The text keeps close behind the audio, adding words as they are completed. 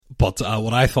But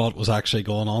what I thought was actually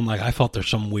going on, like, I thought there's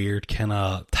some weird kind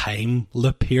of time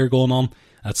loop here going on.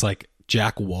 It's like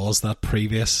Jack was that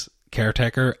previous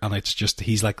caretaker, and it's just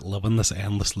he's like living this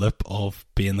endless loop of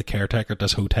being the caretaker at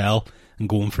this hotel and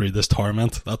going through this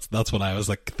torment. That's what I was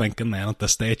like thinking then at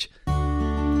this stage.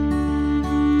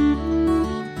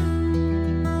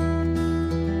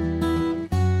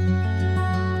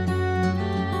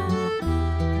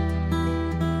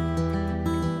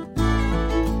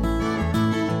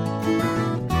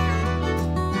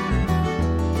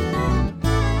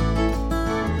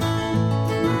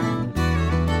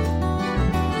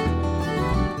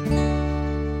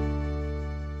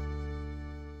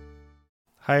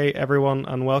 Hi everyone,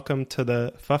 and welcome to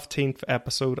the 15th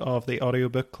episode of the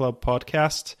Audiobook Club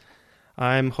podcast.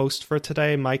 I'm host for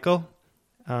today, Michael,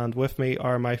 and with me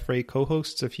are my three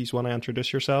co-hosts, if you want to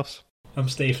introduce yourselves. I'm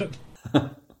Stephen.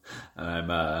 And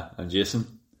I'm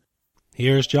Jason.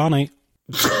 Here's Johnny.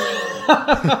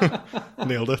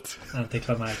 Nailed it.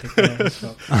 Anticlimactic.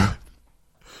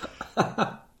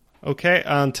 Okay,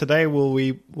 and today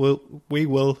we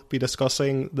will be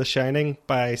discussing The Shining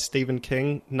by Stephen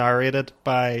King, narrated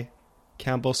by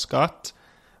Campbell Scott.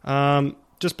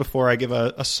 Just before I give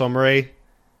a summary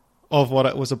of what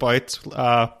it was about,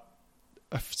 I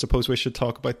suppose we should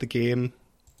talk about the game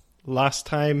last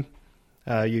time.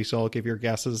 You all give your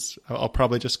guesses. I'll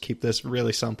probably just keep this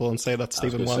really simple and say that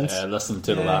Stephen wins. I listened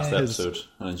to the last episode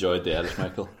and enjoyed the edit,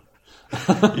 Michael.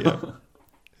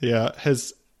 Yeah,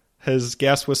 his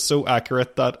guess was so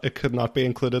accurate that it could not be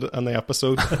included in the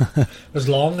episode. It was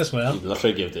long as well. He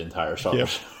literally gave the entire song.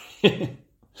 Yep.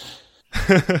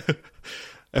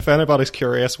 If anybody's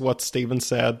curious what Stephen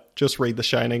said, just read The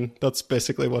Shining. That's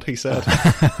basically what he said.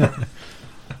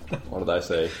 What did I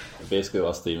say? Basically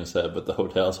what Stephen said, but the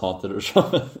hotel's haunted or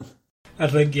something. I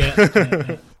think,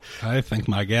 yeah. I think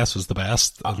my guess was the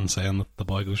best in saying that the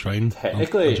boy goes round.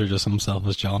 Technically, introduce himself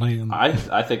as Johnny. And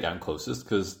I think I'm closest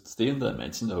because Stephen didn't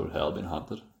mention the hotel being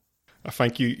haunted. I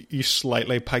think you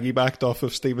slightly piggybacked off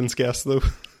of Stephen's guess, though.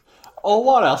 Oh,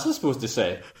 what else was I supposed to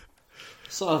say?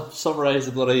 So summarise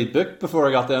the bloody book before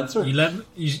I got the answer. You let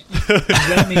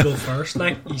me go first.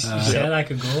 Like you said, I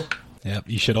could go. Yeah,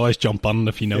 you should always jump on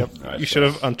if you know. Yep. Right, you should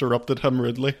have interrupted him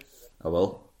rudely. I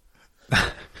will.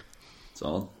 It's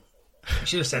on. You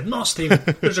should have said, "No, Stephen,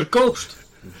 there's a ghost,"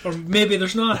 or maybe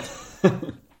there's not.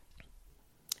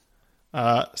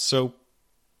 So,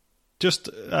 just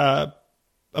a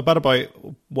bit about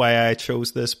why I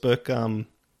chose this book.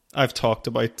 I've talked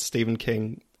about Stephen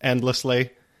King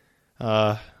endlessly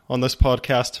on this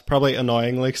podcast, probably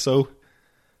annoyingly so.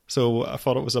 So I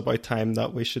thought it was about time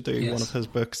that we should do one of his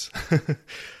books.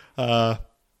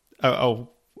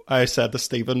 I said to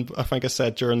Stephen, I think I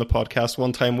said during the podcast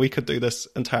one time, we could do this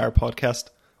entire podcast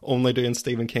only doing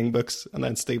Stephen King books, and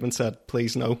then Stephen said,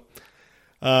 please no.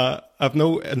 I've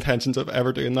no intentions of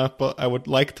ever doing that, but I would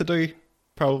like to do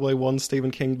probably one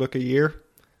Stephen King book a year.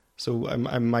 So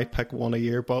I might pick one a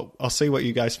year, but I'll see what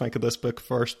you guys think of this book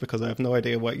first, because I have no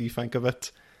idea what you think of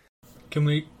it. Can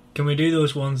we do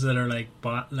those ones that are like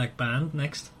banned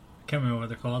next? I can't remember what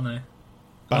they're called now.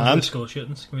 Banned? School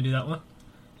shootings. Can we do that one?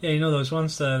 Yeah, you know those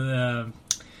ones that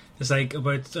it's like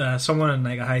about someone in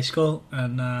like a high school,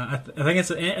 and I think it's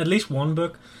at least one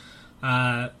book.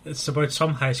 It's about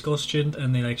some high school student,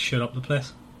 and they like shoot up the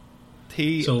place.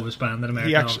 So it was banned in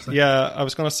America. Obviously. Yeah, I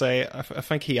was going to say I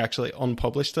think he actually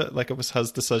unpublished it. Like it was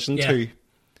his decision to.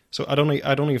 So I don't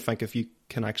even think if you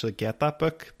can actually get that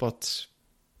book, but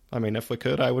I mean, if we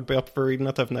could, I would be up for reading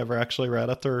it. I've never actually read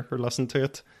it or listened to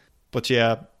it. But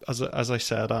yeah, as I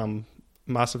said,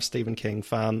 massive Stephen King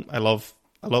fan. I love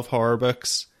horror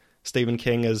books. Stephen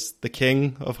King is the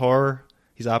king of horror.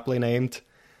 He's aptly named.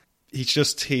 He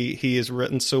has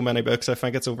written so many books. I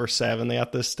think it's over 70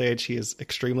 at this stage. He is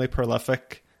extremely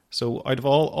prolific. So out of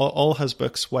all his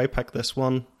books, why pick this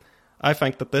one? I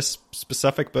think that this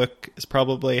specific book is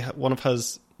probably one of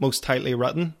his most tightly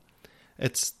written.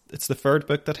 It's the third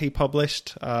book that he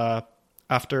published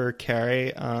after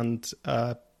Carrie and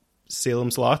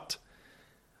Salem's Lot.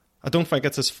 I don't think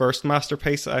it's his first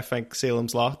masterpiece. I think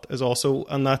Salem's Lot is also,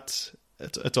 and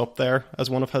it's up there as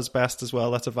one of his best as well.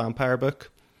 That's a vampire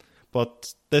book.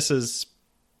 But this is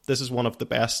one of the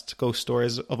best ghost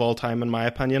stories of all time, in my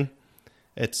opinion.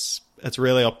 It's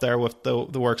really up there with the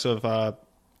works of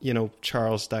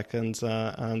Charles Dickens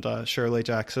and Shirley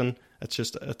Jackson.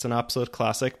 It's an absolute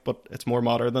classic, but it's more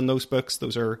modern than those books.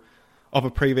 Those are of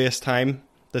a previous time.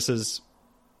 This is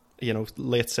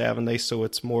late 70s, so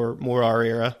it's more our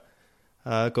era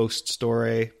ghost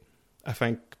story. I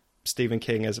think Stephen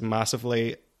King is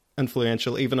massively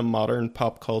influential, even in modern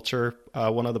pop culture.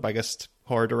 One of the biggest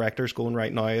horror directors going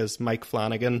right now is Mike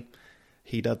Flanagan.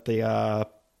 He did the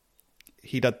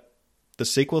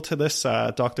sequel to this,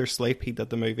 Doctor Sleep. He did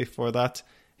the movie for that.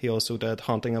 He also did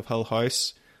Haunting of Hill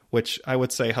House, which I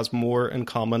would say has more in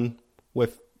common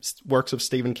with works of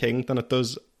Stephen King than it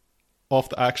does of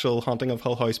the actual Haunting of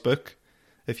Hill House book,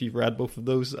 if you've read both of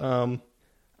those.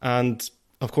 And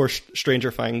of course,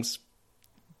 Stranger Things,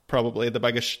 probably the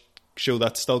biggest show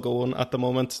that's still going at the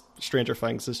moment. Stranger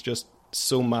Things is just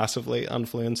so massively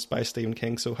influenced by Stephen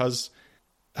King, so his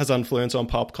influence on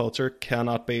pop culture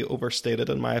cannot be overstated,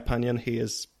 in my opinion.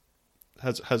 His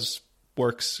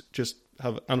works just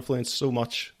have influenced so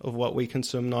much of what we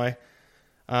consume now.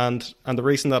 And the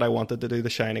reason that I wanted to do The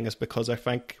Shining is because I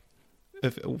think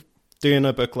if doing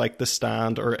a book like The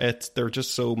Stand or It, they're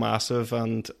just so massive,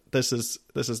 and this is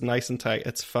nice and tight.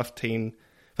 It's 15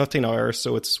 hours,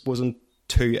 so it wasn't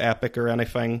too epic or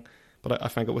anything, but I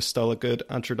think it was still a good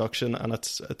introduction, and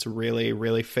it's a really,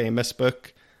 really famous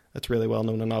book. It's really well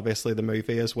known, and obviously the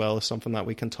movie as well is something that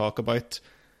we can talk about.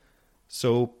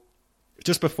 So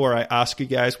just before I ask you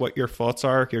guys what your thoughts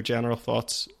are, your general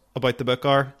thoughts about the book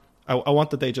are, I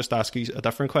wanted to just ask you a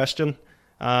different question.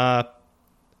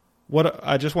 What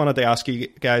I just wanted to ask you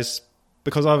guys,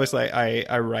 because obviously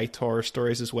I write horror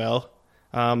stories as well,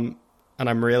 and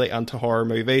I'm really into horror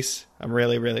movies. I'm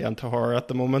really, really into horror at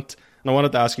the moment. And I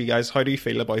wanted to ask you guys, how do you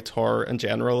feel about horror in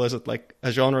general? Is it like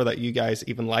a genre that you guys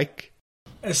even like?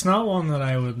 It's not one that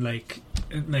I would like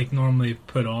normally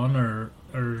put on or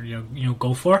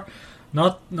go for.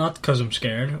 Not because I'm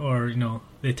scared or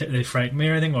they frighten me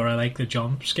or anything, or I like the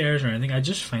jump scares or anything. I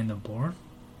just find them boring,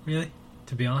 really.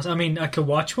 To be honest, I mean, I could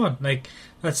watch one. Like,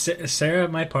 that's Sarah,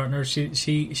 my partner.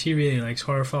 She really likes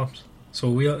horror films. So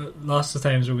we lots of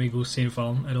times when we go see a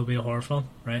film, it'll be a horror film,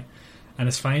 right? And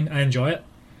it's fine. I enjoy it,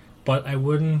 but I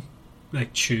wouldn't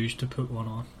choose to put one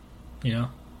on.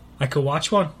 I could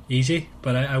watch one easy,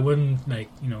 but I wouldn't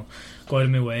go out of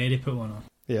my way to put one on.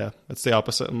 Yeah, it's the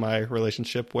opposite in my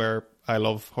relationship, where I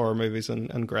love horror movies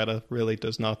and Greta really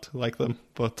does not like them.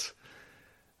 But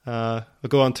I'll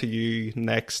go on to you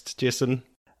next, Jason.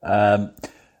 I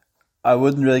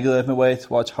wouldn't really go out of my way to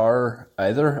watch horror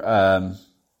either.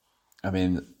 I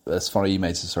mean, it's funny you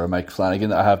mentioned sort of Mike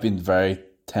Flanagan. I have been very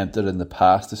tempted in the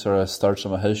past to sort of start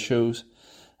some of his shows.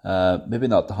 Maybe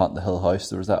not the Haunting the Hill House.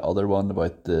 There was that other one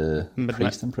about the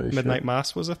priest, I'm pretty sure. Midnight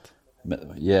Mass, was it?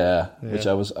 Yeah, which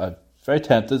I was very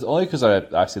tempted, only because I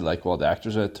actually like one of the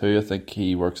actors in it too. I think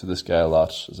he works with this guy a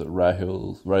lot. Is it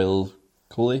Rahul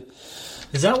Kohli?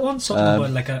 Is that one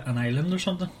something about an island or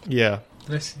something? Yeah.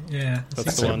 Yeah.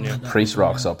 That's the one, yeah. Priest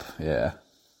rocks up, yeah.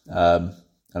 And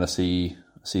I see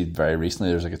very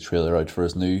recently there's a trailer out for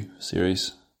his new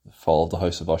series, Fall of the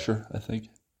House of Usher, I think.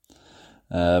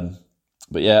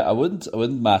 But yeah, I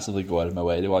wouldn't massively go out of my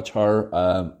way to watch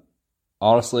horror.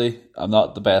 Honestly, I'm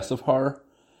not the best of horror.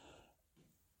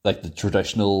 Like the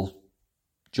traditional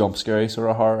jump scary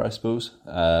sort of horror, I suppose.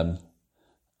 I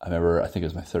remember, I think it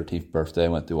was my 13th birthday, I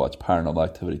went to watch Paranormal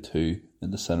Activity 2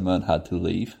 in the cinema and had to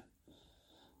leave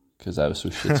because I was so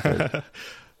shit scared.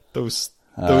 Those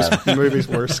movies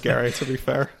were scary, to be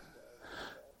fair.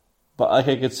 But I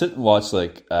could sit and watch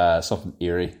something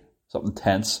eerie, something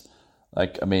tense. I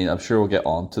mean, I'm sure we'll get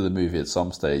on to the movie at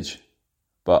some stage,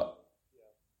 but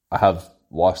I have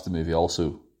watched the movie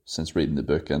also since reading the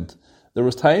book, and there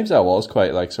was times I was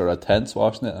quite sort of tense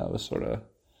watching it.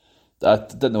 I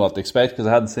didn't know what to expect because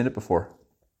I hadn't seen it before.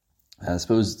 And I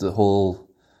suppose the whole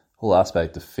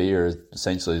aspect of fear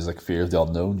essentially is fear of the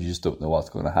unknown. You just don't know what's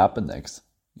going to happen next,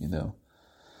 Maybe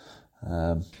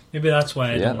that's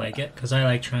why I don't like it, because I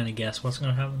like trying to guess what's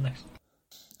going to happen next.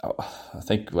 I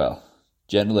think,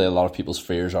 generally a lot of people's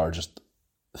fears are just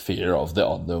fear of the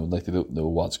unknown. They don't know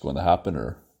what's going to happen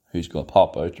or who's going to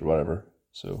pop out or whatever.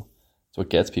 So it's what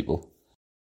gets people.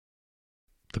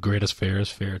 The greatest fear is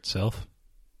fear itself.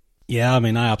 Yeah, I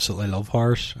mean, I absolutely love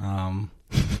horrors. I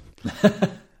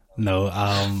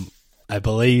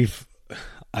believe,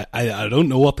 I don't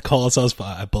know what the cause is,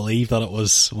 but I believe that it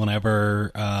was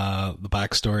whenever the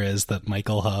backstory is that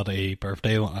Michael had a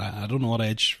birthday. I don't know what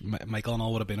age Michael and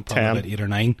all would have been, probably 10. about 8 or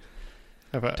 9.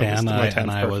 10,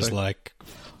 and I was like...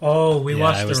 Oh, we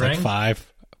watched The Ring? I was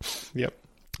 5. Yep.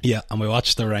 Yeah, and we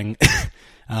watched The Ring.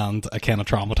 And it kind of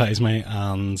traumatized me,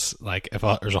 and if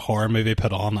there's a horror movie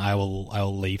put on, I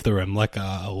will leave the room.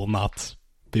 I will not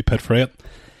be put through it.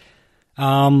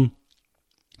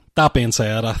 That being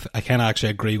said, I kind of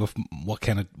actually agree with what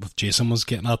with Jason was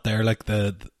getting at there,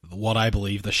 what I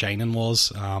believe The Shining was,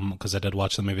 because I did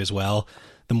watch the movie as well.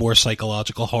 The more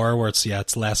psychological horror, where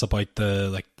it's less about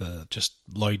the just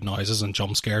loud noises and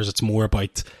jump scares. It's more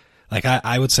about like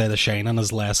I would say The Shining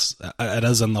is less. It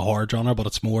is in the horror genre, but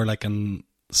it's more like in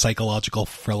psychological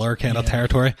thriller kind of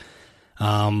territory,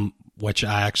 which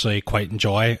I actually quite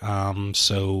enjoy.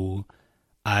 So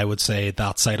I would say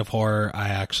that side of horror I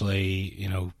actually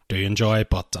do enjoy,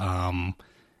 but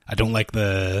I don't like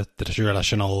the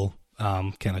traditional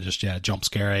kind of just jump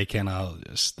scary kind of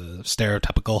just the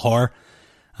stereotypical horror.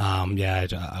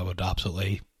 I would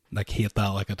absolutely hate that.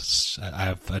 Like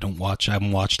I haven't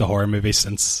watched a horror movie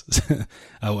since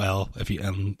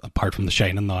apart from The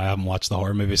Shining, no, I haven't watched the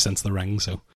horror movie since The Ring.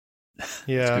 So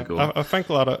yeah, I think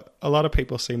a lot of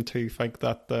people seem to think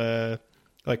that the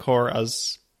horror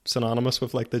as synonymous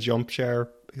with the jump scare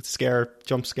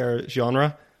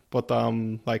genre, but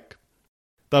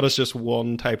that is just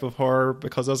one type of horror,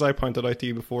 because as I pointed out to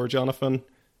you before, Jonathan,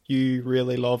 you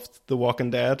really loved The Walking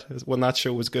Dead when that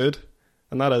show was good,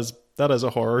 and that is a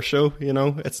horror show.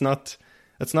 It's not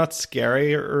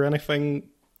scary or anything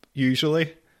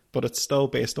usually, but it's still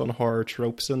based on horror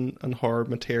tropes and horror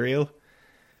material.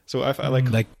 So I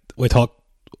like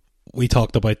we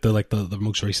talked about the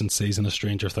most recent season of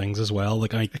Stranger Things as well. The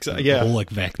whole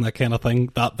Vecna kind of thing.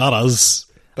 That is.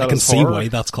 I can see why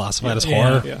that's classified as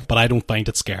horror, but I don't find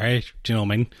it scary. Do you know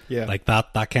what I mean? Yeah.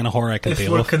 That kind of horror I can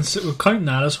deal with. If we're counting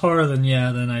that as horror,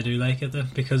 then I do like it then,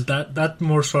 because that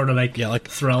more sort of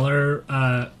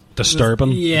thriller,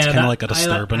 disturbing. It's kind of like a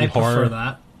disturbing horror. I prefer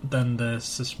that than the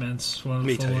suspense one.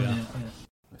 Me too. I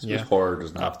suppose horror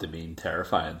doesn't have to mean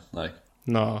terrifying.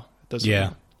 No, it doesn't.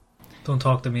 Yeah. Don't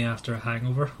talk to me after a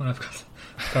hangover when I've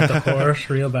got the horrors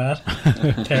real bad,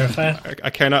 terrifying. I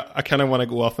kind of want to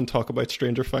go off and talk about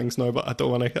Stranger Things now, but I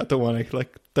don't want to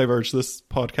diverge this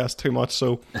podcast too much.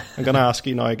 So I'm going to ask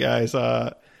you now, guys.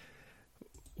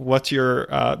 What's your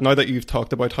now that you've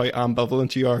talked about how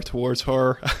ambivalent you are towards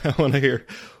horror? I want to hear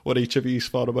what each of you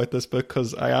thought about this book,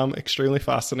 because I am extremely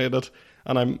fascinated,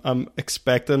 and I'm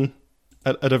expecting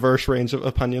a diverse range of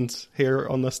opinions here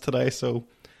on this today. So.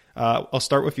 I'll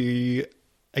start with you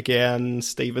again,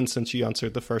 Stephen, since you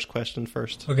answered the first question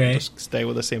first. Okay. Just stay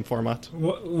with the same format.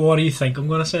 What do you think I'm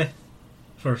going to say,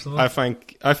 first of all? I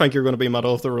think you're going to be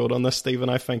middle of the road on this, Stephen.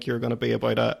 I think you're going to be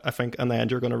about in the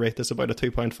end, you're going to rate this about a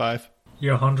 2.5.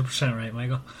 You're 100% right,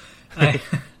 Michael.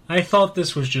 I thought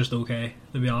this was just okay,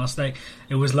 to be honest.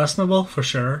 It was listenable, for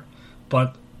sure,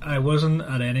 but I wasn't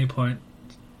at any point,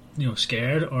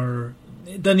 scared, or...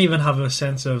 It didn't even have a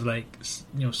sense of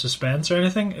suspense or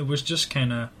anything. It was just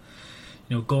kind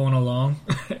of going along.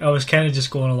 I was kind of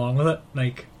just going along with it.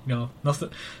 Nothing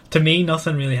to me.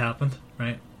 Nothing really happened,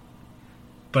 right?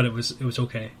 But it was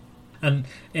okay, and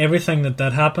everything that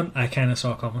did happen, I kind of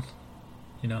saw coming.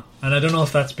 And I don't know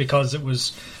if that's because it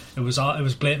was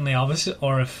blatantly obvious,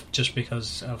 or if just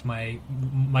because of my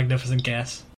magnificent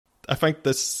guess. I think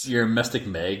this... Your Mystic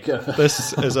Meg.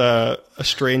 This is a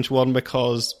strange one,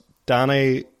 because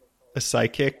Danny is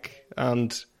psychic,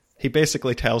 and he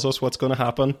basically tells us what's going to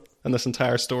happen in this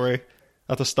entire story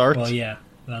at the start. Well, yeah,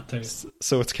 that too.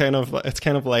 So it's kind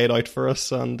of laid out for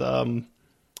us, and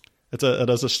it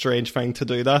is a strange thing to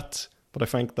do that. But I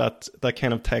think that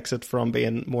kind of takes it from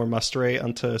being more mystery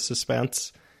and to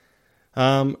suspense.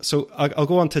 So I'll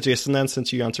go on to Jason then,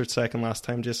 since you answered second last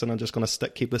time, Jason. I'm just going to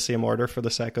keep the same order for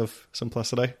the sake of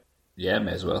simplicity. Yeah,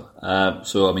 may as well.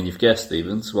 So you've guessed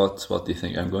Stevens. What do you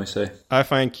think I'm going to say? I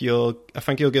think you'll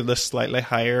give this slightly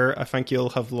higher. I think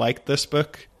you'll have liked this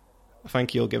book. I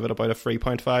think you'll give it about a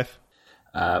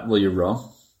 3.5. Well, you're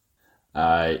wrong.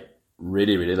 I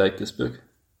really, really like this book.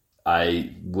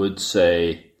 I would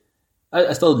say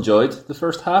I still enjoyed the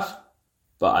first half,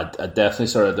 but I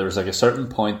definitely there was a certain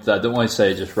point that I don't want to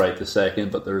say just right this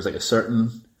second, but there was a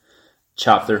certain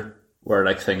chapter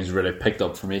where things really picked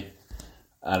up for me.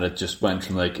 And it just went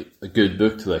from a good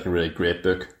book to a really great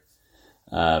book.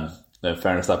 Now, in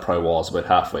fairness, that probably was about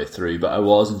halfway through, but I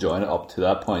was enjoying it up to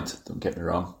that point. Don't get me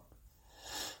wrong.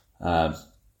 I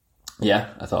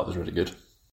thought it was really good.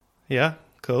 Yeah,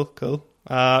 cool.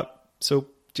 So,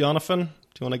 Jonathan,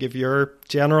 do you want to give your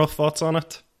general thoughts on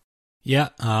it? Yeah.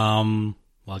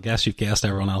 Well, I guess you've guessed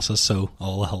everyone else's, so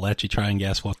I'll let you try and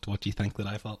guess what you think that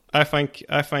I thought. I think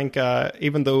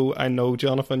even though I know,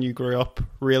 Jonathan, you grew up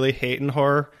really hating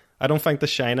horror, I don't think The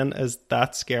Shining is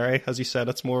that scary. As you said,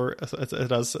 it's more, it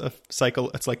has a it's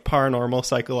like paranormal,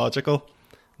 psychological,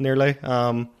 nearly.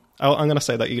 I'm going to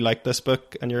say that you like this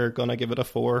book and you're going to give it a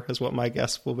 4, is what my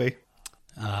guess will be.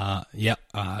 You're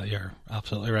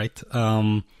absolutely right.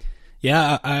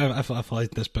 I find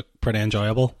this book pretty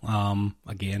enjoyable.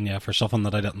 Again, for something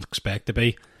that I didn't expect to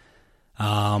be.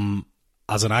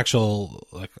 As an actual,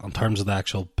 in terms of the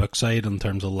actual book side, in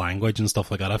terms of language and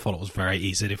stuff like that, I thought it was very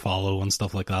easy to follow and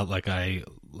stuff like that. I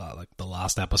like the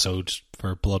last episode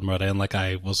for Blood Meridian, like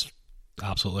I was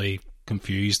absolutely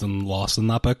confused and lost in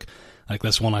that book. Like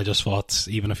this one, I just thought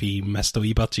even if he missed a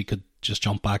wee bit, you could just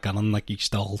jump back in and like you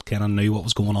still kind of knew what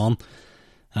was going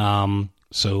on.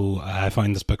 So I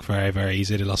found this book very, very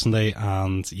easy to listen to,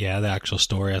 and yeah, the actual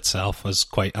story itself was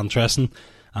quite interesting,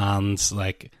 and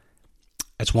like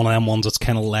it's one of them ones that's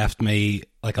kind of left me,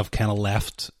 like I've kind of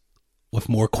left with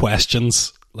more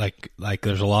questions. Like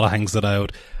there's a lot of things that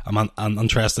I'm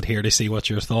interested here to see what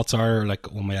your thoughts are,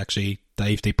 like when we actually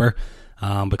dive deeper.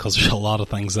 Because there's a lot of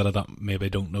things that I maybe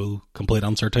don't know complete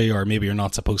answer to, or maybe you're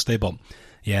not supposed to. But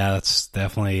yeah, it's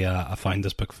definitely I find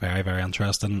this book very, very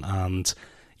interesting, and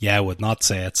yeah, I would not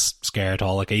say it's scary at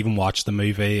all. Like I even watched the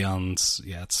movie, and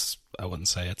yeah, I wouldn't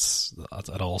say it's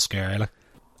at all scary. Like.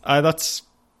 That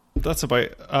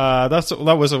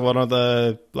was one of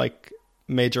the like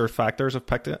major factors of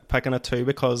picking it too,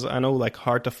 because I know like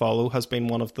hard to follow has been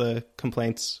one of the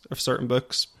complaints of certain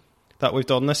books that we've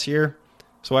done this year.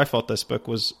 So I thought this book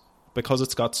was, because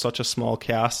it's got such a small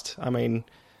cast, I mean,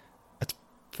 it's,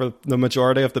 for the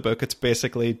majority of the book, it's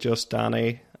basically just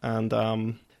Danny and,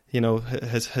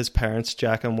 his parents,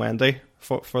 Jack and Wendy,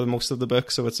 for most of the book.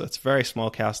 So it's a very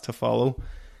small cast to follow.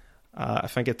 I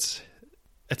think it's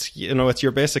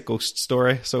your basic ghost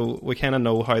story. So we kind of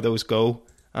know how those go.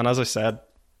 And as I said,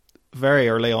 very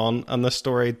early on in this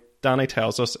story, Danny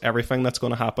tells us everything that's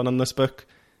going to happen in this book.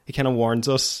 He kind of warns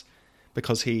us,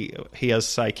 because he has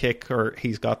psychic, or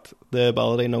he's got the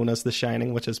ability known as the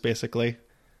Shining, which is basically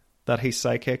that he's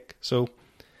psychic. So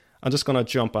I'm just going to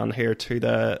jump on here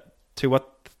to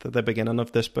what the beginning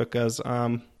of this book is.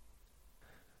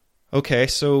 Okay,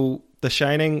 so The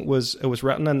Shining was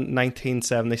written in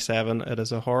 1977. It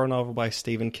is a horror novel by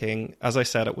Stephen King. As I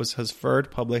said, it was his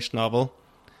third published novel.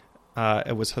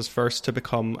 It was his first to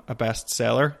become a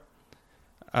bestseller.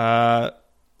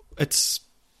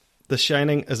 The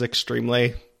Shining is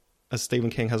extremely, as Stephen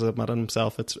King has admitted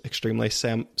himself, it's extremely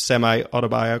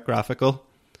semi-autobiographical.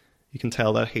 You can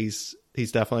tell that he's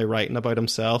definitely writing about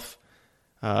himself.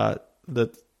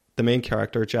 The main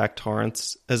character, Jack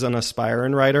Torrance, is an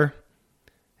aspiring writer.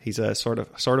 He's a sort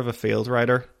of a failed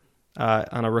writer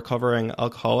and a recovering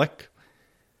alcoholic.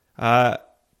 It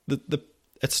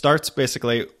starts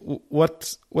basically,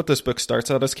 what this book starts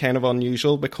at is kind of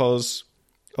unusual, because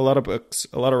a lot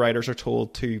of writers are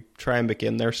told to try and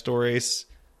begin their stories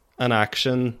in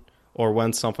action or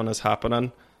when something is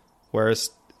happening,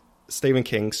 whereas Stephen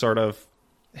King sort of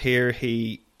here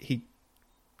he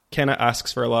kind of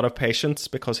asks for a lot of patience,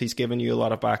 because he's given you a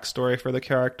lot of backstory for the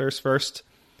characters first.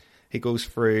 He goes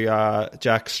through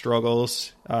Jack's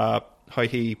struggles, how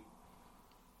his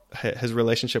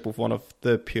relationship with one of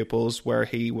the pupils, where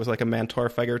he was like a mentor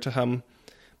figure to him,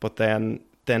 but then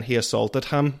he assaulted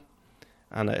him.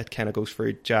 And it kind of goes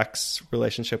through Jack's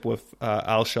relationship with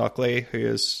Al Shockley, who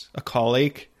is a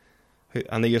colleague,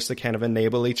 and they used to kind of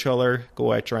enable each other,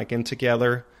 go out drinking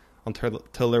together,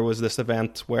 until there was this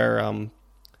event where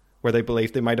they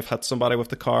believed they might have hit somebody with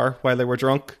the car while they were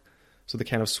drunk. So they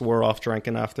kind of swore off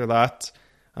drinking after that.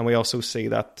 And we also see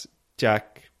that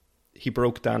Jack, he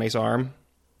broke Danny's arm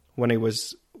when he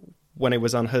was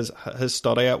on his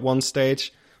study at one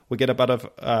stage. We get a bit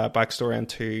of backstory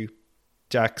into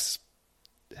Jack's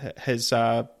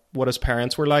what his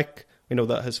parents were like. We know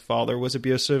that his father was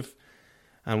abusive,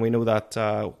 and we know that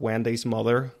Wendy's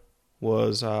mother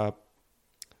was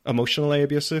emotionally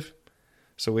abusive.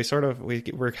 So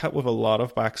we're hit with a lot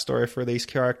of backstory for these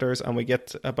characters, and we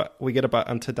get a bit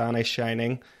into Danny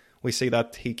Shining. We see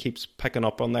that he keeps picking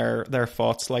up on their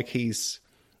thoughts, like he's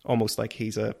almost like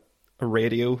he's a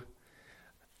radio.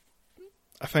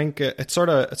 I think it's sort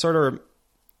of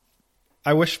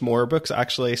I wish more books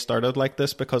actually started like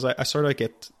this, because I sort of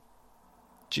get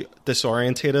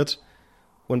disorientated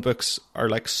when books are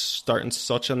like starting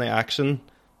such in the action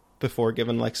before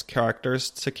giving like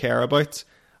characters to care about.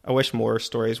 I wish more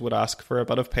stories would ask for a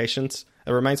bit of patience.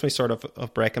 It reminds me sort of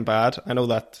Breaking Bad. I know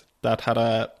that had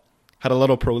a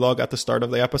little prologue at the start of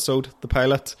the episode, the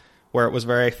pilot, where it was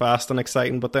very fast and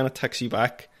exciting, but then it takes you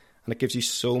back and it gives you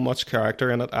so much character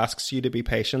and it asks you to be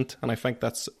patient. And I think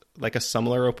that's like a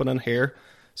similar opening here.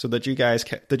 So did you guys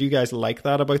like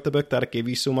that about the book, that it gave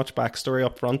you so much backstory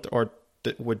up front, or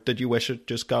did you wish it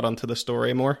just got onto the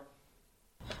story more?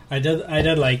 I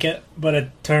did like it, but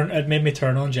it made me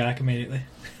turn on Jack immediately.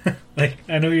 Like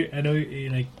I know you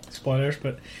like spoilers,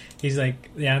 but he's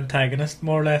like the antagonist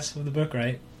more or less of the book,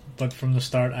 right? But from the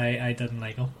start, I didn't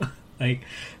like him. Like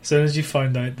as soon as you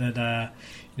found out that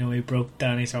he broke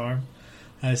Danny's arm,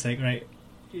 I was like, right,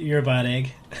 you're a bad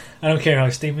egg. I don't care how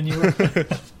steaming you were.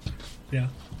 Yeah.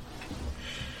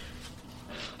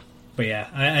 But yeah,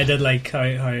 I did like how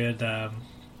the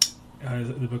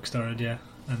book started, yeah,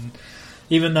 and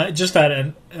even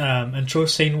that intro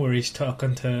scene where he's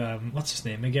talking to what's his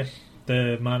name again,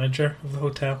 the manager of the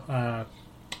hotel,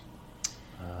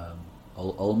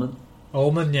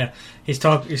 Ullman, yeah, he's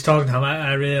talking to him.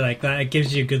 I really like that. It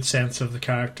gives you a good sense of the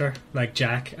character, like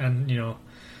Jack, and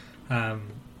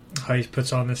how he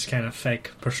puts on this kind of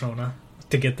fake persona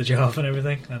to get the job and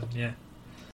everything, and yeah.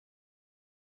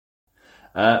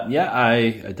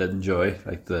 I did enjoy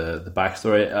like the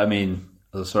backstory. I mean,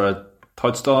 as I sort of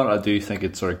touched on, I do think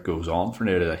it sort of goes on for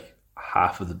nearly like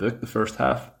half of the book, the first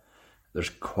half. There's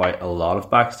quite a lot of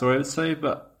backstory, I would say,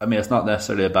 but I mean, it's not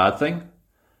necessarily a bad thing,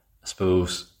 I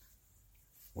suppose.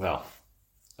 Well,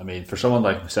 I mean, for someone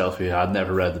like myself who had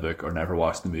never read the book or never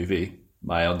watched the movie,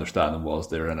 my understanding was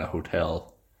they're in a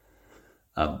hotel,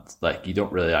 and like you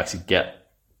don't really actually get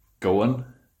going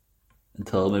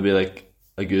until maybe like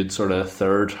a good sort of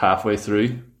third, halfway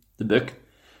through the book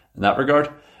in that regard.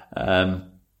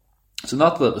 So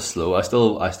not that it was slow. I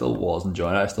still was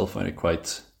enjoying it. I still found it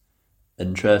quite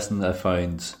interesting. I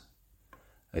found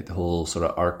like the whole sort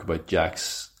of arc about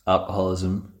Jack's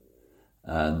alcoholism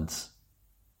and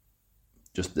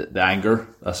just the anger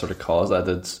that sort of caused. I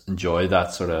did enjoy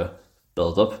that sort of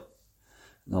build up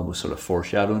and almost sort of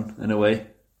foreshadowing in a way.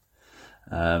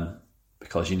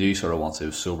 Because you knew sort of once he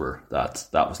was sober that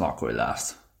was not going to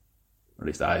last. Or at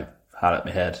least I had it in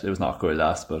my head. It was not going to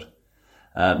last. But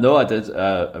no, I did.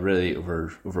 I really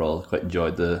overall quite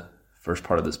enjoyed the first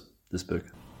part of this book.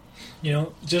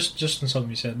 Just in something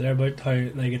you said there about how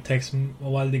like it takes him a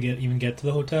while to get to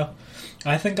the hotel.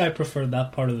 I think I preferred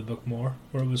that part of the book more,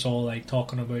 where it was all like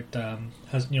talking about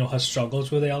his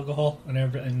struggles with the alcohol and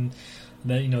everything,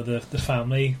 and the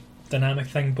family dynamic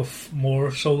thing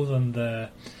more so than the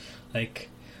like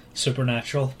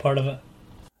supernatural part of it.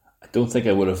 I don't think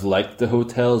I would have liked the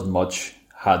hotel as much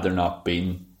had there not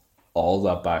been all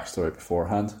that backstory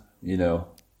beforehand. I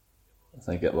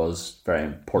think it was very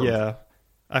important. Yeah,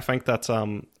 I think that's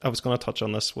I was going to touch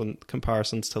on this when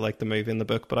comparisons to like the movie and the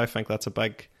book, but I think that's a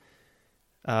big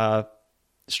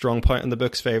strong point in the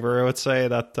book's favor. I would say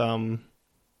that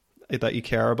that you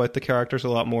care about the characters a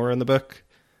lot more in the book,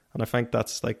 and I think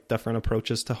that's like different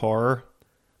approaches to horror,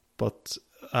 but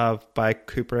by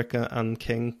Kubrick and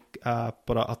King.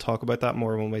 But I'll talk about that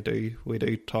more when we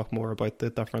do talk more about the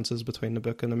differences between the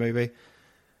book and the movie.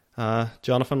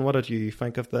 Jonathan, what did you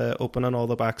think of the opening, all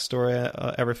the backstory,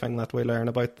 everything that we learn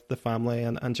about the family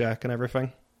and Jack and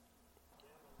everything?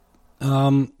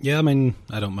 Yeah, I mean,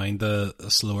 I don't mind the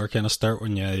slower kind of start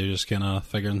when you're just kind of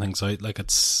figuring things out. Like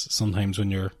it's sometimes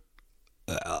when you're,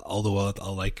 although I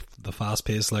like the fast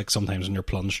pace, like sometimes when you're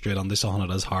plunged straight onto something,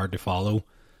 it is hard to follow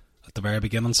at the very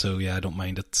beginning. So yeah, I don't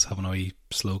mind it having a wee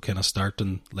slow kind of start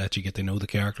and let you get to know the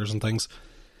characters and things.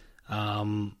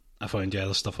 I found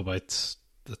the stuff about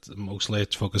that mostly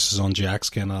it focuses on Jack's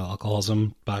kind of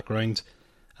alcoholism background.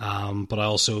 But I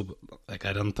also I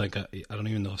don't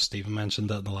even know if Stephen mentioned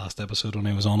that in the last episode when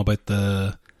he was on about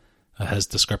his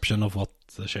description of what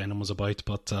The Shining was about.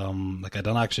 But I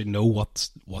didn't actually know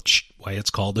why it's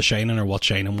called The Shining or what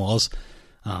Shining was.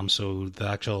 So the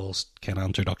actual kind of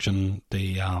introduction,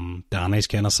 the Danny's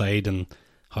kind of side and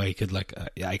how he could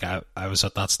I was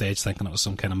at that stage thinking it was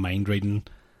some kind of mind reading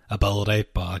ability,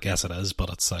 but I guess it is. But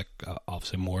it's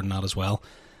obviously more than that as well.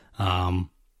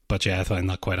 But yeah, I find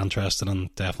that quite interesting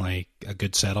and definitely a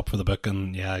good setup for the book.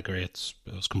 And yeah, I agree. It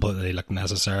was completely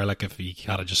necessary. Like if he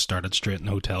had just started straight in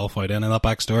the hotel without any of that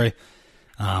backstory,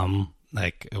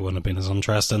 it wouldn't have been as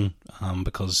interesting.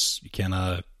 Because you kind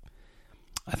of,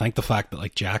 I think the fact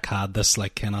that Jack had this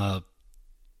kind of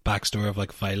backstory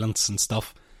of violence and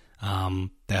stuff,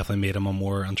 definitely made him a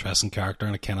more interesting character,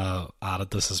 and it kind of added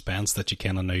the suspense that you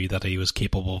kind of knew that he was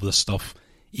capable of this stuff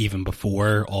even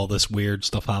before all this weird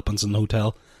stuff happens in the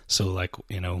hotel. So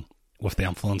with the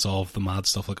influence of the mad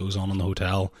stuff that goes on in the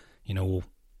hotel,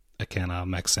 it kind of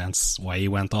makes sense why he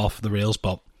went off the rails,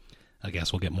 but I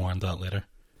guess we'll get more into that later.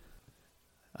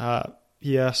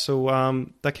 Yeah, so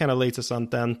that kind of leads us on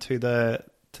then to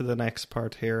the next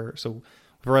part here. So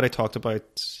we've already talked about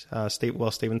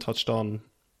Stephen touched on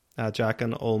Jack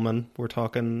and Ullman. We're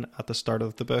talking at the start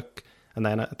of the book, and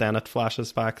then it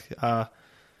flashes back.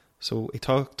 So he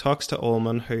talks to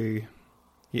Ullman, who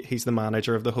he's the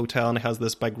manager of the hotel, and he has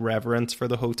this big reverence for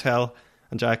the hotel.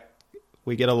 And Jack,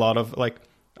 we get a lot of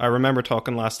I remember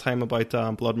talking last time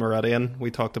about Blood Meridian.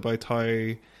 We talked about how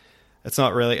it's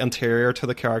not really interior to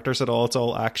the characters at all. It's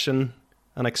all action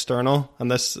and external.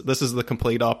 And this is the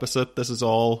complete opposite. This is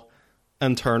all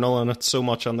internal, and it's so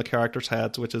much on the characters'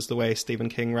 heads, which is the way Stephen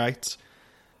King writes.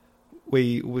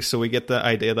 we get the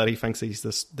idea that he thinks he's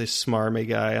this smarmy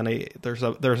guy, and there's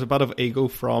a bit of ego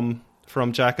from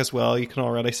Jack as well. You can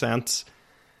already sense.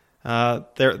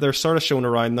 They're sort of shown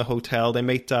around the hotel. They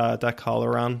meet Dick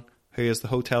Halloran, who is the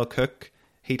hotel cook.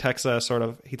 He takes a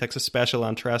special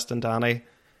interest in Danny.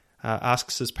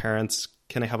 Asks his parents,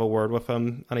 can he have a word with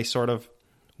him? And he sort of,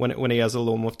 when he is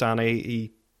alone with Danny,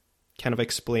 he kind of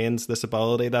explains this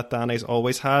ability that Danny's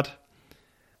always had.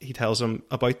 He tells him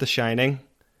about The Shining,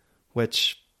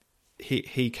 which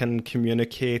he can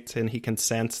communicate and he can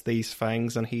sense these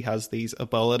things, and he has these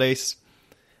abilities.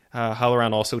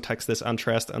 Halloran also takes this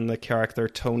interest in the character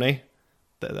Tony,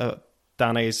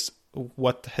 Danny's,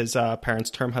 what his parents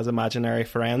term his imaginary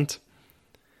friend.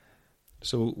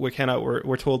 So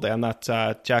we're told then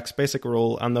that Jack's basic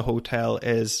role in the hotel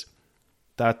is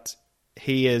that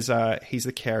he's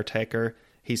the caretaker.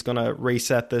 He's going to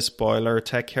reset this boiler,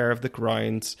 take care of the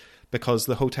grounds, because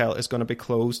the hotel is going to be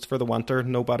closed for the winter.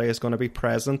 Nobody is going to be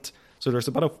present. So there's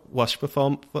a bit of wish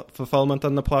fulfillment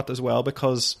in the plot as well,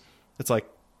 because it's like,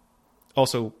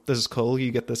 also, this is cool,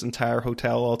 you get this entire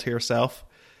hotel all to yourself.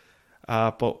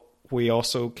 But we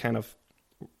also kind of,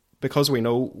 because we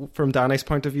know from Danny's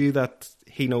point of view that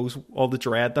he knows all the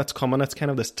dread that's coming, it's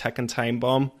kind of this ticking time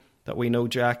bomb that we know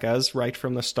Jack is right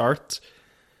from the start.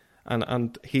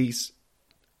 And he's,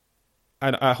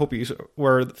 and I hope you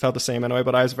felt the same anyway,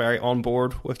 but I was very on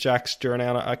board with Jack's journey,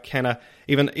 and I kind of,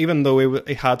 even though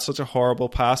he had such a horrible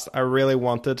past, I really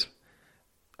wanted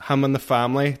him and the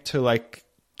family to like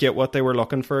get what they were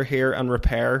looking for here and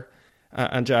repair.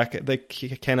 And Jack, they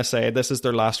kind of say this is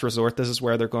their last resort. This is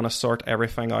where they're going to sort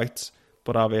everything out.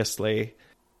 But obviously,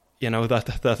 you know,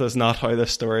 that is not how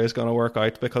this story is going to work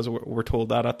out, because we're told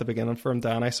that at the beginning from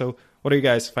Danny. So what do you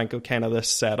guys think of kind of this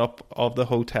setup of the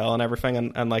hotel and everything,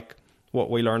 and like what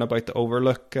we learn about the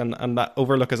Overlook and that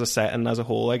Overlook as a setting as a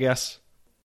whole, I guess?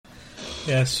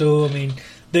 Yeah, so I mean,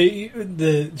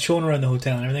 the showing around the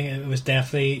hotel and everything, it was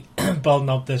definitely building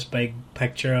up this big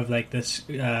picture of like this,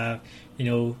 you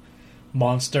know,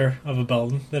 monster of a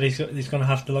building that he's going to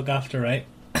have to look after, right?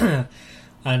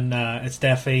 And it's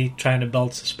definitely trying to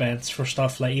build suspense for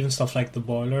stuff like, even stuff like the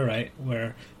boiler, right,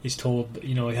 where he's told,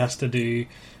 you know, he has to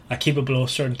keep it below a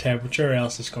certain temperature or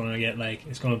else it's going to get like,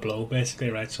 it's going to blow basically,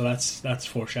 right? So that's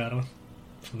foreshadowing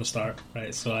from the start,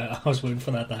 right? So I was waiting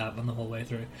for that to happen the whole way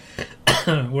through,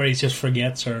 where he just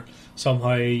forgets or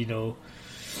somehow, you know,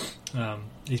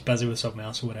 he's busy with something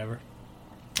else or whatever.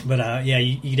 But yeah,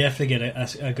 you definitely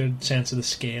get a good sense of the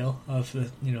scale of the,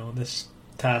 you know, this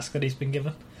task that he's been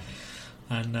given,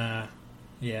 and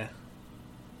yeah,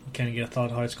 you kind of get a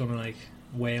thought how it's going to like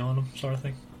weigh on him, sort of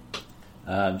thing.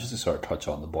 Just to sort of touch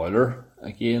on the boiler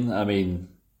again, I mean,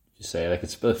 you say like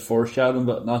it's a bit of foreshadowing,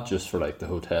 but not just for like the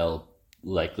hotel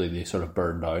likely to sort of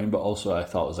burn down, but also I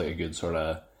thought it was like a good sort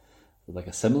of like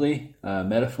a simile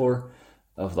metaphor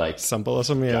of like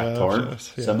symbolism, Jack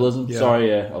Torrance. Yeah. Symbolism, yeah. sorry,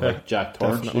 yeah, of like Jack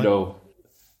Torrance. Definitely. You know,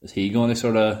 is he going to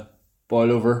sort of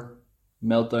boil over,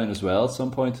 meltdown as well at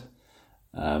some point?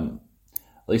 At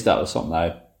least that was something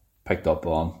I picked up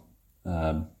on.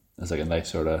 As like a nice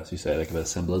sort of, as you say, like a bit of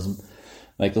symbolism,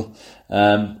 Michael.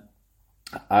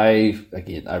 I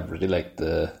really like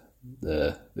the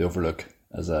Overlook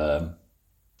as a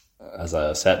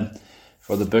setting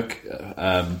for the book.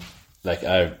 Like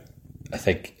I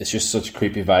think it's just such a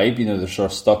creepy vibe. You know, they're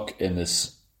sort of stuck in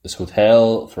this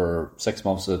hotel for 6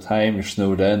 months at a time. You're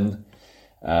snowed in,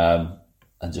 and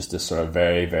just this sort of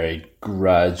very, very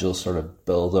gradual sort of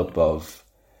build up of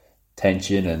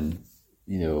tension, and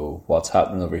you know what's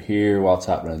happening over here, what's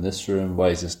happening in this room, why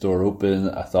is this door open?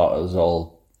 I thought it was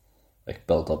all like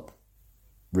built up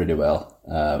really well,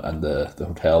 and the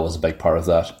hotel was a big part of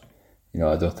that. You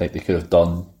know, I don't think they could have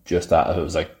done just that if it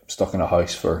was like stuck in a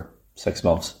house for 6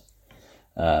 months.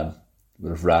 Would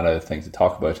have ran out of things to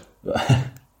talk about. But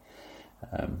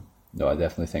no, I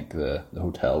definitely think the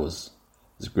hotel was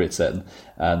a great setting,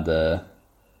 and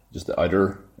just the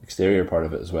outer exterior part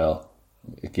of it as well.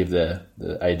 It gave the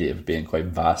idea of it being quite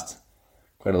vast,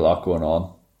 quite a lot going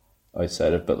on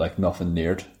outside it, but like nothing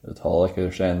near it at all. Like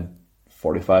they're saying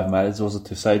 45 miles was it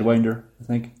to Sidewinder, I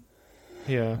think.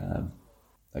 Yeah.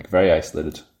 Like very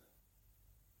isolated.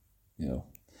 You know,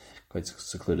 quite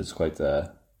secluded. It's quite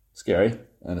scary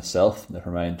in itself,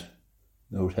 never mind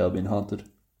the hotel being haunted.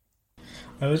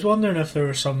 I was wondering if there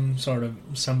was some sort of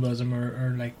symbolism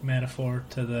or like metaphor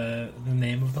to the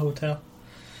name of the hotel.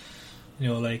 You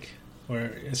know, like where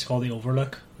it's called the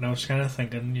Overlook. And I was kind of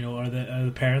thinking, you know, are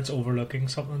the parents overlooking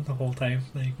something the whole time,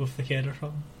 like with the kid or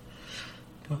something?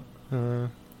 But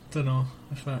don't know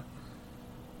if that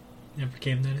ever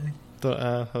came to anything.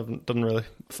 Didn't really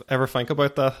ever think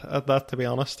about that to be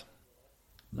honest.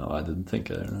 No, I didn't think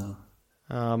of it. No.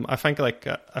 I think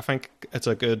it's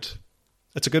a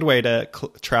good way to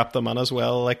trap them in as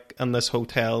well, like in this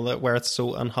hotel where it's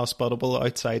so inhospitable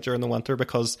outside during the winter.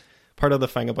 Because part of the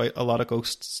thing about a lot of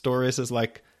ghost stories is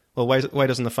like, well, why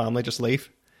doesn't the family just leave?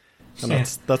 And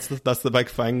that's the big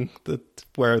thing, that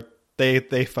where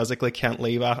they physically can't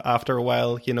leave after a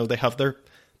while. You know, they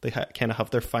kind of have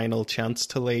their final chance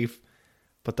to leave,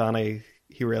 but Danny,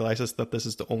 he realizes that this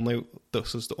is the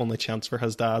only chance for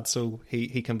his dad, so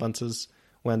he convinces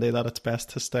Wendy that it's best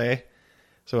to stay.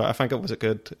 So I think it was a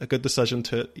good decision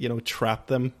to, you know, trap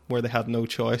them where they had no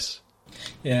choice.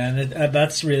 Yeah, and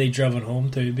that's really driven home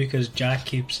too, because Jack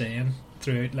keeps saying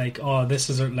throughout, like, "Oh, this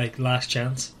is our like last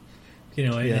chance. You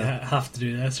know, you have to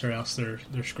do this, or else they're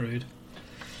screwed."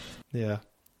 Yeah.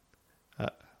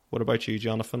 What about you,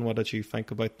 Jonathan? What did you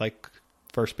think about like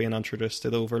first being introduced to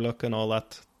the Overlook and all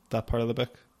that part of the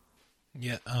book?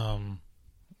 Yeah,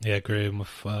 agreeing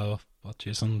with what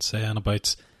Jason's saying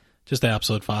about just the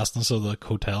absolute vastness of the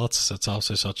hotel. It's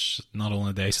obviously such, not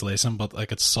only the isolation, but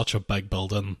like it's such a big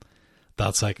building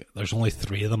that's like there's only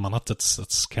 3 of them in it.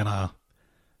 It's kind of,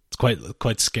 it's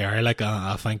quite scary. Like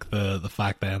I think the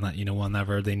fact then that, you know,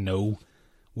 whenever they know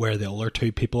where the other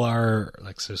 2 people are,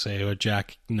 like, so say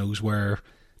Jack knows where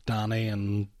Danny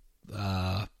and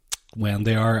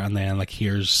Wendy are, and then like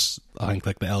here's, I think,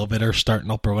 like the elevator starting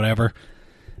up or whatever,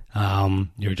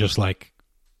 you're just like,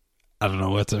 I don't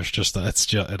know, it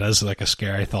is like a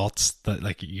scary thought that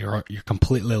like you're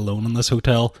completely alone in this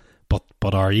hotel,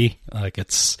 but are you? Like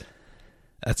it's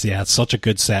such a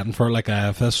good setting for it. Like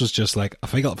if this was just like, I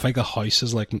think a house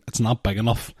is like, it's not big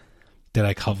enough to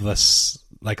like have this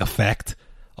like effect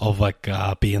of like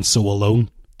being so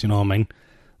alone. Do you know what I mean?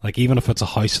 Like even if it's a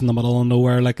house in the middle of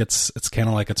nowhere, like it's kind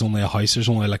of like it's only a house. There's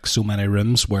only like so many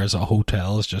rooms, whereas a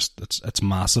hotel is just it's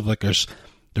massive. Like there's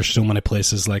so many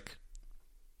places like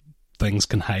things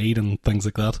can hide and things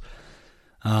like that.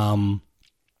 I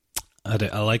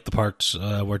like the part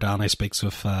where Danny speaks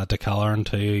with Dick Halloran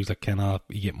too. Like kind of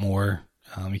you get more,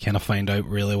 you kind of find out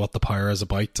really what the power is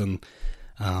about, and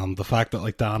the fact that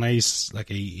like Danny's like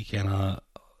he kind of,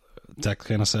 Dick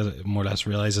kind of said, more or less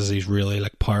realizes he's really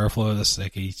like powerful. This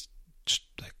like he's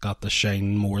got the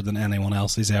shine more than anyone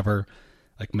else he's ever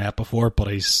like met before, but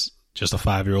he's just a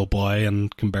 5-year-old boy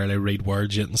and can barely read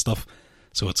words yet and stuff.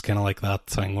 So it's kind of like that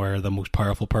thing where the most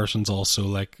powerful person's also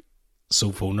like so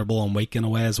vulnerable and weak in a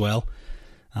way as well,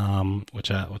 which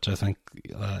I think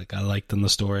like I liked in the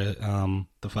story.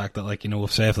 The fact that, like, you know,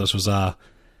 say if this was a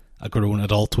grown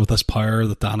adult with this power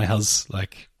that Danny has,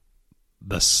 like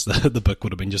this the book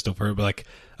would have been just over, but like,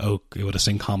 oh, he would have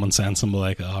seen common sense and be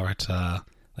like, all right,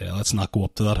 let's not go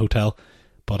up to that hotel.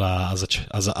 But as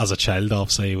a child,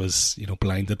 obviously he was, you know,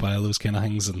 blinded by all those kind of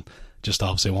things, and just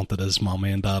obviously wanted his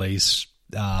mommy and daddy's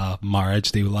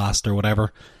marriage to last or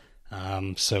whatever.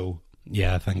 So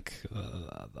yeah, I think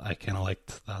I kind of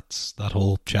liked that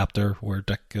whole chapter where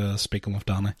Dick speaking with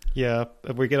Danny. Yeah,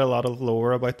 we get a lot of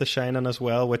lore about The Shining as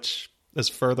well, which is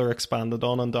further expanded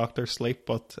on in Doctor Sleep.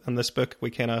 But in this book,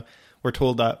 we're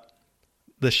told that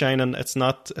The Shining, it's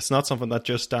not something that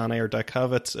just Danny or Dick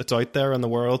have. It's out there in the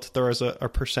world. There is a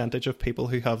percentage of people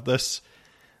who have this,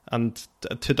 and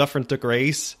to different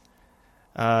degrees.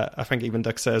 I think even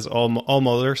Dick says all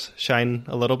mothers shine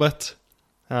a little bit.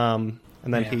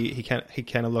 And then he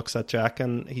kind of looks at Jack,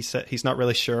 and he said he's not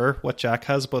really sure what Jack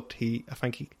has, but I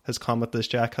think his comment is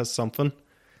Jack has something,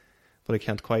 but he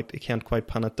can't quite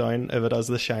pin it down if it is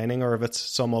The Shining or if it's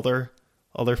some other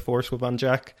force within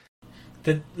Jack.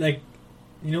 You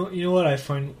know what I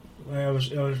found, I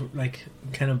was like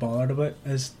kind of bothered about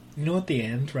is, you know, at the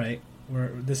end, right, where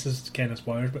this is kind of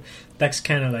spoilers, but Dick's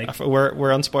kind of like,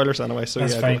 we're on spoilers anyway, so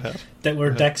that's yeah, fine. Go ahead. Where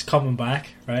Dick's coming back,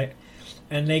 right?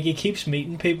 And like he keeps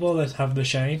meeting people that have the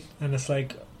shine, and it's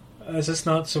like, is this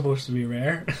not supposed to be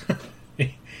rare?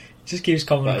 He just keeps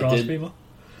coming across people.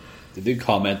 They did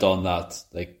comment on that,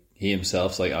 like he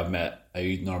himself's like,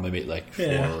 I normally meet like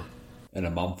 4 in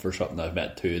a month or something. I've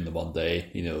met 2 in the one day.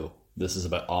 You know, this is a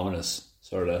bit ominous,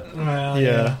 sort of. Well,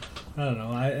 yeah. I don't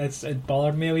know. It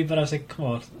bothered me a wee bit. I was like, come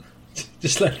on,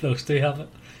 just let those 2 have it,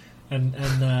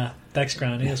 and Dick's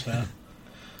granny as well.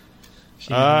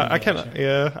 I kind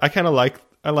of like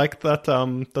that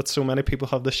that so many people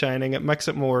have The Shining. It makes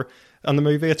it more, in the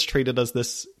movie it's treated as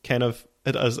this kind of,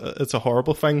 it's a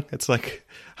horrible thing. It's like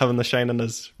having The Shining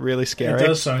is really scary. It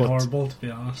does sound horrible, to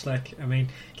be honest. Like, I mean,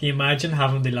 can you imagine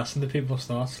having to listen to people's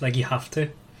thoughts? Like, you have to.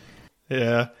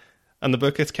 Yeah. And the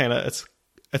book, it's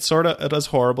sort of, it is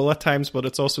horrible at times, but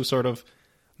it's also sort of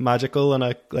magical in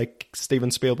a like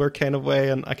Steven Spielberg kind of way,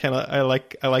 and I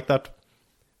like that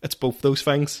it's both those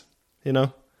things. You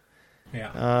know?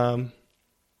 Yeah.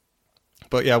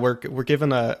 But yeah, we're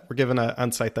given a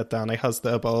insight that Danny has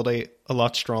the ability a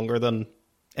lot stronger than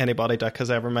anybody Dick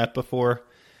has ever met before.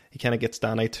 He kind of gets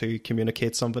Danny to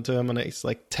communicate something to him, and he's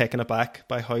like taken aback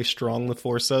by how strong the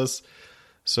Force is.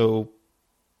 So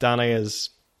Danny is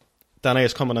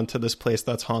coming into this place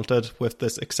that's haunted with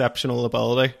this exceptional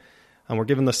ability, and we're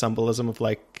given the symbolism of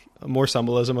like more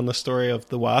symbolism in the story of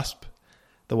the wasp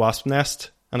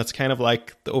nest, and it's kind of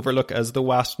like the Overlook is the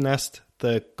wasp nest.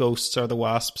 The ghosts are the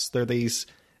wasps. They're these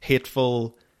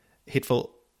hateful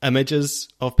images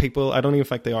of people. I don't even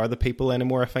think they are the people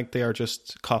anymore. I think they are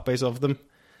just copies of them,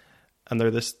 and they're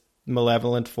this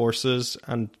malevolent forces.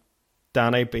 And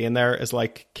Danny being there is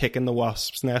like kicking the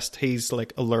wasp's nest. He's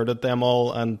like alerted them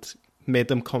all and made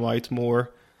them come out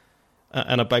more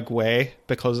in a big way,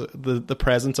 because the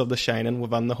presence of the Shining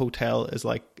within the hotel is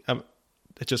like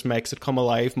it just makes it come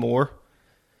alive more.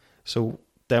 So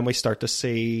then we start to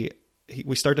see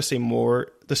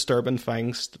more disturbing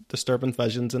things, disturbing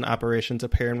visions and apparitions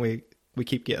appear, and we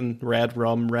keep getting red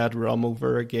rum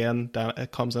over again.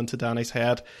 It comes into Danny's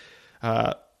head.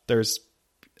 There's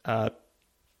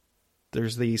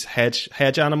these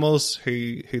hedge animals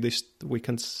who we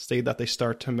can see that they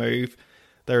start to move.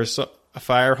 There's a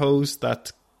fire hose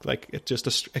that like it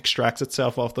just extracts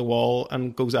itself off the wall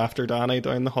and goes after Danny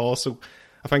down the hall. So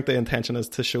I think the intention is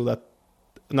to show that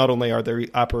not only are there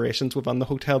apparitions within the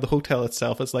hotel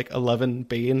itself is like a living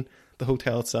being. The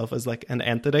hotel itself is like an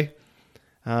entity.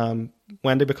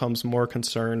 Wendy becomes more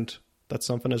concerned that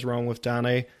something is wrong with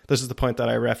Danny. This is the point that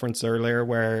I referenced earlier,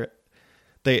 where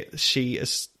they're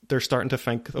starting to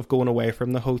think of going away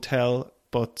from the hotel,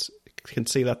 but can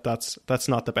see that that's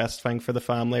not the best thing for the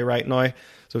family right now.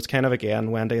 So it's kind of,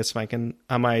 again, Wendy is thinking,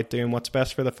 am I doing what's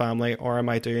best for the family, or am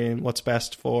I doing what's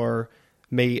best for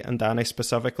me and Danny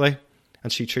specifically?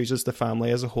 And she chooses the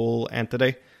family as a whole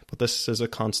entity, but this is a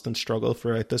constant struggle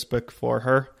throughout this book for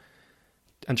her.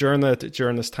 And during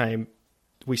this time,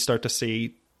 we start to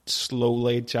see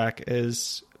slowly Jack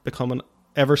is becoming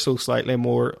ever so slightly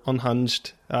more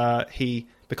unhinged. He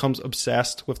becomes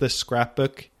obsessed with this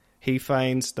scrapbook he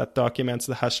finds that documents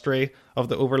the history of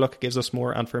the Overlook. Gives us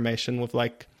more information with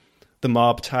like the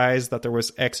mob ties, that there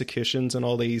was executions and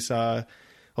all these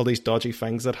dodgy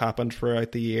things that happened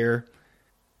throughout the year.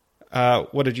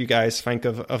 What did you guys think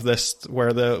of this,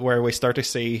 where we start to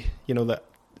see, that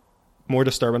more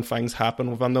disturbing things happen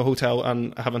within the hotel?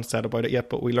 And I haven't said about it yet,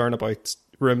 but we learn about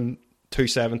room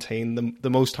 217, the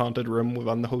most haunted room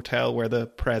within the hotel, where the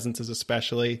presence is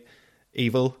especially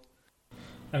evil.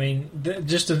 I mean,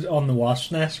 just on the wasp's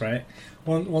nest, right?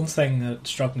 One thing that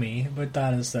struck me about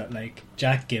that is that like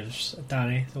Jack gives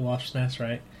Danny the wasp's nest,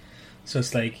 right? So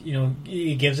it's like,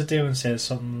 he gives it to him and says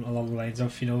something along the lines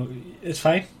of, it's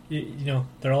fine,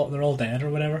 they're all dead or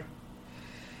whatever.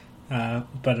 But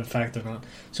in fact they're not.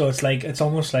 So it's like, it's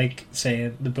almost like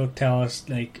saying the book Danny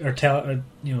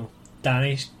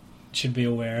should be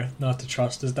aware not to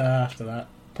trust his dad after that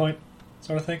point,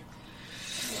 sort of thing.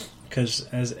 Because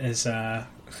his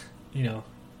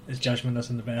judgment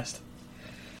isn't the best.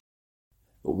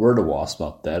 But were the wasps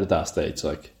not dead at that stage?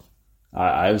 Like,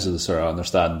 I was sort of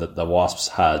understand that the wasps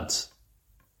had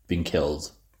been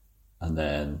killed, and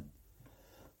then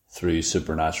through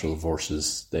supernatural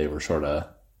forces they were sort of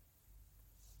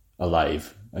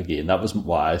alive again. That was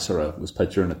what I sort of was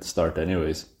picturing at the start,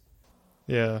 anyways.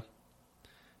 Yeah,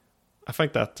 I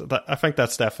think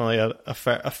that's definitely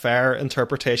a fair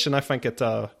interpretation. I think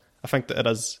that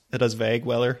it is vague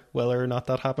whether or not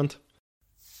that happened.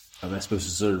 I suppose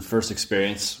it's sort of first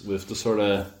experience with the sort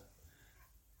of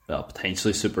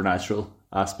potentially supernatural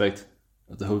aspect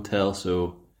of the hotel,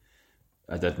 so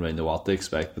I didn't really know what to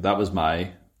expect. But that was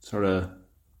my sort of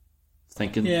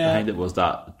thinking behind it, was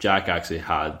that Jack actually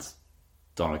had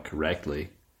done it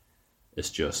correctly.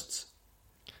 It's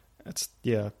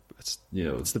the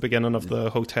beginning of the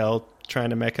hotel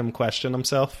trying to make him question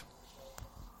himself.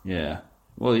 Yeah.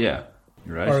 Well, yeah,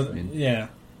 you're right.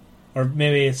 Or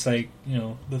maybe it's like,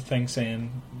 the thing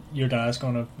saying your dad's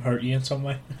going to hurt you in some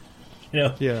way.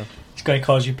 Yeah. It's going to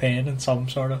cause you pain in some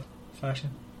sort of fashion.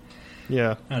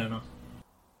 Yeah. I don't know.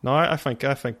 No, I think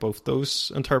both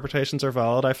those interpretations are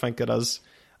valid. I think it is.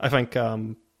 I think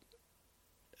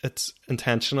it's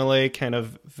intentionally kind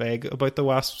of vague about the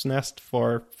wasp's nest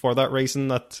for that reason,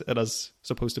 that it is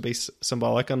supposed to be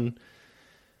symbolic, and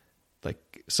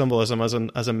like symbolism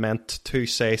isn't meant to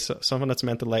say something. That's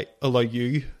meant to like allow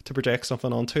you to project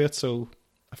something onto it. So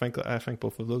I think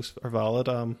both of those are valid.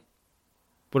 What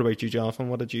about you, Jonathan?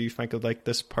 What did you think of like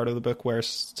this part of the book where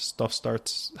stuff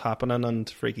starts happening and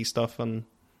freaky stuff, and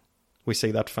we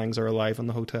see that things are alive in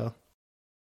the hotel?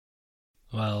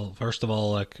 Well, first of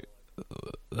all, like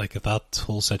like if that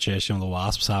whole situation with the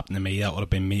wasps happened to me, that would have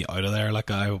been me out of there. Like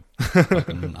I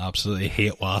fucking absolutely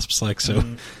hate wasps. Like so,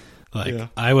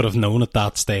 I would have known at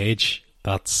that stage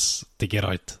that's to get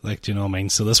out. Like, do you know what I mean?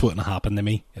 So this wouldn't have happened to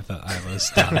me if I was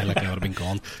Danny. Like I would have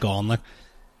been gone. Like,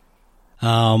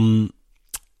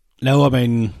 no, I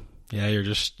mean, yeah,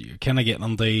 you're kind of getting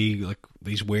into like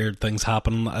these weird things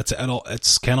happen. It's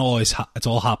kind of always it's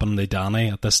all happening to Danny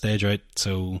at this stage, right?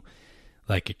 So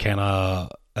like it kind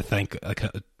of, I think, like,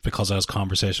 because I was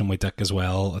conversation with Dick as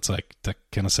well, it's like Dick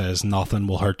kind of says nothing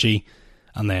will hurt you,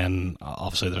 and then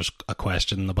obviously there's a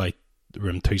question about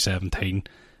room 217,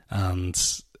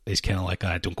 and he's kind of like,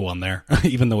 I don't go on there,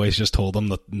 even though he's just told him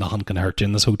that nothing can hurt you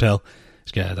in this hotel.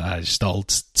 He's kind of, I still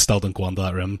don't go into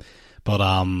that room, but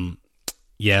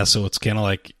yeah, so it's kind of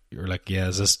like, you're like, yeah,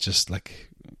 is this just like,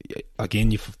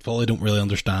 again, you fully don't really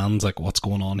understand like what's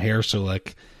going on here, so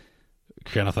like,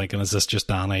 kind of thinking, is this just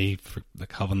Danny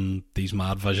like having these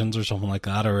mad visions or something like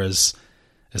that, or is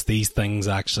these things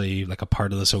actually like a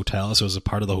part of this hotel? So is it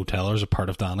part of the hotel or is it part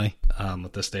of Danny?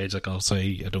 At this stage, like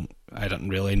obviously I didn't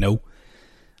really know.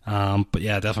 But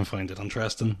yeah, I definitely find it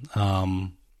interesting.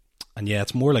 And yeah,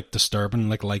 it's more like disturbing,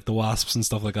 like the wasps and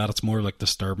stuff like that. It's more like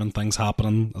disturbing things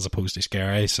happening as opposed to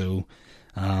scary. So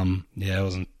yeah, I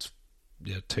wasn't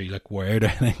too like worried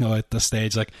or anything at this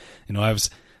stage. Like, you know, I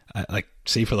like,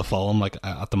 see, for the film, like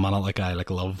at the minute, like I like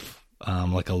love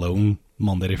like Alone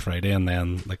Monday to Friday, and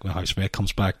then like my housemate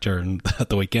comes back during at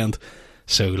the weekend,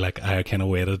 so like I kind of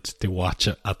waited to watch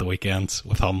it at the weekend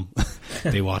with him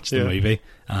to watch the movie.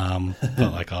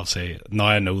 But like obviously now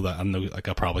I know like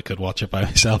I probably could watch it by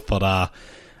myself, but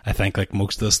I think like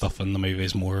most of the stuff in the movie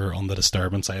is more on the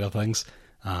disturbing side of things,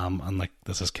 and like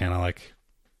this is kind of like,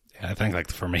 I think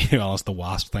like for me, to be honest, the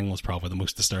wasp thing was probably the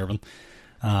most disturbing.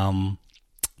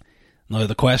 Now,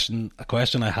 a question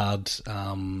I had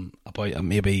about,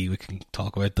 maybe we can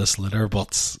talk about this later,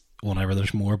 but whenever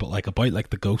there's more, but like about like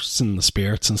the ghosts and the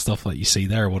spirits and stuff that you see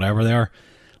there, whatever they are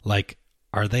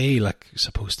they like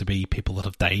supposed to be people that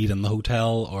have died in the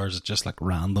hotel, or is it just like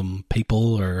random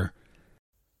people? Or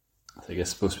I think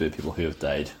it's supposed to be people who have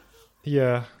died.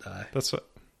 Yeah, that's what.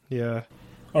 Yeah.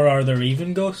 Or are there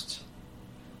even ghosts?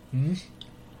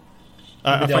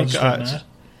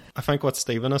 I think what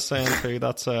Stephen is saying too,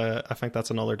 I think that's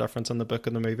another difference in the book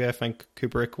and the movie. I think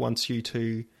Kubrick wants you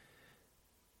to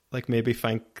like maybe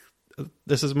think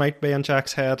this might be in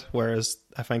Jack's head, whereas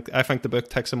I think the book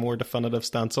takes a more definitive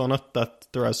stance on it, that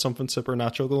there is something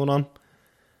supernatural going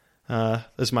on.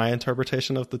 Is my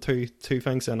interpretation of the two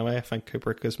things anyway. I think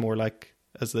Kubrick is more like,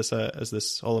 is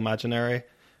this all imaginary?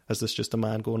 Is this just a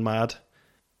man going mad?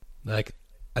 Like,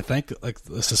 I think like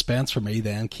the suspense for me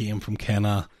then came from kind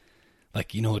of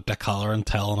like, you know, Dick Halloran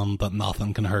telling him that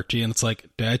nothing can hurt you, and it's like,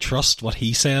 do I trust what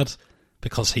he said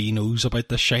because he knows about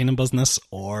this shining business,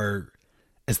 or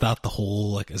is that the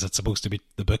whole, like, is it supposed to be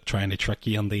the book trying to trick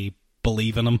you and they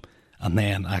believe in him, and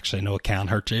then actually no, it can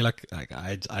hurt you? Like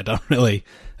I don't really,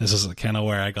 this is kind of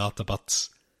where I got the, but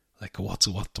like what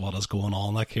is going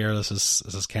on like here? This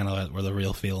is kind of where the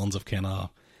real feelings of kind of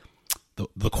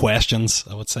the questions,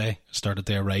 I would say, started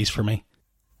to arise for me.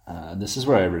 This is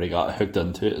where I really got hooked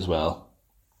into it as well,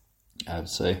 I would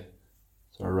say.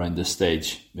 So around this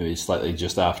stage, maybe slightly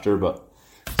just after, but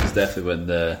it's definitely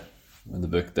when the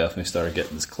book definitely started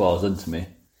getting its claws into me.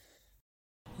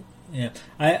 Yeah,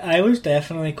 I was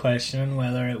definitely questioning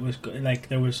whether it was like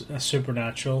there was a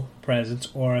supernatural presence,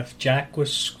 or if Jack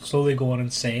was slowly going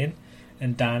insane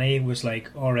and Danny was like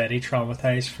already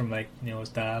traumatized from, like, you know, his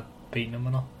dad beating him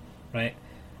and all, right?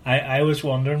 I was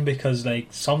wondering because like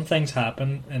some things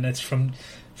happen and it's from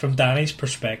Danny's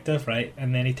perspective, right?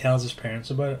 And then he tells his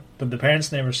parents about it, but the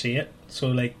parents never see it. So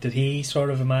like, did he sort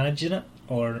of imagine it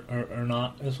or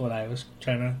not? Is what I was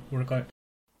trying to work out.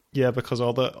 Yeah, because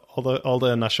all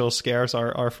the initial scares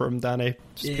are from Danny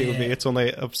POV. It's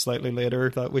only slightly later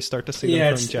that we start to see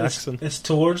them from Jackson. It's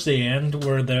towards the end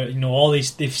where all these,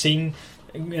 they've seen,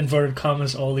 inverted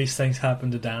commas, all these things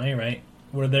happen to Danny, right?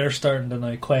 Where they're starting to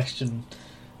now question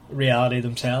reality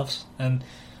themselves, and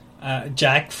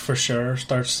Jack for sure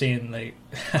starts seeing like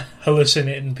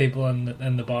hallucinating people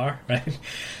in the bar, right?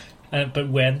 But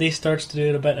Wendy starts to do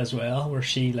it a bit as well, where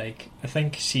she, like, I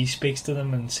think she speaks to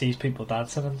them and sees people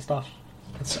dancing and stuff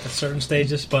at certain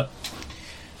stages. But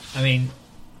I mean,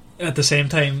 at the same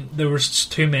time, there was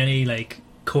too many like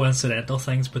coincidental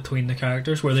things between the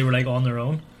characters where they were like on their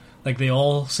own, like they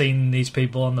all seen these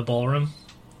people in the ballroom,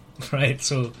 right?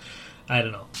 So I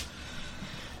don't know.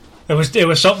 It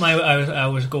was something I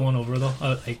was going over though.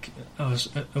 I was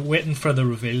waiting for the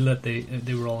reveal that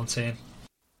they were all insane.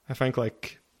 I think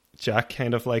like Jack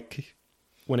kind of like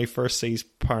first sees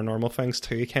paranormal things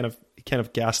too, he kind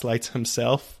of gaslights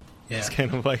himself. Yeah. It's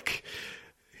kind of like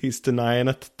he's denying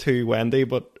it to Wendy,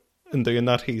 but in doing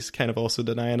that, he's kind of also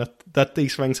denying it that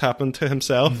these things happen to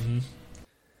himself. Mm-hmm.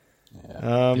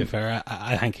 To be fair,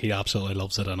 I think he absolutely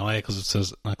loves it anyway because it's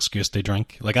his excuse to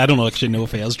drink. Like, I don't actually know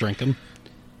if he is drinking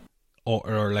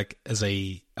or like, is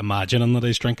he imagining that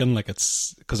he's drinking? Like,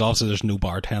 it's because obviously there's no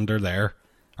bartender there,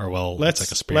 or it's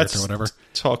like a spirit or whatever.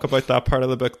 Talk about that part of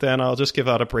the book then. I'll just give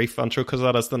that a brief intro because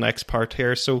that is the next part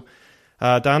here. So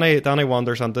Danny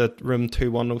wanders into room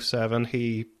 2107.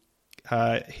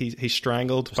 He's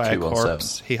strangled by a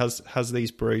corpse. He has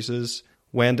these bruises.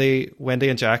 Wendy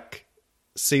and Jack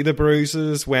see the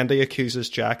bruises. Wendy accuses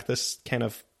Jack. This kind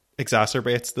of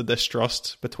exacerbates the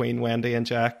distrust between Wendy and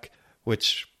Jack,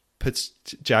 which puts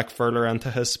Jack further into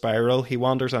his spiral. He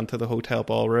wanders into the hotel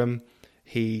ballroom.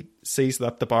 He sees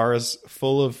that the bar is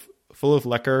full of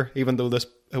liquor, even though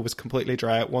it was completely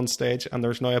dry at one stage, and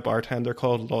there's now a bartender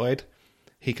called Lloyd.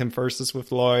 He converses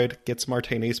with Lloyd, gets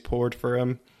martinis poured for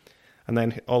him, and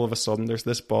then all of a sudden there's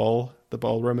this ball. The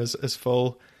ballroom is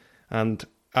full, and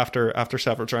after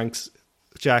several drinks,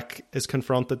 Jack is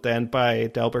confronted then by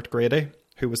Delbert Grady,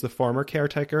 who was the former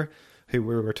caretaker, who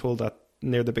we were told that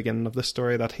near the beginning of the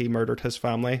story that he murdered his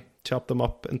family, chopped them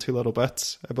up into little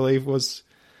bits, I believe was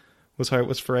how it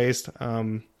was phrased.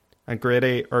 And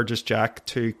Grady urges Jack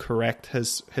to correct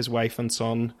his wife and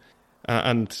son,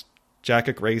 and Jack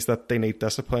agrees that they need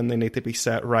discipline, they need to be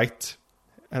set right,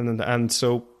 and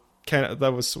so kind of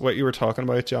that was what you were talking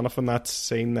about, Jonathan. That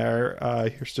scene there,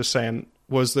 you're just saying,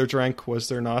 was there drink, was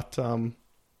there not?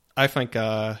 I think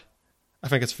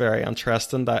it's very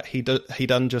interesting that he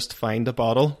didn't just find a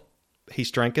bottle.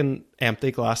 He's drinking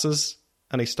empty glasses,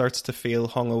 and he starts to feel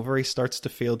hungover. He starts to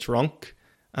feel drunk.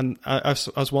 And I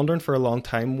was wondering for a long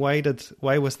time, why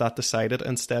was that decided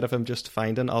instead of him just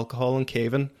finding alcohol and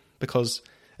caving? Because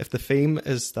if the theme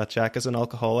is that Jack is an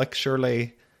alcoholic,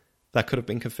 surely that could have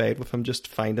been conveyed with him just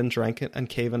finding drink and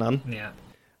caving in. Yeah.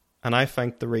 And I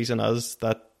think the reason is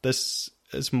that this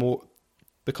is more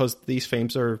because these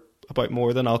themes are about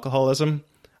more than alcoholism.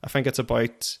 I think it's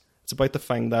about the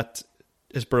thing that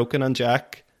is broken in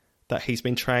Jack, that he's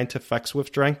been trying to fix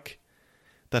with drink,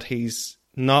 that he's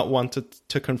not wanted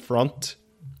to confront.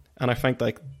 And I think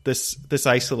like this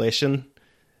isolation,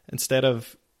 instead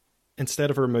of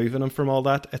removing him from all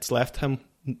that, it's left him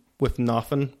with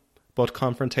nothing but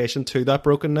confrontation to that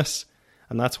brokenness.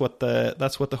 And that's what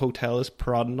the hotel is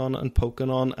prodding on and poking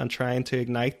on and trying to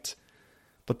ignite.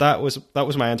 But that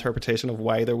was my interpretation of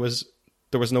why there was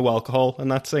no alcohol in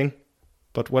that scene.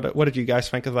 But what did you guys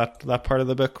think of that part of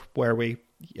the book where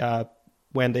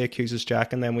Wendy accuses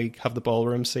Jack and then we have the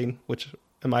ballroom scene, which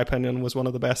in my opinion was one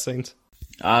of the best scenes?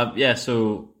 Yeah,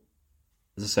 so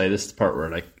as I say, this is the part where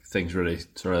like things really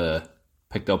sort of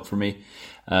picked up for me.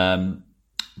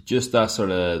 Just that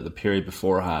sort of the period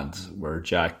beforehand where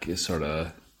Jack is sort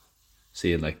of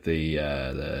seeing like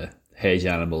the hedge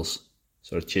animals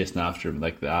sort of chasing after him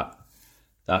like that.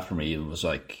 That for me was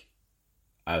like,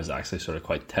 I was actually sort of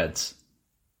quite tense.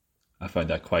 I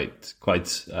found that quite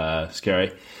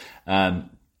scary. But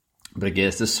again,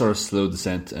 it's this sort of slow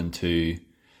descent into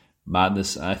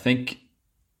madness. And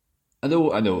I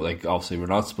know, like obviously we're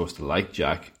not supposed to like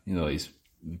Jack. You know, he's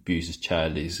abused his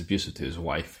child, he's abusive to his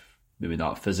wife. Maybe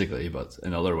not physically, but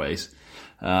in other ways.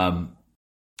 But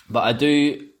I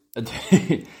do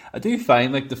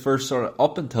find like the first sort of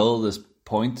up until this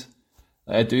point,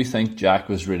 I do think Jack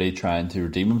was really trying to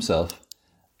redeem himself.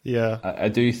 Yeah, I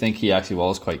do think he actually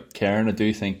was quite caring. I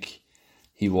do think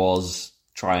he was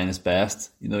trying his best.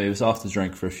 You know, he was off the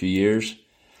drink for a few years,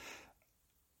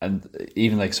 and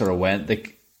even like sort of went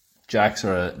like Jack's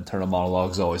sort of internal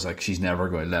monologue is always like, she's never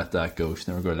going to let that go. She's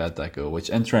never going to let that go. Which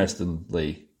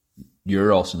interestingly,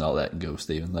 you're also not letting go,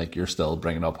 Stephen. Like, you're still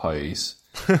bringing up how he's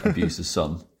abused his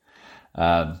son,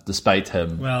 despite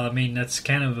him. Well, I mean, that's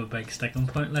kind of a big sticking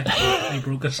point. Like, he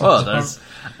broke his son's arm.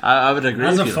 I would agree.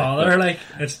 As with a you, father, like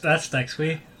that sticks with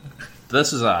you.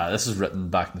 This is written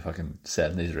back in the fucking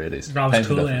 70s or 80s. That was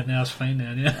cool then. Yeah, was fine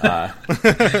then. Yeah.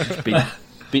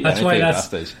 Beat that's why that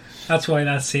stage. That's why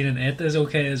that scene in It is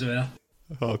okay as well.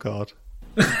 Oh God.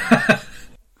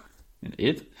 In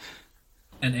It.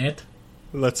 In It.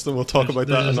 We'll talk about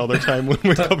that another time when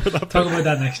we cover that. Talk about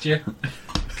that next year.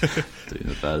 Doing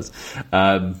it as.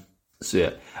 So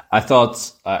yeah, I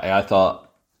thought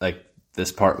like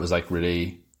this part was like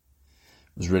really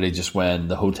just when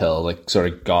the hotel like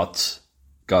sort of got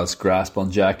its grasp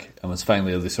on Jack and was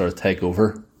finally able to sort of take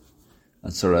over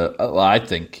and sort of, well, I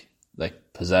think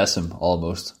like possess him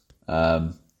almost.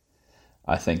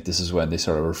 I think this is when they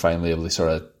sort of were finally able to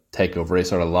sort of take over. He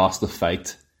sort of lost the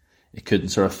fight he couldn't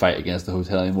sort of fight against the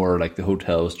hotel anymore. Like the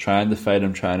hotel was trying to fight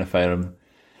him,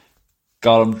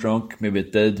 got him drunk. Maybe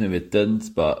it did, maybe it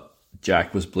didn't. But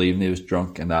Jack was believing he was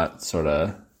drunk, and that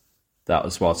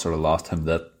was what sort of lost him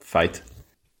that fight.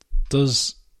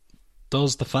 Does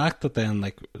the fact that then,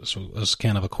 like, so as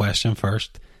kind of a question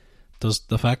first, does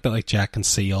the fact that like Jack can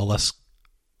see all this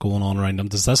going on around him,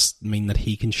 does this mean that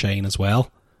he can shine as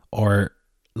well? Or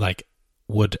like,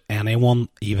 would anyone,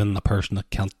 even a person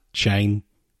that can't shine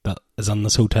that is in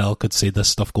this hotel, could see this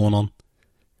stuff going on?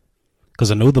 Because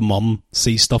I know the mum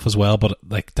sees stuff as well, but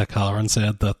like Dick Halloran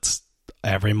said that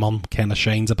every mum kind of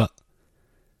shines a bit.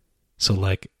 So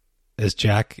like, is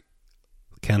Jack,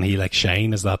 can he like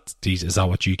shine? Is that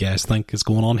what you guys think is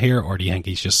going on here, or do you think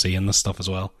he's just seeing this stuff as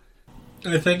well?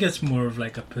 I think it's more of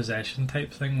like a possession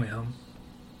type thing with him.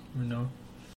 You know,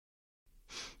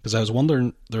 because I was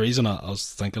wondering, the reason I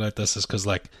was thinking about this is because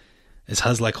like it's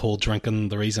his like whole drinking,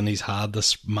 the reason he's had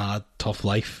this mad tough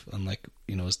life, and like,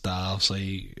 you know, his dad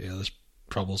obviously, you know, there's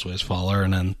troubles with his father,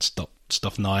 and then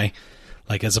stuff now.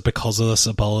 Like, is it because of this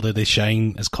ability to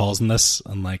shine is causing this,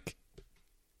 and like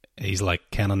he's like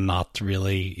kind of not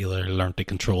really either learned to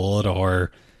control it,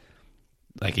 or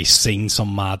like he's seen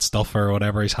some mad stuff or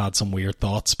whatever, he's had some weird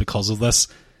thoughts because of this.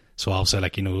 So obviously,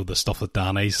 like, you know, the stuff that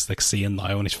Danny's like seeing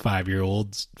now when he's 5 years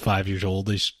old,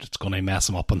 it's going to mess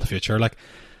him up in the future. Like,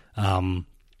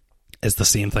 is the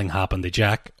same thing happen to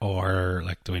Jack, or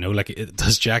like, do we know? Like,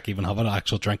 does Jack even have an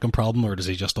actual drinking problem, or does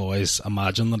he just always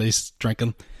imagine that he's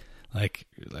drinking? Like,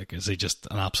 is he just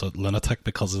an absolute lunatic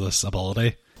because of this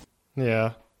ability?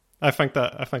 Yeah, I think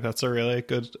that's a really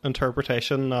good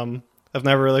interpretation. I've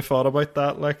never really thought about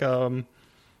that. Like,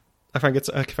 I think it's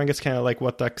kind of like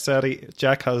what Dick said.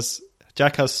 Jack has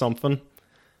something.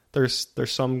 There's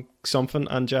something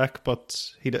on Jack,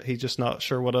 but he's just not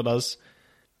sure what it is.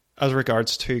 As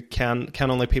regards to can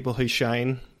only people who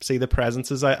shine see the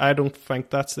presences? I don't think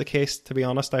that's the case, to be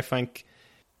honest. I think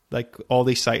like all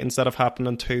these sightings that have happened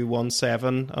in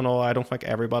 217 and all, I don't think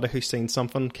everybody who's seen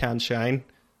something can shine.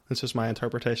 It's just my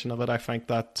interpretation of it. I think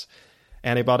that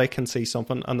anybody can see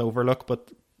something and overlook, but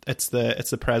it's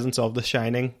the presence of the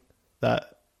shining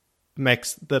that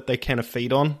makes that they kind of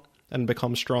feed on and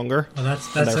become stronger. Well,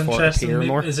 that's interesting.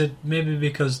 Maybe, is it maybe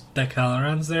because Dick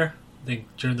Halloran's there? Like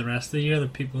during the rest of the year, the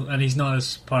people, and he's not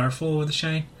as powerful with the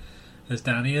shine as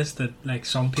Danny is. That like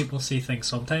some people see things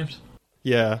sometimes.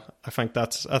 Yeah, I think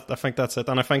that's it.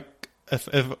 And I think if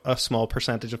a small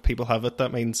percentage of people have it,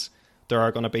 that means there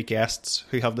are going to be guests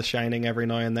who have the shining every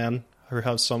now and then, who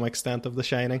have some extent of the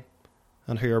shining,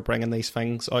 and who are bringing these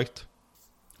things out.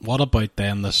 What about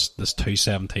then this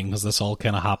 217? Because this all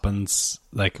kind of happens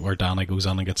like where Danny goes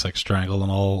on and gets like strangled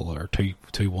and all, or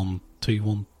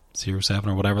 2107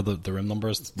 or whatever the room number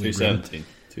is. 217.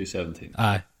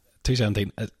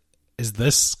 217. Is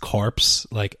this corpse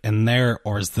like in there,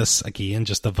 or is this again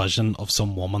just a vision of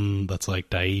some woman that's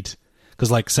like died? Because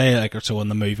like say like, so in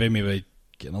the movie, maybe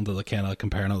getting into the kind of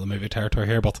comparing out the movie territory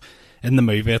here, but in the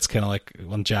movie it's kind of like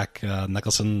when Jack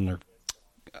Nicholson, or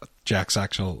the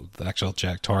actual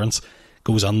Jack Torrance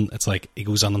goes on, it's like he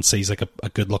goes on and sees like a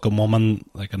good looking woman,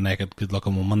 like a naked good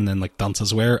looking woman, and like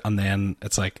dances with her, and then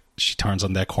it's like she turns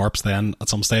into a corpse then at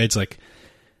some stage. Like,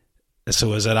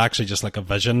 so is it actually just like a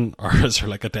vision, or is there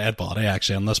like a dead body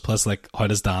actually in this place? Like, how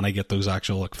does Danny get those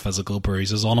actual like physical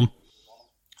bruises on him?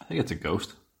 I think it's a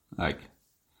ghost. Like,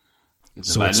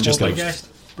 so it's just like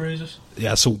bruises.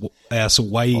 Yeah. So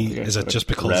why is it just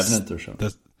because Revenant or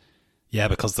something? Yeah,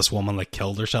 because this woman like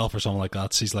killed herself or something like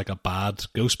that. She's like a bad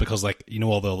ghost, because like, you know,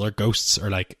 all the other ghosts are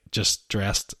like just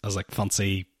dressed as like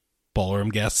fancy ballroom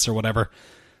guests or whatever.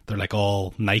 They're like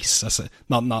all nice,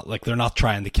 not like they're not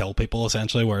trying to kill people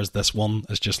essentially. Whereas this one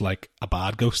is just like a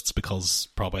bad ghost because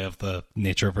probably of the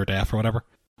nature of her death or whatever.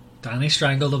 Danny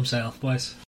strangled himself,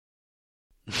 boys.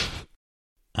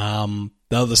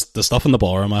 The stuff in the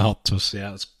ballroom I thought was,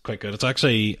 yeah, it's quite good. It's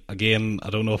actually, again, I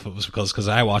don't know if it was because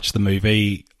I watched the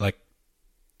movie like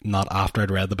not after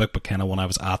I'd read the book, but kind of when I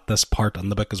was at this part in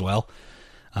the book as well.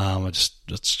 It's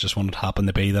just when it happened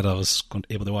to be that I was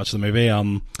able to watch the movie.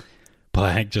 But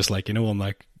I think just like, you know, when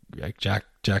like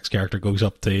Jack's character goes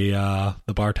up to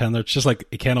the bartender, it's just like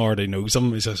he kind of already knows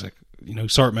him. He's just like, you know,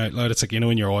 sort him out loud. It's like, you know,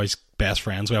 when you're always best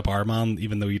friends with a barman,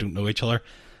 even though you don't know each other.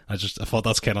 I thought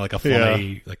that's kind of like a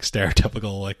funny, like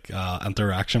stereotypical like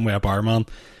interaction with a barman.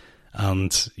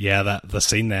 And yeah, that the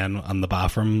scene then in the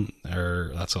bathroom,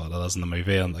 or that's what it is in the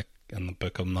movie, and like in the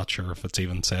book, I'm not sure if it's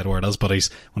even said where it is, but when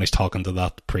he's talking to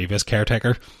that previous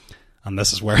caretaker, and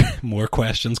this is where more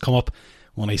questions come up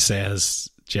when he says,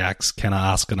 Jack's kind of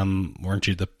asking him, weren't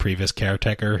you the previous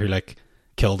caretaker who like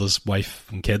killed his wife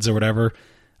and kids or whatever?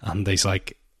 And he's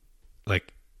like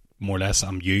more or less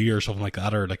I'm you or something like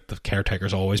that, or like the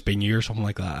caretaker's always been you or something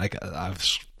like that. I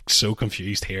was so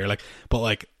confused here, like, but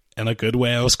like in a good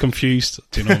way I was confused.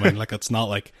 Do you know what I mean? Like, it's not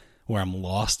like where I'm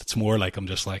lost. It's more like I'm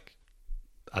just like,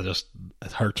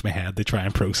 it hurts my head to try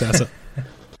and process it.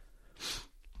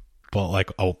 But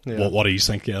like, what do you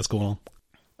think? Yeah, is going on?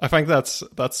 I think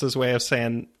that's his way of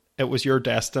saying it was your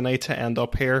destiny to end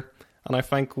up here. And I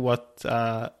think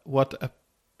I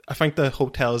think the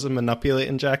hotel is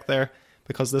manipulating Jack there,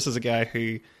 because this is a guy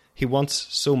who he wants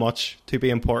so much to be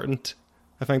important.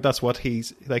 I think that's what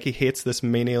he's like. He hates this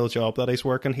menial job that he's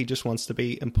working. He just wants to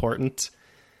be important.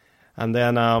 And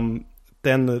then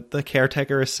the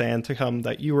caretaker is saying to him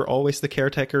that you were always the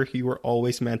caretaker. You were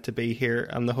always meant to be here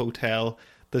in the hotel.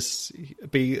 This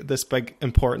big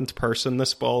important person.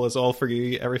 This ball is all for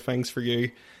you. Everything's for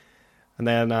you. And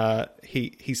then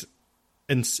he's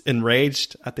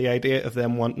enraged at the idea of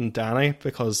them wanting Danny,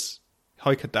 because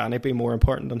how could Danny be more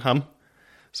important than him?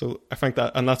 So I think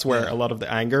that's where a lot of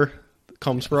the anger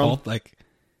comes from. Like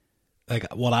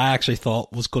what I actually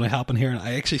thought was going to happen here, and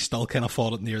I actually still kind of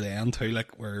thought it near the end too,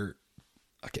 like where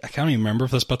I can't even remember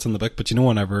if this bit's in the book, but you know,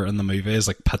 whenever in the movie is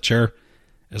like picture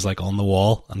is like on the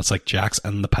wall and it's like Jack's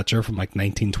in the picture from like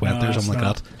 1920 or something like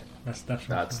that. That's different.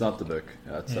 That's not the book.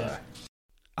 That's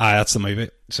that's the movie.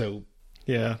 So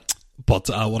yeah. But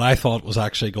what I thought was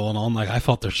actually going on, like I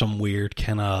thought there's some weird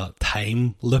kind of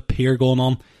time loop here going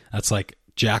on. It's like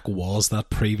Jack was that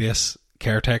previous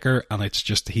caretaker, and it's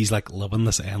just he's like living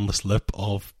this endless loop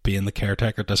of being the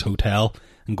caretaker at this hotel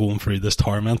and going through this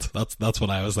torment. That's what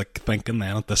I was like thinking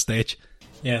then at this stage.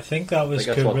 Yeah, I think that was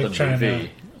Kubrick trying to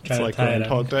tie it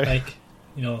in. Like,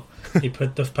 you know, he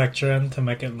put the picture in to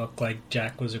make it look like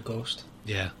Jack was a ghost.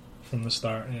 Yeah, from the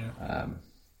start. Yeah.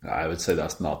 I would say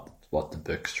that's not what the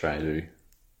book's trying to do.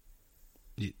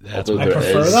 I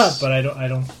prefer that, but I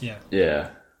don't. Yeah. Yeah.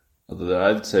 Although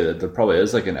I'd say that there probably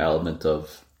is like an element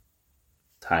of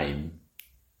time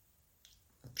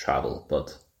travel,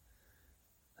 but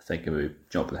I think we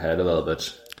jumping ahead a little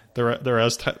bit. There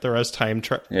is time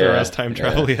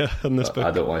travel in this book.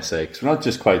 I don't want to say, because we're not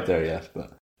just quite there yet.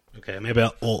 But okay, maybe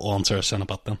I'll answer us in a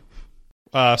bit then.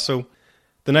 So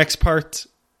the next part,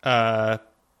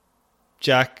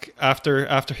 Jack,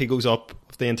 after he goes up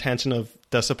with the intention of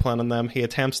disciplining them, he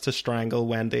attempts to strangle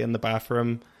Wendy in the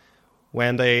bathroom.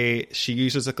 Wendy, she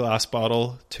uses a glass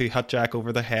bottle to hit Jack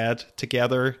over the head.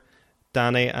 Together,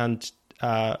 Danny and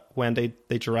Wendy,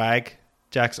 they drag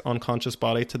Jack's unconscious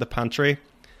body to the pantry.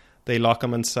 They lock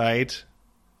him inside.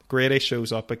 Grady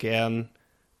shows up again.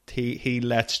 He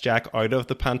lets Jack out of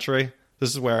the pantry. This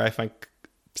is where I think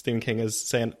Stephen King is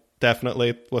saying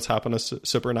definitely what's happened is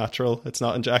supernatural. It's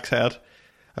not in Jack's head.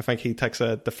 I think he takes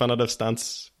a definitive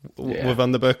stance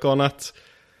within the book on it.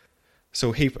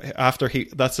 So after he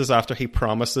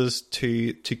promises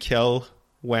to kill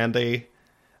Wendy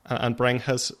and bring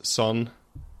his son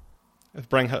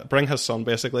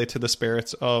basically to the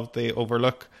spirits of the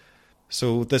Overlook.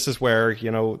 So this is where,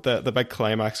 you know, the big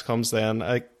climax comes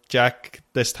then. Jack,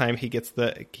 this time he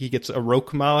gets a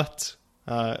roque mallet.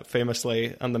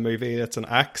 Famously in the movie it's an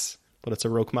axe, but it's a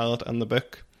roque mallet in the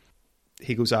book.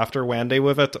 He goes after Wendy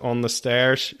with it on the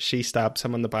stairs. She stabs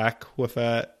him in the back with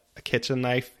a kitchen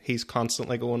knife. He's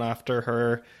constantly going after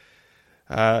her.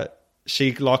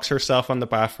 She locks herself in the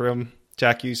bathroom.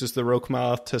 Jack uses the roque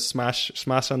mallet to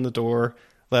smash in the door,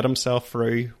 let himself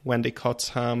through. Wendy cuts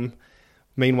him.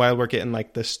 Meanwhile, we're getting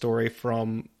like this story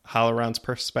from Halloran's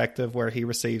perspective, where he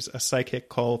receives a psychic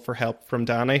call for help from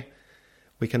Danny.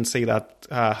 We can see that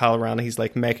Halloran, he's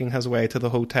like making his way to the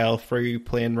hotel through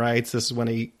plane rides. This is when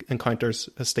he encounters,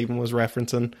 as Stephen was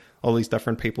referencing, all these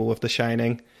different people with The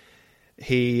Shining.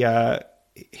 He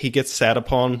gets set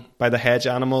upon by the hedge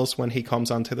animals when he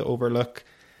comes onto the Overlook,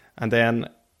 and then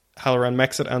Halloran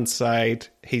makes it inside.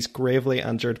 He's gravely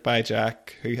injured by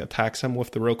Jack, who attacks him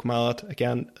with the roque mallet.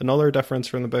 Again, another difference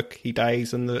from the book. He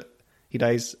dies in the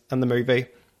movie.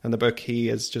 In the book, he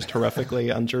is just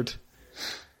horrifically injured.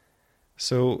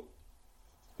 So,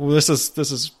 this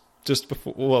is just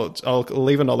before. Well, I'll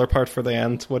leave another part for the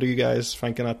end. What are you guys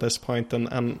thinking at this point and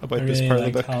about this part of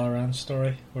the book? Halloran's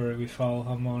story, where we follow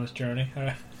him on his journey.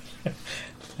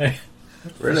 Really?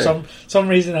 For some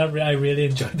reason, I really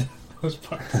enjoyed those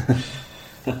parts.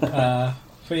 But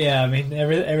yeah, I mean,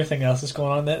 everything else is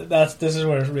going on. This is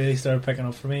where it really started picking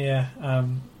up for me. Yeah,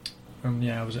 and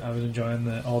yeah, I was enjoying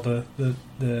all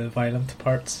the violent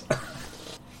parts.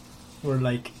 Were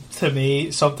like, to me,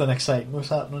 something exciting was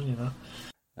happening, you know.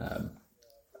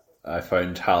 I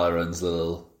found Halloran's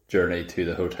little journey to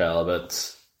the hotel a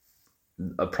bit.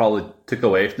 I probably took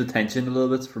away from the tension a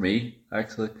little bit for me,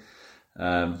 actually.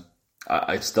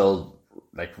 I still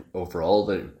like overall,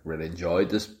 I really enjoyed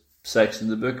this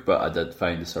section of the book, but I did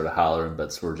find the sort of Halloran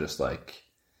bits were just like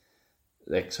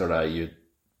sort of you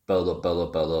build up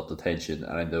the tension,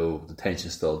 and I know the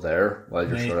tension's still there while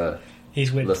you're sort of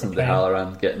listening to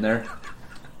Halloran getting there.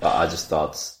 But I just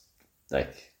thought,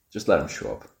 like, just let him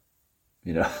show up.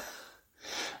 You know,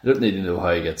 I don't need to know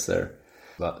how he gets there.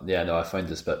 But yeah, no, I find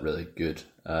this bit really good.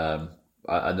 I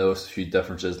noticed a few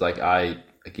differences. Like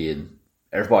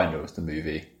everybody knows the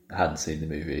movie. I hadn't seen the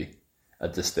movie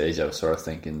at this stage. I was sort of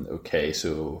thinking, okay,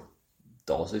 so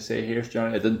does he say here's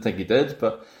Johnny? I didn't think he did,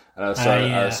 but I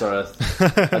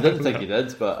didn't think he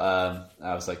did, but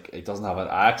I was like, he doesn't have it.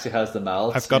 I actually has the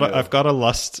mouth. I've got a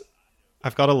list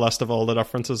of all the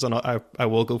differences, and I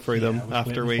will go through them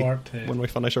after when we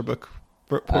finish our book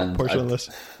portion of this.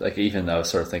 Like, even I was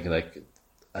sort of thinking, like,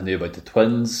 I knew about the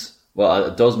twins. Well,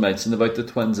 it does mention about the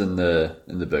twins in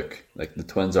the book. Like, the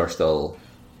twins are still...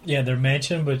 Yeah, they're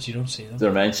mentioned, but you don't see them.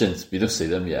 They're mentioned, you don't see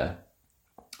them, yeah.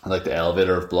 And like the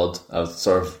elevator of blood, I was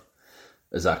sort of,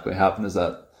 is that going to happen? Is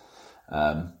that...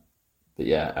 but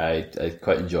yeah, I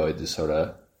quite enjoyed the sort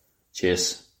of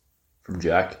chase from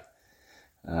Jack.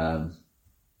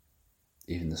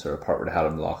 Even the sort of part where they had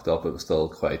him locked up, it was still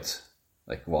quite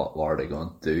like, what are they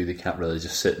going to do? They can't really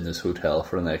just sit in this hotel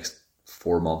for the next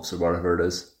 4 months or whatever it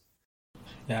is.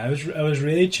 Yeah, I was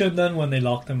really tuned in when they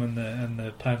locked him in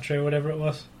the pantry or whatever it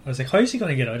was. I was like, how is he going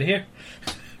to get out of here?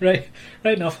 right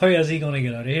enough, how is he going to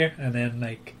get out of here? And then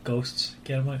like ghosts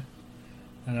get him out.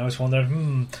 And I was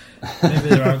wondering, maybe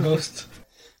there are ghosts.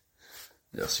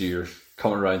 Yeah, so you're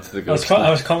coming around to the ghosts.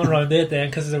 I was coming around it then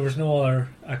because there was no other.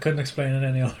 I couldn't explain it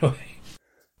any other way.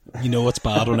 You know it's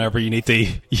bad whenever you need to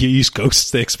use ghosts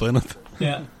to explain it.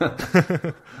 Yeah.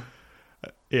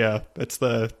 Yeah, it's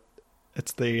the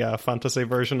fantasy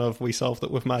version of we solved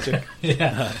it with magic.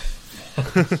 Yeah.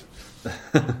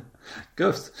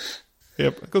 Ghost.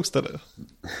 Yep, ghost did it.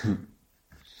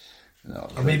 No,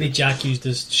 or maybe Jack used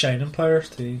his shining powers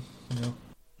to,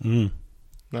 you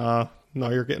know. No,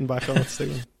 you're getting back on it,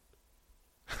 Stephen.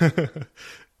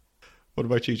 What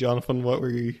about you, Jonathan? What were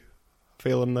you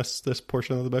feeling this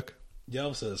portion of the book?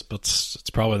 Yeah, but it's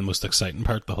probably the most exciting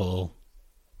part, the whole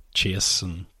chase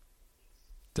and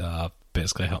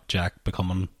basically help Jack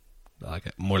becoming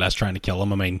like more or less trying to kill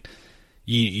him. I mean,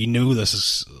 you knew this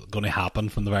is going to happen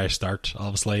from the very start,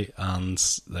 obviously, and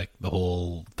like the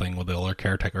whole thing with the other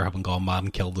caretaker having gone mad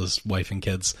and killed his wife and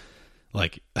kids,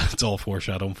 like it's all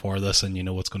foreshadowing for this, and you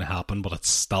know what's going to happen, but it's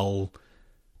still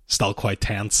quite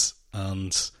tense.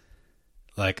 And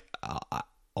like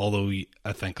although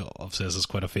I think obviously this is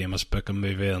quite a famous book and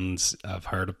movie, and I've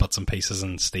heard bits and pieces,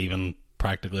 and Stephen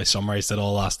practically summarised it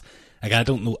all last. Like I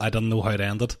didn't know how it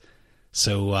ended,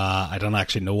 so I don't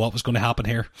actually know what was going to happen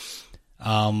here.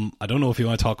 I don't know if you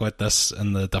want to talk about this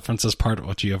in the differences part of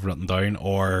what you have written down,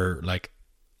 or like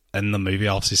in the movie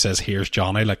obviously says here's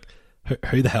Johnny, like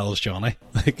who the hell is Johnny?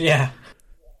 Like, yeah,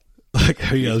 like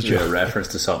who is Johnny? A reference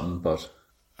to something, but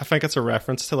I think it's a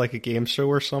reference to like a game show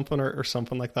or something, or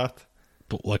something like that.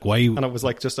 But like why? And it was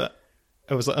like it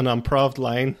was an improv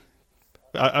line.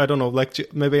 I don't know, like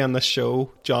maybe on this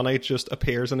show Johnny just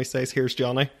appears and he says here's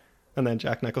Johnny, and then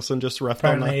Jack Nicholson just riffed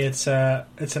on that. Apparently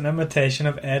it's an imitation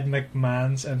of Ed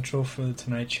McMahon's intro for The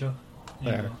Tonight Show.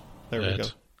 There we go.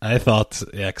 I thought,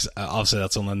 yeah, cause obviously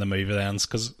that's only in the movie then,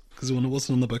 because when it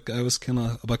wasn't in the book I was kind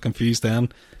of a bit confused then.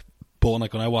 But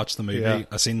when I watched the movie,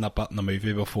 I seen that bit in the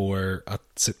movie before I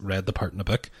read the part in the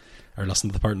book, or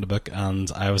listened to the part in the book, and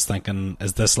I was thinking,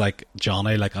 is this like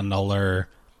Johnny, like another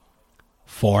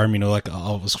form, you know? Like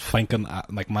I was thinking,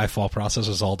 like my thought process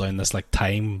was all down this like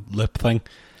time loop thing.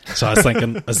 So I was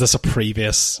thinking, is this a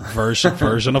previous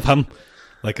version of him?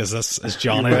 Like, is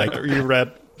Johnny like you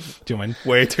read? Do you mean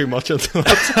way too much into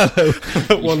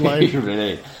that one line? You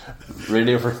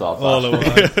really overthought that. Oh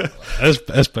no,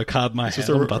 this book had my just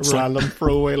head a on bits, random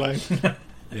throwaway line.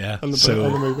 Yeah, in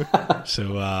the movie.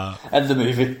 In the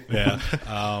movie, yeah.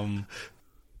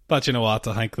 But you know what?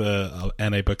 I think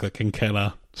any book that can kind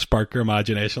of spark your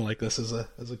imagination like this is a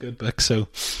good book. So,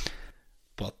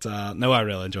 but no, I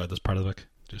really enjoyed this part of the book.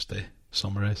 Just to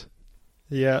summarise.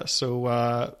 Yeah.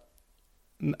 So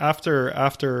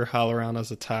after Halloran is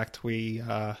attacked, we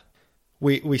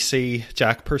see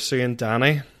Jack pursuing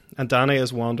Danny, and Danny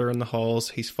is wandering the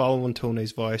halls. He's following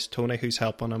Tony's voice. Tony, who's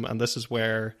helping him, and this is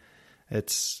where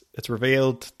it's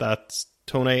revealed that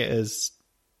Tony is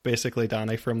basically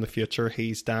Danny from the future.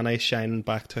 He's Danny shining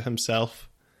back to himself,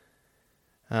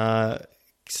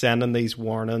 sending these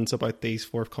warnings about these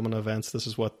forthcoming events. This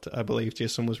is what I believe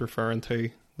Jason was referring to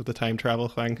with the time travel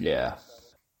thing. Yeah.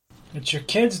 It's your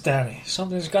kids, Danny.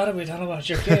 Something's got to be done about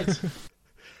your kids.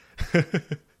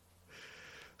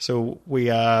 So we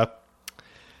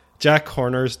Jack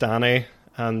corners Danny,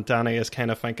 and Danny is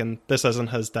kind of thinking this isn't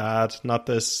his dad, not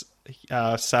this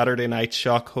Saturday night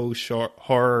shock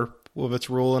horror with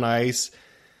its rolling eyes.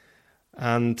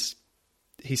 And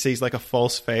he sees like a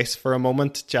false face for a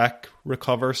moment. Jack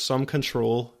recovers some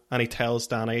control and he tells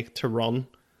Danny to run.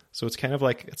 So it's kind of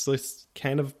like, it's this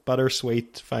kind of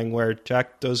bittersweet thing where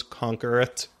Jack does conquer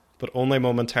it, but only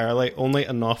momentarily, only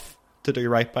enough to do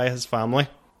right by his family.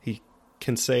 He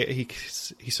can say, he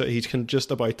can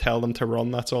just about tell them to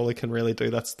run. That's all he can really do.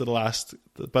 That's the last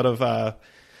bit of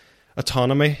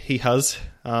autonomy he has.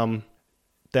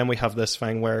 Then we have this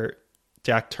thing where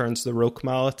Jack turns the roque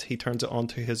mallet, he turns it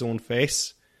onto his own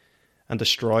face and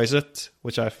destroys it,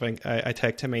 which I think I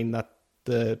take to mean that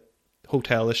the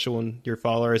hotel is showing your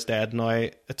father is dead now.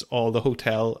 It's all the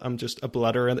hotel. I'm just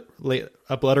obliterating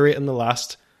the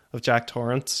last of Jack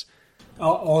Torrance.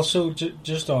 Also,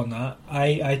 just on that,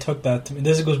 I took that to mean,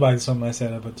 this goes back to something I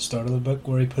said about the start of the book,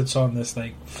 where he puts on this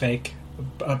like fake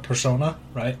persona,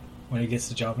 right, when he gets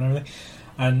the job and everything.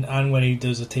 And when he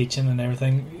does the teaching and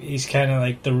everything, he's kind of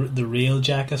like the real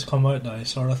Jack has come out now,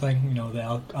 sort of thing. You know, the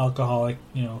alcoholic,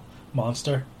 you know,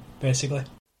 monster, basically.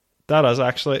 That is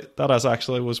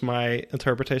actually was my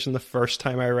interpretation the first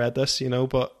time I read this, you know.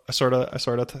 But I sort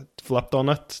of flipped on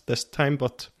it this time.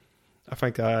 But I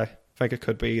think it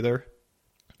could be either.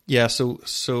 Yeah. So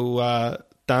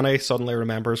Danny suddenly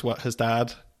remembers what his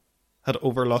dad had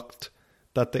overlooked.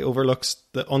 That they overlooks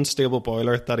the unstable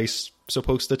boiler that he's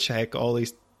supposed to check all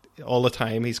the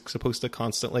time. He's supposed to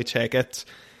constantly check it.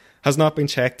 Has not been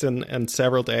checked in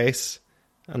several days,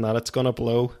 and that it's gonna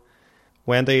blow.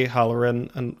 Wendy, Halloran,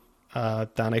 and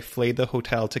Danny flee the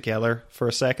hotel together. For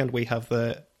a second, we have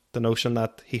the notion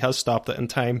that he has stopped it in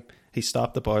time. He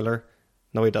stopped the boiler.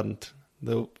 No, he didn't.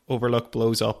 The overlook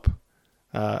blows up.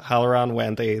 Halloran,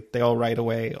 Wendy, they all ride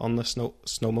away on the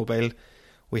snowmobile.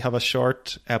 We have a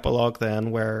short epilogue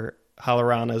then where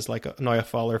Halloran is like now a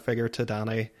father figure to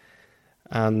Danny,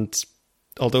 and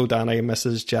although Danny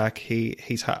misses Jack,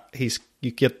 he's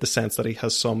you get the sense that he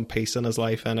has some peace in his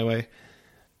life anyway.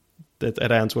 It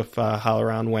ends with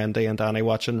Halloran, Wendy, and Danny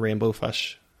watching Rainbow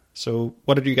Fish. So,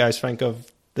 what did you guys think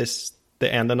of this?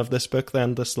 The ending of this book,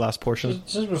 then this last portion.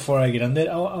 Just before I get into it,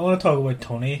 I want to talk about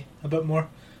Tony a bit more.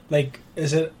 Like,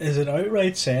 is it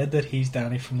outright said that he's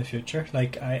Danny from the future?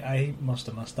 Like, I must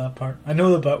have missed that part. I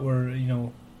know the bit where, you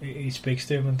know, he speaks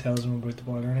to him and tells him about the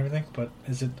boiler and everything, but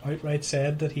is it outright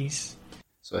said that he's...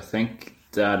 So I think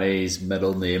Danny's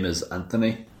middle name is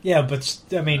Anthony. Yeah, but,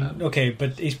 I mean, okay,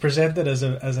 but he's presented as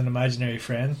an imaginary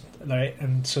friend, right?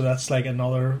 And so that's like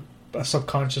a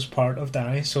subconscious part of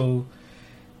Danny, so,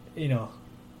 you know...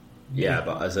 Yeah,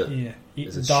 but is it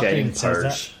Doctor shedding says purge?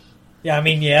 that. Yeah, I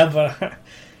mean, yeah, but...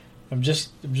 I'm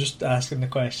just asking the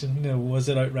question. You know, was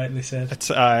it outrightly said?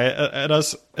 It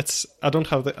is. It's. I don't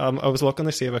have the. I was looking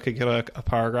to see if I could get a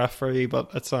paragraph for you, but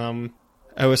it's. It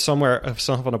was somewhere.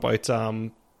 Something about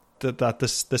that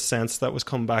this sense that was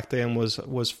come back to him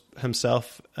was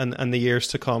himself and the years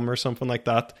to come or something like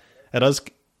that. It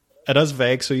is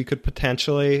vague, so you could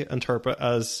potentially interpret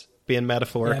as being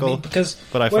metaphorical. Yeah, I mean, because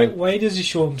but why does he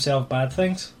show himself bad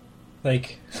things,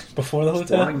 like before the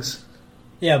hotel? Warnings.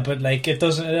 Yeah, but like it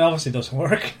obviously doesn't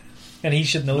work, and he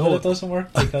should know that it doesn't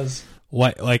work because.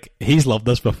 Why? Like, he's loved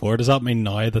this before. Does that mean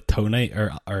now that Tony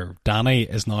or Danny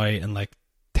is now in like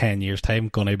 10 years' time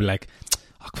going to be like,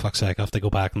 oh fuck's sake, I have to go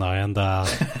back now and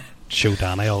show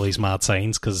Danny all these mad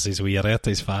signs because he's a wee idiot.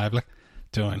 He's 5. Like,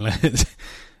 do you know what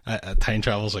I mean? Time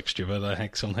travel's like stupid, I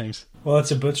think sometimes. Well,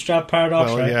 it's a bootstrap paradox,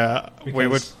 well, right? Yeah,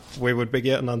 because we would be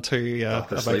getting onto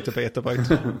Sleep. debate about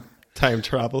time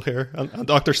travel here, and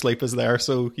Dr. Sleep is there,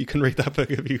 so you can read that book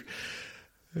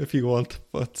if you want.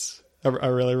 But I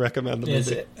really recommend the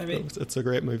movie. It's a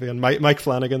great movie, and Mike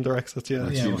Flanagan directs it.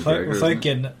 Without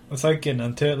getting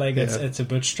into it, like it's a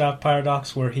bootstrap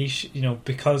paradox where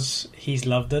because he's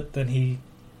loved it, then he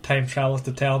time travels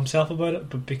to tell himself about it,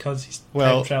 but because he's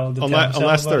time traveled to tell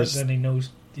himself about it, then he knows.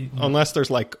 Unless there's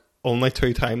like only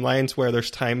 2 timelines where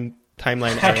there's timeline A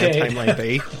and timeline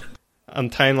B. And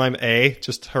timeline A,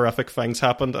 just horrific things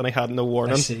happened and I had no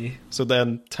warning. I see. So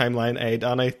then timeline A,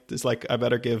 Danny is like, I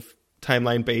better give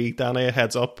timeline B, Danny, a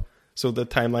heads up. So the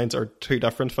timelines are 2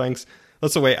 different things.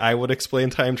 That's the way I would explain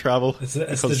time travel. It's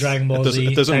the Dragon Ball Z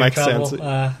it doesn't time make travel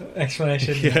sense.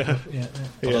 Explanation. Yeah.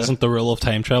 But isn't the rule of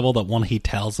time travel that when he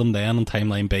tells them then in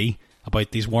timeline B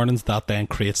about these warnings, that then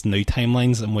creates new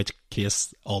timelines, in which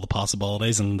case all the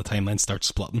possibilities and the timelines start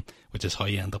splitting, which is how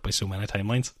you end up with so many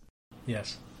timelines?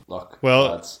 Yes. Look,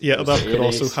 well, that could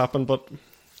also happen, but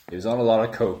he was on a lot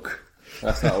of coke.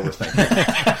 That's not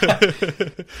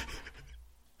overthinking.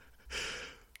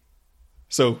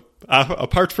 So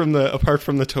apart from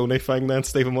the Tony thing, then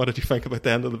Stephen, what did you think about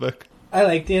the end of the book? I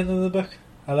like the end of the book.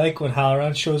 I like when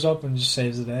Halloran shows up and just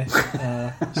saves the day.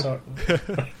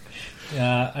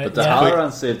 But did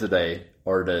Halloran save the day,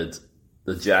 or did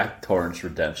the Jack Torrance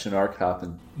redemption arc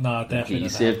happen? No, definitely he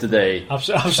not. saved the day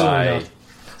Absolutely by not.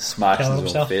 smashing Killing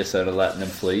his own himself. face out and letting him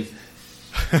flee.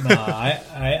 No,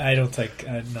 I don't think.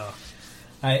 No,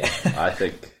 I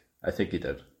think he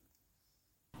did.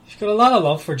 You've got a lot of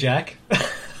love for Jack.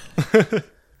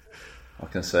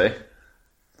 What can I say?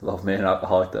 Love me an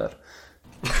alcoholic dad.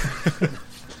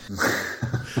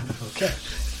 Okay.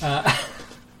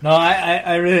 No,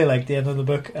 I really like the end of the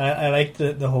book. I like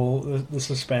the whole the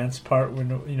suspense part when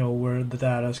where the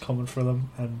dad is coming for them,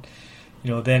 and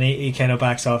then he kind of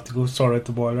backs off to go sort out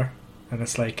the boiler, and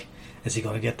it's like, is he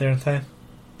going to get there in time?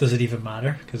 Does it even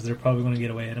matter? Because they're probably going to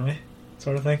get away anyway,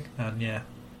 sort of thing. And yeah,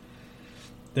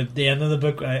 the end of the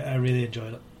book I really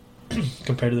enjoyed it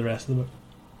compared to the rest of the book,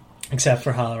 except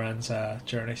for Halloran's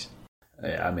journeys.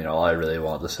 Yeah, I mean, all I really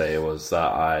wanted to say was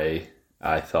that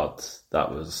I thought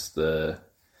that was the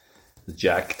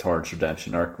Jack Torrance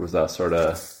redemption arc was that sort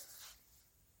of,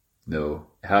 he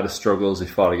had his struggles, he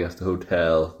fought against the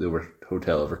hotel,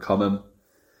 hotel overcome him.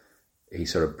 He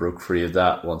sort of broke free of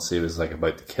that once he was like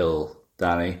about to kill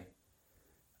Danny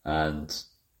and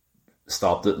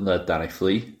stopped it and let Danny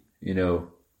flee,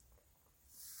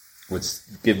 which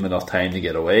gave him enough time to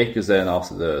get away, because then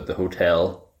after the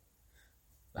hotel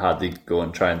had to go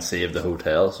and try and save the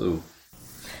hotel, so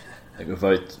like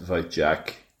without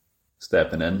Jack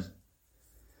stepping in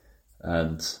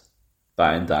and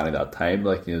buying Danny that time,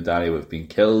 Danny would have been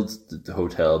killed, the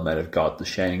hotel might have got the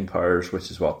shining powers,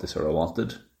 which is what they sort of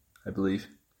wanted, I believe.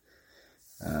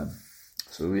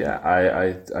 So yeah,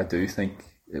 I do think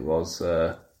it was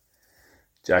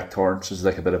Jack Torrance is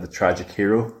like a bit of a tragic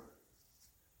hero.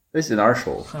 At least in our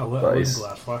show. I wouldn't go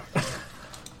that far.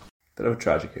 Bit of a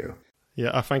tragic hero.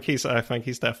 Yeah, I think he's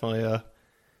definitely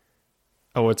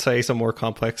I would say he's a more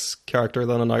complex character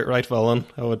than an outright villain.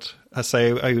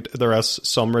 There is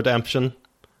some redemption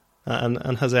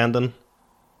and his ending.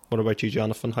 What about you,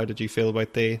 Jonathan? How did you feel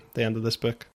about the end of this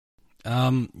book?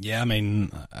 Yeah, I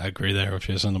mean, I agree there with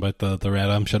Jason about the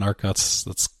redemption arc. That's.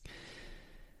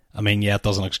 I mean, yeah, it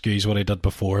doesn't excuse what he did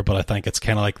before, but I think it's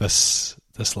kind of like this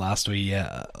last week.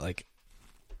 Yeah, like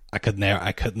I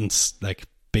couldn't like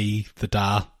be the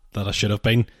dad that I should have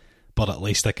been, but at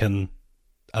least I can.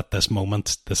 At this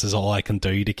moment, this is all I can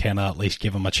do to kind of at least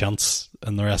give him a chance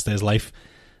in the rest of his life.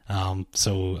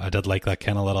 So I did like that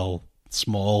kind of little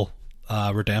small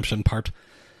redemption part.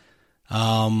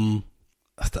 The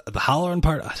Halloran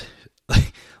part,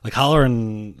 like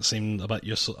Halloran seemed a bit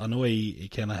useful. I know he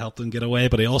kind of helped him get away,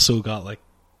 but he also got like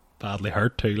badly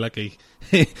hurt too. Like he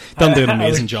done do an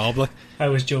amazing job. Like I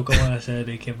was joking when I said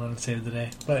he came on and saved the day,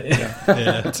 but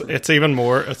yeah. It's even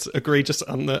more. It's egregious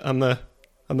on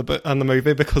the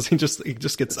movie because he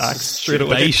just gets axed straight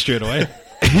away. He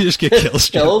just get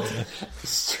killed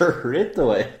straight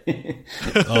away.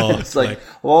 It's like,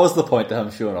 what was the point of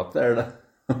him showing up there?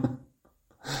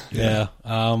 Yeah.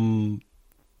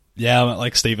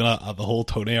 Like Stephen, the whole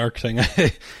Tony arc thing,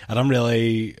 I don't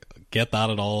really get that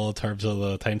at all in terms of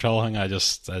the time travel thing. I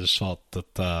just thought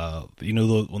that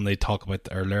when they talk about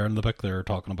earlier in the book, they were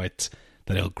talking about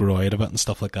that he'll grow out of it and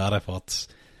stuff like that. I thought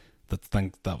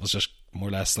that was just more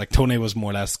or less like Tony was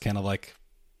more or less kind of like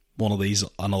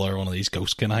another one of these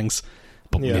ghost kind of things,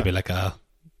 but maybe like a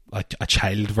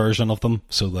child version of them,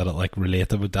 so that it like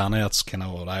related with Danny. That's kind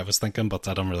of what I was thinking, but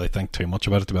I don't really think too much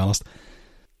about it, to be honest.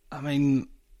 I mean,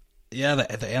 yeah,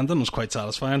 the ending was quite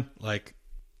satisfying. Like,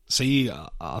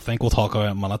 I think we'll talk about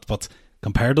it in a minute, but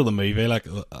compared to the movie, like,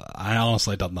 I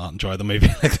honestly did not enjoy the movie.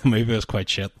 Like, the movie was quite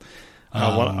shit.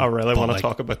 I really want to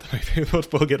talk about the movie,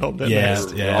 but we'll get on to it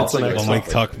next. Yeah, it's like when we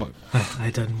talk about.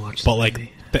 I didn't watch. But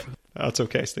like, that's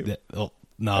okay, Steve.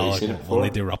 No, like, we'll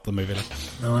need to wrap the movie. Like.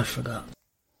 No, I forgot.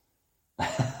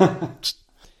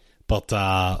 But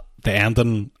the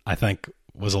ending, I think,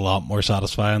 was a lot more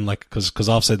satisfying. Like, because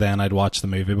obviously then I'd watched the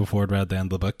movie before I'd read the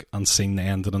end of the book and seen the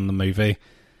ending in the movie,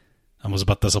 and was a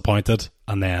bit disappointed.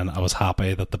 And then I was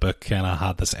happy that the book kind of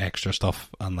had this extra stuff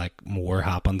and like more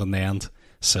happened in the end.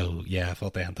 So yeah, I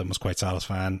thought the ending was quite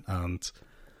satisfying, and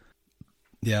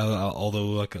yeah, although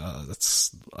like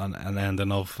it's an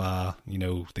ending of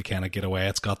they kind of get away.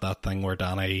 It's got that thing where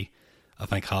Danny, I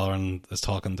think Halloran is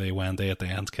talking to Wendy at the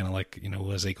end, kind of like,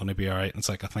 is he going to be alright? And it's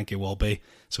like, I think he will be.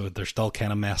 So they're still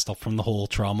kind of messed up from the whole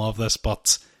trauma of this,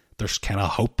 but there's kind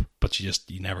of hope. But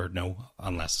you never know,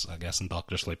 unless I guess in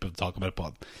Doctor Sleep we'll talk about it.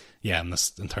 But yeah,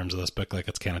 in terms of this book, like,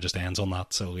 it's kind of just ends on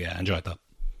that. So yeah, I enjoyed that.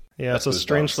 Yeah, so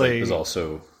strangely, was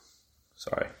also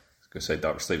Because say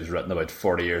Doctor Sleep was written about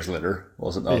 40 years later,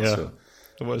 was it not? Yeah, So,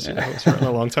 it was written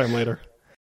a long time later.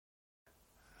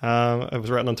 It was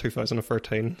written in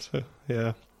 2013, so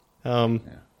yeah.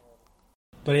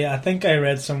 But yeah, I think I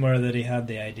read somewhere that he had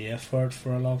the idea for it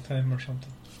for a long time or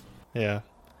something. Yeah,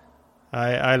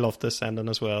 I loved this ending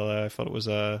as well. I thought it was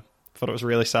a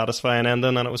really satisfying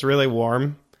ending, and it was really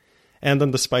warm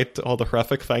ending despite all the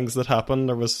horrific things that happened.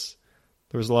 There was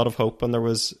a lot of hope, and there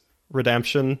was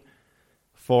redemption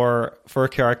for a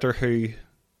character who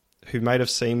might have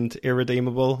seemed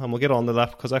irredeemable, and we'll get on to that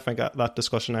because I think that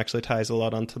discussion actually ties a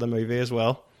lot onto the movie as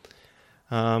well.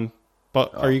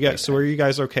 But are you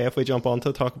guys okay if we jump on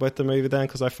to talk about the movie then?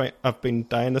 Because I've been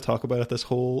dying to talk about it this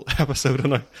whole episode,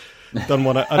 and I don't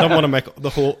want to make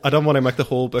the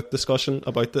whole book discussion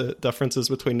about the differences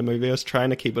between the movie. I was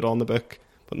trying to keep it on the book,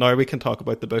 but now we can talk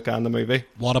about the book and the movie.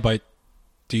 What about?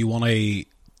 Do you want to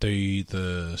do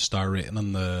the star rating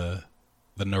and the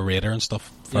narrator and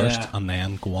stuff first, and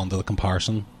then go on to the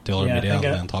comparison to other media, and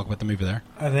then talk about the movie there?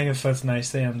 I think it fits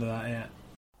nicely into that. Yeah.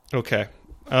 Okay.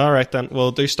 All right, then.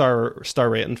 We'll do star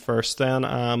rating first then.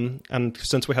 And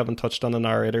since we haven't touched on the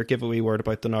narrator, give a wee word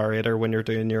about the narrator when you're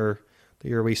doing your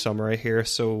wee summary here.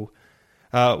 So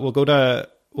we'll go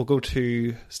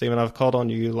to Stephen. I've called on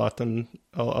you a lot, and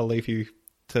I'll leave you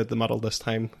to the middle this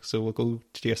time. So we'll go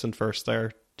to Jason first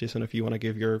there. Jason, if you want to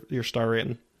give your star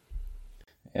rating.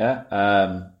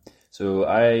 Yeah. So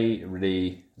I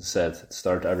really said at the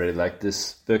start, I really liked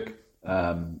this book.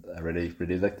 I really,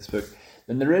 really liked this book.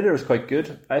 The narrator was quite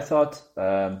good. I thought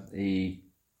he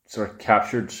sort of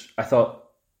captured. I thought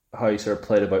how he sort of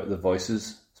played about the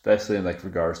voices, especially in like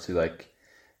regards to like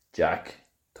Jack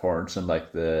Torrance and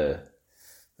like the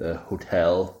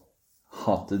hotel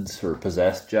haunted or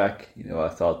possessed Jack. You know, I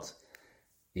thought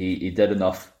he did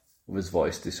enough with his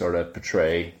voice to sort of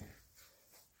portray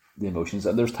the emotions.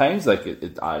 And there's times like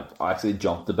I actually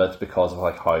jumped a bit because of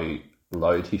like how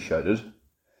loud he shouted.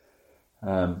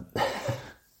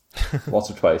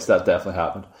 Once or twice that definitely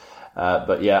happened,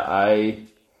 but yeah, I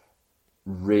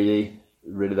really,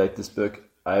 really like this book.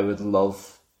 I don't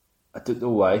know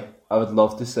why, I would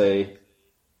love to say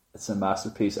it's a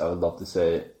masterpiece. I would love to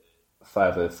say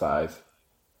 5 out of 5,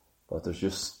 but there's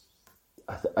just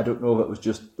I don't know if it was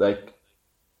just like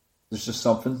there's just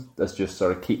something that's just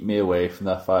sort of keeping me away from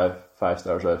that 5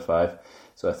 stars out of 5.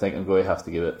 So I think I'm going to have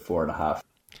to give it 4.5.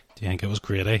 Do you think it was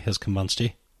Grady has convinced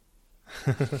you?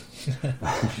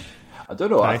 I don't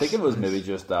know. Nice. I think it was maybe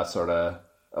just that sort of.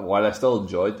 While I still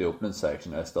enjoyed the opening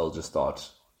section, I still just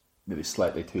thought maybe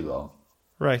slightly too long.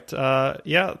 Right.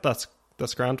 Yeah, that's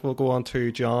grand. We'll go on to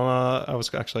John. I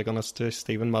was actually going to do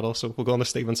Stephen Muddle, so we'll go on to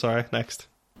Stephen. Sorry, next.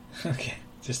 Okay,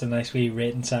 just a nice wee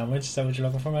rating sandwich. Is that what you're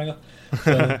looking for, Michael?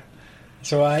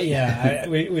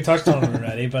 We touched on it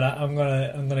already, but I'm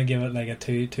gonna give it like a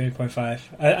 2.5.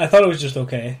 I thought it was just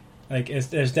okay. Like it's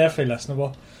definitely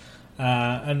listenable.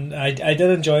 And I did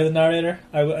enjoy the narrator.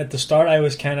 At the start,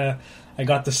 I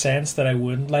got the sense that I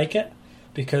wouldn't like it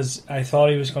because I thought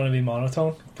he was going to be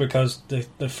monotone because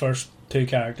the first two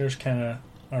characters kind of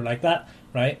are like that,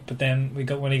 right? But then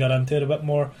when he got into it a bit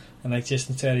more, and like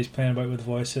Jason said, he's playing about with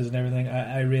voices and everything.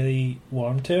 I really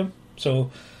warmed to him. So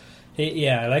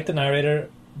I like the narrator.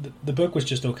 The book was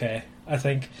just okay. I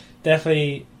think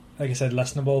definitely, like I said,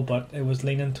 listenable, but it was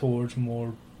leaning towards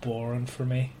more boring for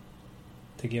me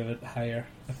to give it higher,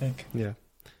 I think. Yeah.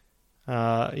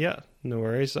 No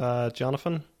worries.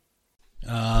 Jonathan?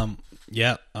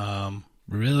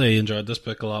 Really enjoyed this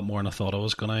book a lot more than I thought I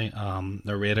was gonna.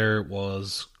 Narrator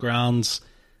was grand.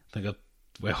 I think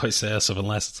we always say this,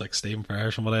 unless it's like Stephen Fry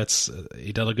or somebody,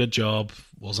 he did a good job.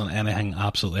 Wasn't anything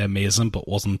absolutely amazing, but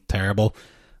wasn't terrible.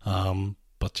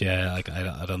 But yeah, like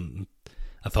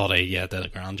I thought he did a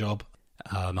grand job.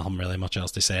 Nothing really much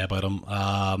else to say about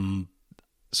him.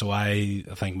 So I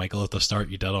think, Michael, at the start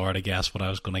you did already guess what I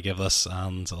was going to give this,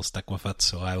 and I'll stick with it.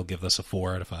 So I will give this a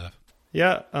 4 out of 5.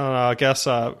 Yeah, I guess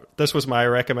this was my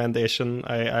recommendation.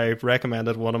 I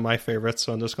recommended one of my favourites,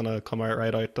 so I'm just going to come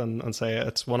right out and say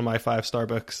it's one of my 5-star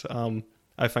books.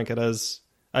 I think it is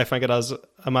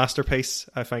a masterpiece.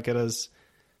 I think it's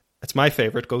my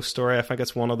favourite ghost story. I think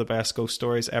it's one of the best ghost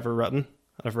stories ever written.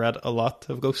 I've read a lot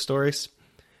of ghost stories.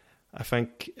 I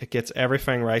think it gets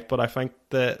everything right, but I think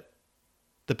that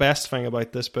the best thing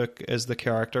about this book is the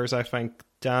characters. I think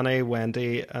Danny,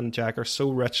 Wendy, and Jack are so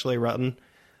richly written.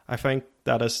 I think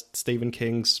that is Stephen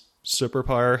King's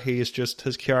superpower.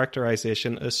 His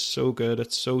characterization is so good.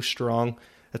 It's so strong.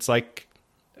 It's like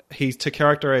he has to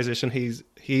characterization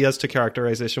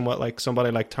what like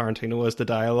somebody like Tarantino is the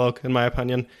dialogue, in my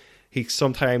opinion. He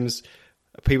sometimes,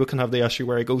 people can have the issue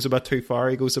where he goes a bit too far.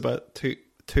 He goes a bit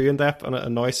too in depth and it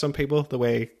annoys some people. The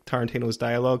way Tarantino's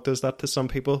dialogue does that to some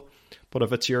people. But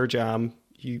if it's your jam,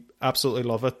 you absolutely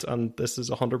love it, and this is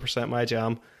 100% my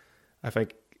jam. I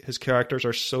think his characters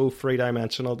are so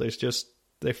three-dimensional.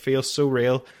 They feel so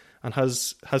real, and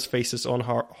his faces on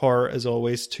horror is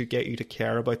always to get you to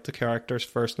care about the characters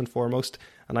first and foremost,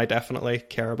 and I definitely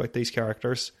care about these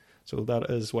characters. So that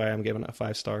is why I'm giving it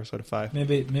 5 stars out of 5.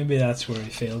 Maybe that's where he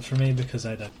failed for me, because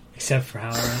I don't, except for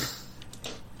Halloran.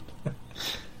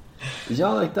 Did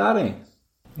y'all like Danny?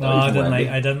 No, I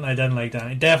didn't like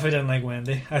Danny. Definitely didn't like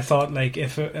Wendy. I thought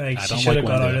if she should have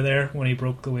got out of there when he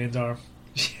broke Gawain's arm.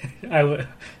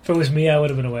 If it was me, I would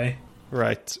have been away.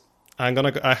 Right.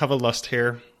 I have a list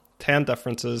here. 10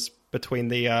 differences between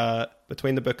the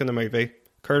book and the movie,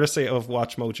 courtesy of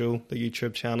Watch Mojo, the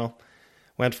YouTube channel.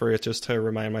 Went through it just to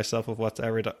remind myself of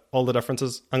all the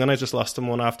differences. I'm gonna just list them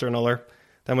one after another.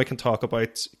 Then we can talk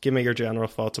about. Give me your general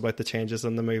thoughts about the changes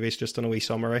in the movies, just in a wee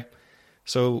summary.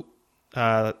 So,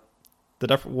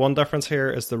 one difference here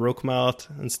is the roque mallet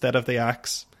instead of the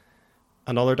axe.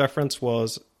 Another difference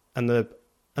was in the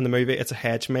movie it's a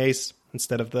hedge maze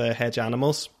instead of the hedge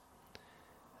animals.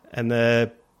 In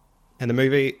the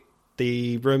movie,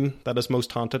 the room that is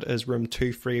most haunted is room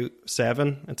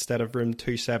 237 instead of room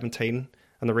 217,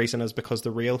 and the reason is because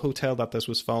the real hotel that this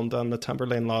was filmed on, the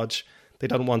Timberlane Lodge,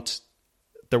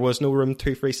 there was no room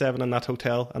 237 in that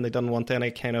hotel, and they didn't want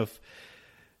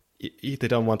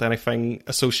anything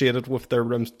associated with their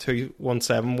room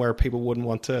 217 where people wouldn't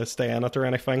want to stay in it or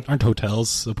anything. Aren't hotels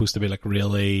supposed to be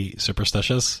really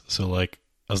superstitious? So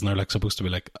isn't there supposed to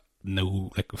be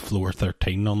no floor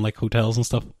 13 on hotels and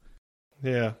stuff?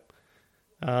 Yeah.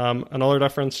 Another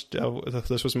difference,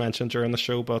 this was mentioned during the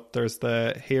show, but there's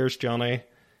the "Here's Johnny"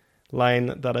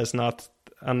 line that is not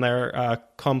in there.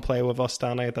 "Come play with us,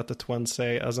 Danny," that the twins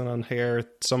say isn't in here.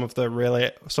 Some of the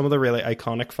really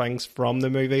iconic things from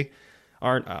the movie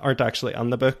aren't actually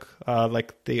in the book.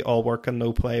 Like the "all work and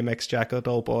no play makes Jack a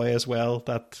dull boy" as well.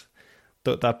 That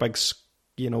big,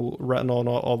 written on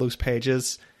all those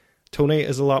pages. Tony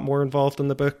is a lot more involved in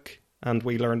the book, and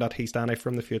we learn that he's Danny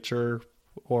from the future,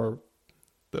 or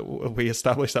we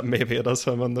established that maybe it is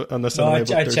him on the cinema.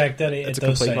 I checked that it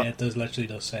literally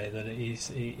does say that he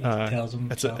tells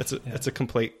him. It's a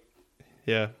complete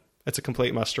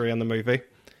mystery in the movie.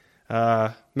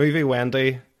 Movie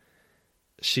Wendy,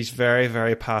 she's very,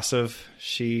 very passive.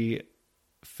 She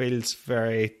feels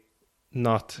very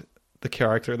not the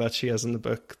character that she is in the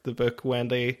book. The book,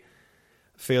 Wendy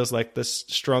feels like this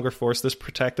stronger force, this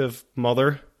protective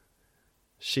mother.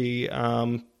 She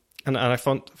and I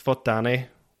thought Danny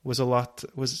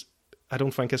I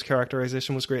don't think his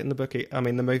characterization was great in the book. The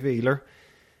movie either.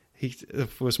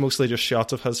 It was mostly just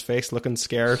shots of his face looking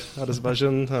scared at his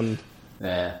vision. And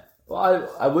yeah,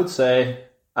 well, I would say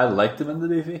I liked him in the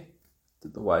movie.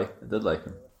 Did the wife? I did like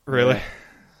him. Really? Yeah.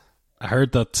 I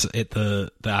heard that the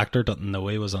actor didn't know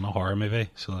he was in a horror movie,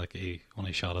 so he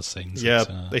only shot his scenes.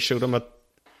 Yeah, they showed him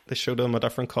a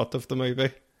different cut of the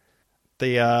movie.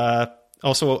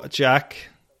 Also Jack.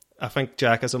 I think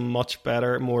Jack is a much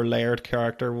better, more layered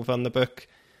character within the book.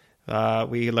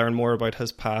 We learn more about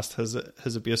his past, his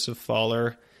abusive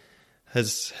father,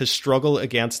 his struggle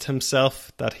against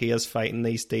himself, that he is fighting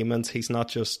these demons. He's not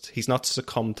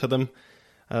succumbed to them.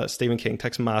 Stephen King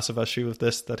takes massive issue with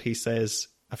this, that he says,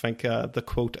 I think the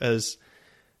quote is,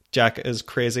 "Jack is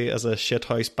crazy as a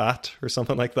shithouse bat," or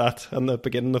something like that in the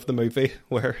beginning of the movie,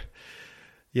 where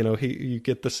you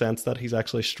get the sense that he's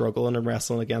actually struggling and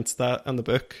wrestling against that in the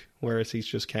book, whereas he's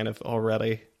just kind of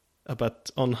already a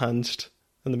bit unhinged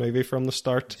in the movie from the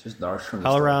start.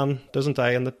 Halloran doesn't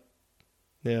die in the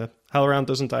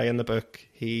book.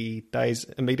 He dies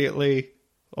immediately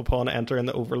upon entering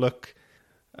the Overlook.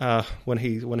 When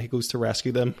he goes to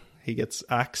rescue them, he gets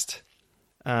axed,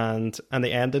 and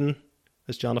the ending,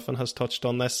 as Jonathan has touched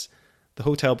on this, the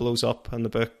hotel blows up in the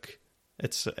book.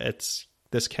 It's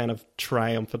this kind of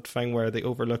triumphant thing where the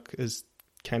Overlook is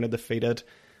kind of defeated.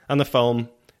 In the film,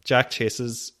 Jack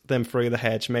chases them through the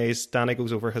hedge maze. Danny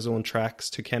goes over his own tracks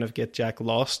to kind of get Jack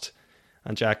lost,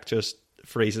 and Jack just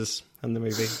freezes in the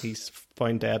movie. He's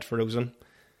found dead, frozen.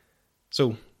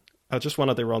 So I just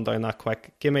wanted to run down that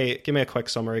quick. Give me a quick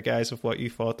summary, guys, of what you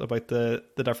thought about the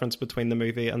difference between the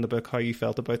movie and the book, how you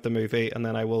felt about the movie, and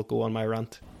then I will go on my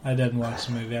rant. I didn't watch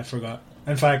the movie. I forgot.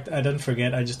 In fact, I didn't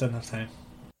forget. I just didn't have time.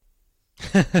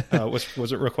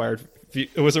 Was it required?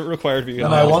 Was it required view? No,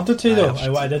 I wanted to though.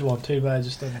 I did want to, but I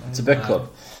just didn't. It's a big club.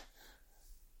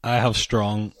 I have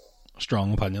strong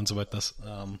opinions about this.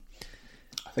 I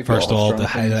think first of all, the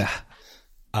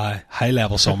high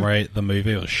level summary. The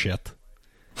movie was shit.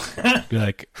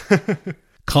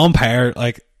 Compare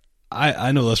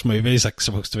I know this movie is like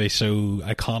supposed to be so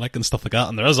iconic and stuff like that,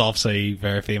 and there is obviously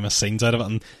very famous scenes out of it.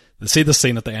 And see the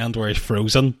scene at the end where he's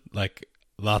frozen, like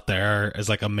that there is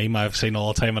like a meme I've seen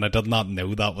all the time, and I did not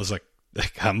know that was like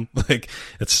him. Like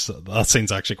that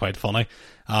scene's actually quite funny.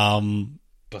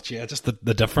 But yeah, just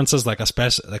the differences, like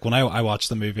especially like when I watched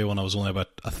the movie when I was only about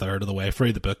a third of the way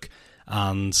through the book,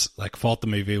 and like thought the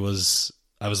movie was,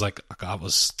 I was like, I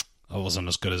wasn't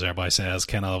as good as everybody says.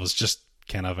 Kind of, I was just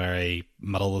kind of very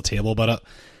middle of the table about it.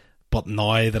 But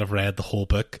now that I've read the whole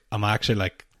book, I'm actually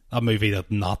like, that movie did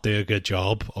not do a good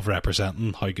job of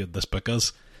representing how good this book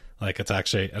is. Like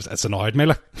it's annoyed me.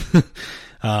 Like,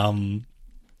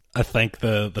 I think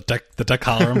the Dick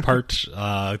Halloran part,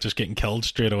 just getting killed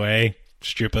straight away,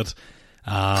 stupid.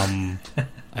 I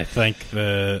think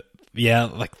the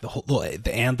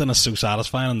ending is so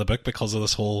satisfying in the book because of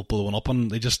this whole blowing up, and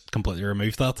they just completely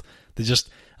removed that.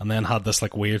 And then had this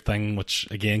like weird thing which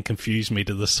again confused me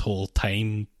to this whole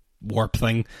time warp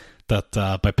thing that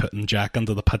by putting Jack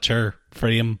into the picture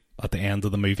frame at the end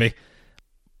of the movie.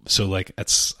 So like I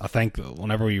think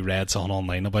whenever we read something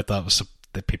online about that,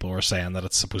 that people were saying that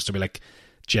it's supposed to be like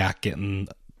Jack getting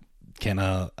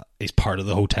he's part of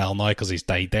the hotel now because he's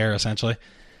died there essentially.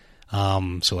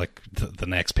 So like the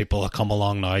next people that come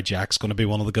along now, Jack's going to be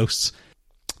one of the ghosts.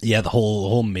 Yeah, the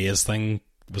whole maze thing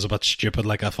was a bit stupid.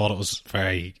 Like I thought it was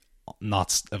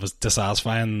it was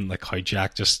dissatisfying. Like how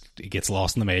Jack he gets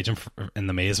lost in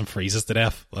the maze and freezes to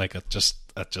death. Like it just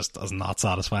is not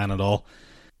satisfying at all.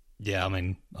 Yeah, I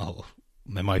mean,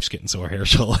 my mouth's getting sore here,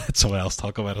 so I'll let someone else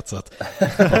talk about it.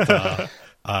 But,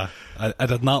 I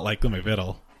did not like the movie at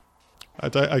all. I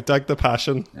dug the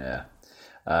passion. Yeah.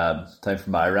 Time for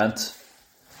my rant.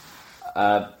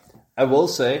 I will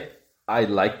say I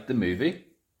liked the movie.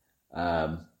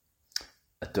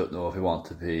 I don't know if we want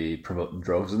to be promoting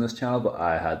drugs on this channel, but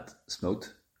I had smoked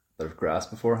a bit of grass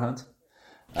beforehand.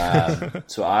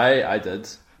 So I did.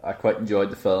 I quite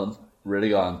enjoyed the film. Really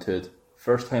got into it.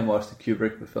 First time watched the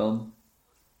Kubrick film.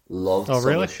 Loved some of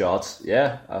the shots.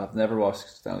 Yeah, I've never watched a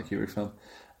Stanley Kubrick film.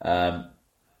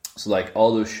 So like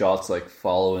all those shots, like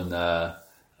following, oh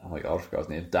my god, I forgot his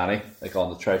name, Danny, like on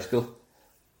the tricycle.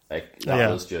 Like that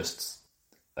was just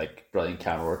like brilliant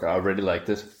camera work. I really liked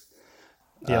it.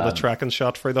 Yeah, the tracking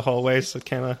shot through the hallways, it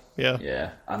kind of,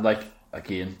 yeah, and like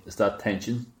again, it's that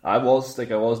tension. I was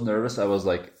nervous. I was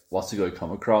like, what's he going to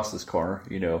come across this corner?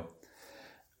 You know,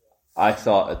 I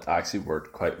thought it actually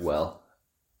worked quite well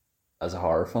as a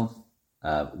horror film.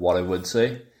 What I would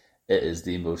say, it is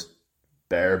the most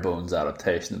bare bones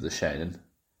adaptation of The Shining.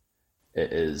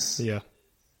 It is. Yeah.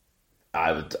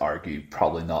 I would argue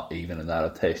probably not even an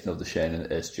adaptation of The Shining.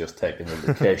 It's just taking the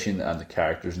location and the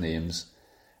characters' names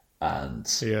and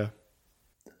the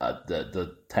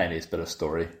tiniest bit of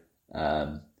story.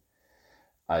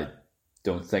 I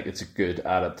don't think it's a good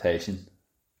adaptation.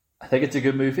 I think it's a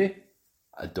good movie.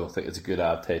 I don't think it's a good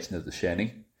adaptation of The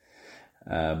Shining.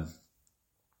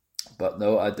 But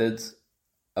no, I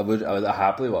would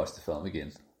happily watch the film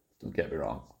again. Don't get me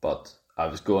wrong, but I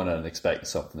was going in and expecting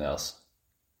something else.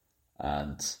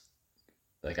 And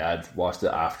like I'd watched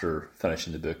it after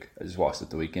finishing the book. I just watched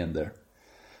it the weekend there.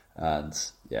 And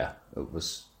yeah, it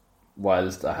was,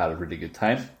 whilst I had a really good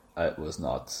time, it was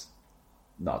not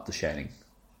The Shining.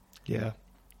 Yeah.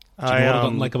 Do you know what I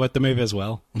don't like about the movie as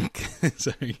well?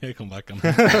 Sorry, come back on.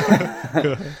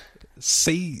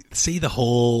 See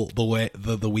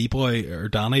the wee boy or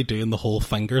Danny doing the whole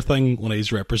finger thing when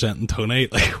he's representing Tony.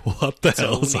 Like, what the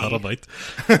hell is that about?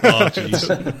 Oh jeez!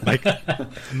 Like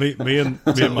me and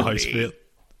my housemate.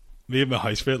 Me and my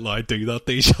housemate now do that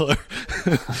to each other.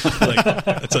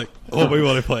 Like it's like, oh, we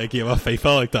want to play a game of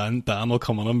FIFA. Like Dan will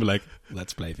come on and be like,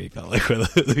 let's play FIFA. Like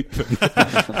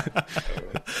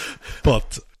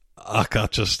but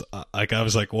I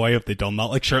was like, why have they done that?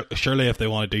 Like surely if they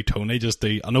want to do Tony, just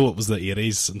do, I know it was the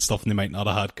 80s and stuff and they might not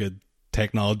have had good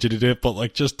technology to do it, but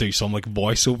like just do some like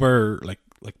voiceover, like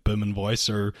booming voice,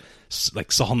 or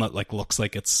like something that like looks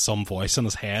like it's some voice in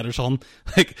his head or something.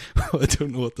 Like I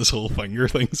don't know what this whole finger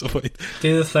thing's about.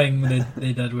 Do the thing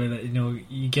they did with it, you know,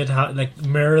 you get like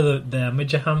mirror the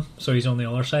image of him so he's on the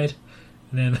other side,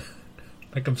 and then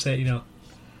like I'm saying, you know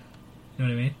what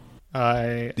I mean?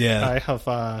 I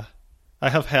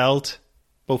have held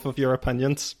both of your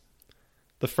opinions.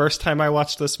 The first time I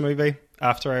watched this movie,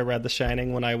 after I read The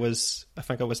Shining when I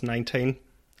think I was 19,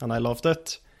 and I loved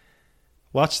it.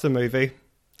 Watched the movie,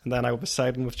 and then I was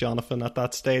siding with Jonathan at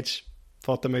that stage.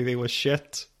 Thought the movie was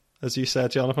shit, as you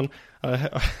said, Jonathan.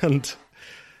 And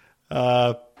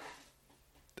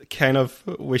kind of,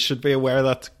 we should be aware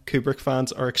that Kubrick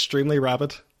fans are extremely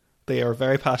rabid. They are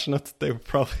very passionate. They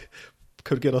probably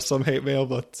could get us some hate mail,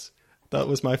 but That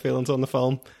was my feelings on the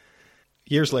film.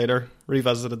 Years later,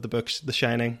 revisited the book The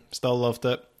Shining, still loved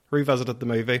it, revisited the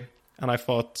movie, and I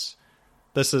thought,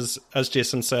 this is, as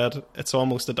Jason said, it's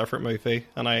almost a different movie,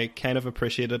 and I kind of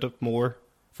appreciated it more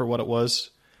for what it was,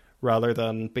 rather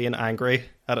than being angry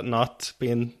at it not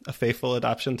being a faithful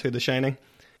adaptation to The Shining.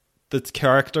 The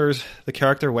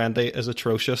character Wendy is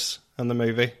atrocious in the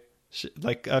movie.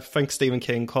 I think Stephen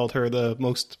King called her the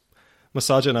most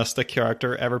misogynistic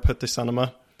character ever put to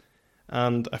cinema.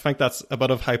 And I think that's a bit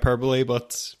of hyperbole,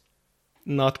 but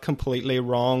not completely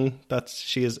wrong, that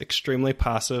she is extremely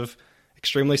passive,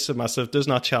 extremely submissive, does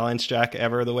not challenge Jack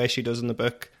ever the way she does in the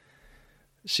book.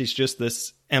 She's just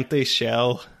this empty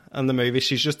shell in the movie.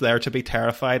 She's just there to be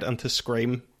terrified and to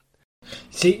scream.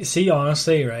 See,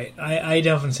 honestly, right, I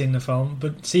haven't seen the film,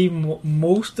 but see,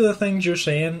 most of the things you're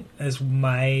saying is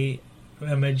my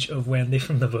image of Wendy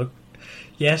from the book.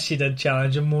 Yes, she did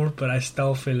challenge him more, but I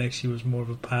still feel like she was more of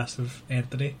a passive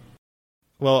entity.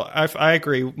 Well, I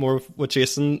agree more with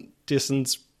Jason.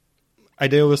 Jason's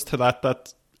idea was to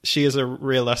that she is a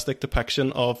realistic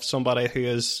depiction of somebody who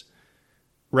is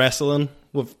wrestling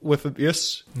with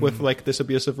abuse, with like this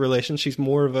abusive relation. She's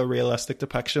more of a realistic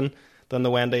depiction than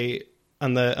the Wendy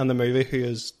and the movie, who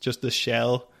is just this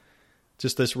shell,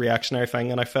 just this reactionary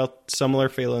thing. And I felt similar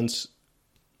feelings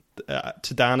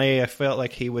to Danny. I felt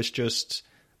like he was just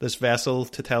this vessel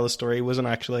to tell a story. He wasn't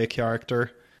actually a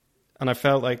character. And I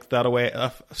felt like that away,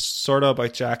 sort of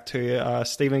about Jack too.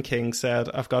 Stephen King said,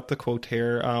 I've got the quote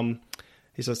here.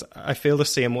 He says, I feel the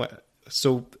same way.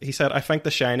 So he said, I think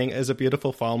The Shining is a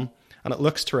beautiful film and it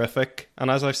looks terrific.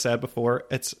 And as I've said before,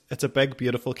 it's a big,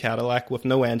 beautiful Cadillac with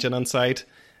no engine inside.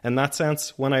 In that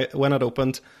sense, when it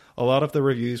opened, a lot of the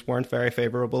reviews weren't very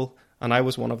favourable, and I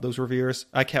was one of those reviewers.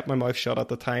 I kept my mouth shut at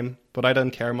the time, but I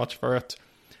didn't care much for it.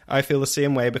 I feel the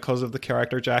same way because of the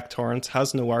character Jack Torrance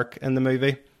has no arc in the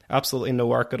movie. Absolutely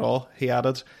no arc at all, he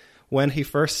added. When we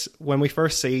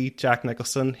first see Jack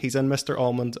Nicholson, he's in Mr.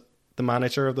 Almond, the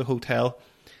manager of the hotel,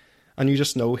 and you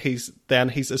just know he's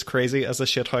as crazy as a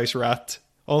shithouse rat.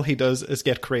 All he does is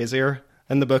get crazier.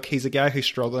 In the book, he's a guy who's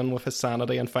struggling with his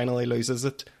sanity and finally loses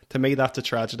it. To me, that's a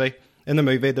tragedy. In the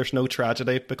movie, there's no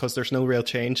tragedy because there's no real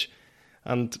change.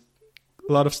 And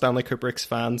a lot of Stanley Kubrick's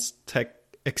fans take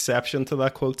exception to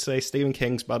that quote, say Stephen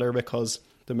King's better because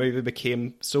the movie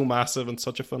became so massive and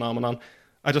such a phenomenon.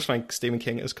 I just think Stephen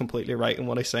King is completely right in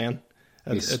what he's saying.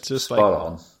 He's it's just spot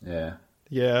on.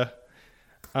 Yeah.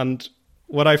 And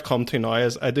what I've come to now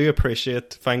is I do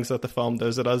appreciate things that the film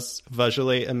does. It is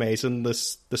visually amazing. The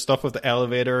stuff with the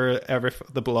elevator,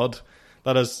 the blood,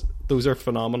 those are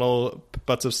phenomenal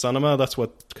bits of cinema. That's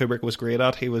what Kubrick was great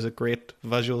at. He was a great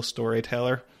visual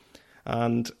storyteller.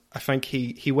 And I think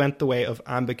he went the way of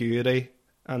ambiguity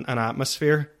and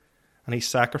atmosphere, and he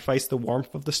sacrificed the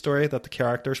warmth of the story that the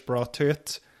characters brought to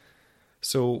it.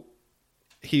 So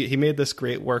he made this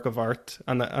great work of art,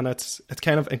 and it's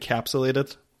kind of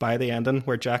encapsulated by the ending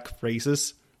where Jack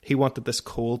freezes. He wanted this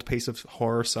cold piece of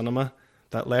horror cinema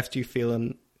that left you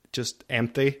feeling just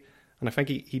empty, and I think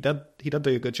he did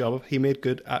do a good job. He made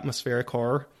good atmospheric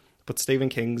horror, but Stephen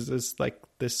King's is like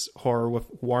this horror with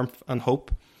warmth and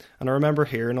hope. And I remember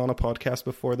hearing on a podcast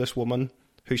before this woman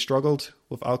who struggled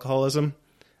with alcoholism,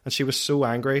 and she was so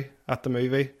angry at the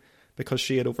movie because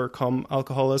she had overcome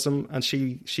alcoholism, and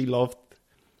she loved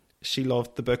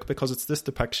the book because it's this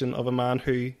depiction of a man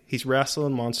who he's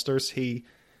wrestling monsters. He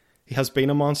has been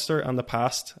a monster in the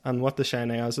past, and what The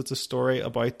Shining is, it's a story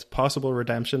about possible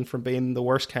redemption from being the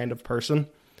worst kind of person,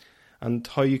 and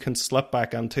how you can slip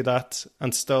back into that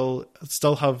and still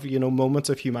have, moments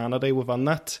of humanity within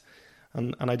that.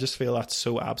 And I just feel that's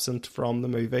so absent from the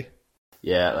movie.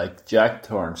 Yeah, like Jack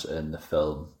Torrance in the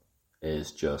film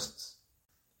is just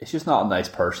not a nice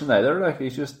person either. Like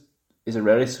he's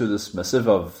already so dismissive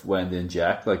of Wendy and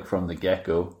Jack, like from the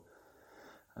get-go.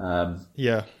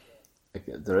 Yeah. Like,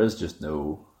 there is just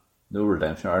no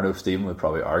redemption. I know Stephen would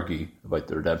probably argue about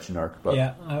the redemption arc, but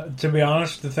yeah, to be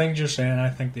honest, the things you're saying, I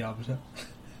think the opposite.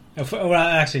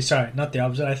 Actually, sorry, not the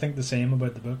opposite. I think the same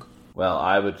about the book. Well,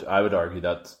 I would argue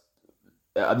that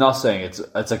I'm not saying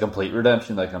it's a complete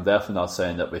redemption. Like, I'm definitely not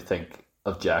saying that we think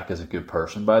of Jack as a good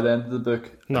person by the end of the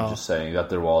book. No. I'm just saying that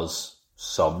there was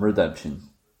some redemption.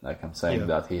 Like, I'm saying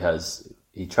that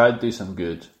he tried to do some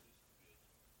good.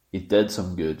 He did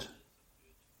some good.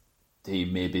 He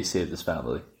maybe saved his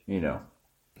family, Yeah.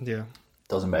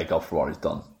 Doesn't make up for what he's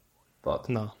done. But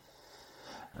no.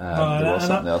 There was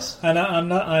something else. And I'm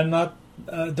not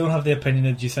don't have the opinion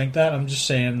that you think that. I'm just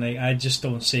saying, like, I just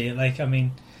don't see it. Like, I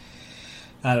mean,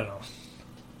 I don't know.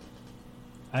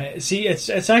 I see. It's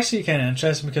actually kind of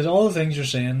interesting because all the things you're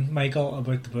saying, Michael,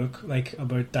 about the book, like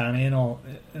about Danny and all,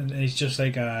 and he's just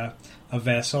like a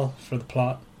vessel for the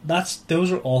plot.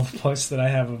 Those are all the points that I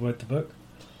have about the book,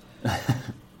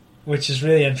 which is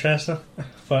really interesting.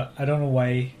 But I don't know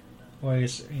why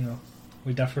it's,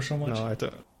 we differ so much. No, I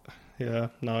don't. Yeah,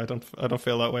 no, I don't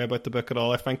feel that way about the book at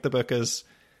all. I think the book is,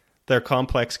 they're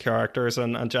complex characters,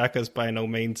 and Jack is by no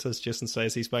means, as Jason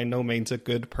says, he's by no means a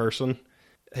good person.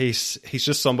 He's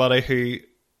just somebody who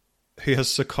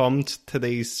has succumbed to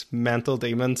these mental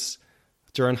demons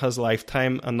during his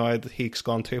lifetime, and now that he's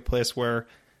gone to a place where,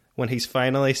 when he's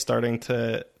finally starting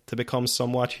to become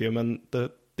somewhat human,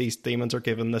 these demons are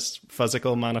given this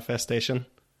physical manifestation,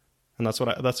 and that's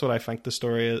what I think the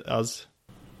story is.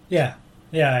 Yeah,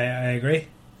 I agree,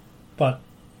 but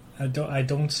I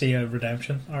don't see a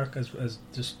redemption arc as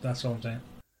just, that's all I'm saying.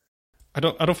 I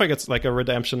don't think it's like a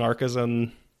redemption arc as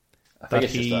in. I think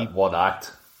it's just that one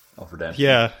act of redemption.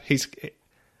 Yeah,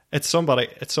 it's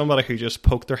somebody who just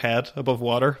poked their head above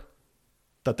water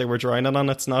that they were drowning on.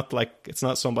 It's not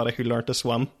somebody who learned to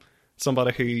swim. It's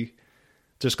somebody who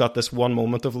just got this one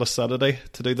moment of lucidity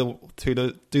to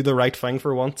do the right thing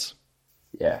for once.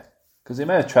 Yeah, because he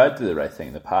may have tried to do the right thing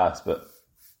in the past, but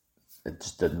it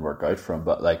just didn't work out for him.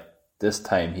 But like this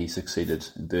time, he succeeded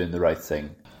in doing the right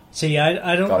thing. See,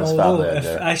 I don't know though,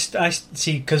 if I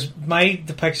see, because my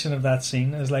depiction of that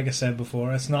scene is, like I said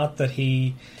before, it's not that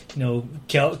he,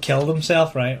 killed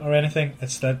himself, right, or anything.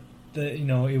 It's that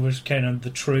it was kind of the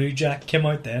true Jack came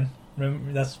out then.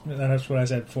 Remember, that's what I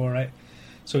said before, right?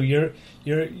 So your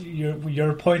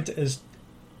point is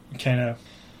kind of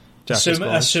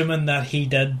assuming that he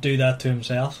did do that to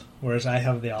himself, whereas I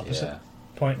have the opposite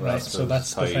point, right? So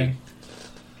that's the thing.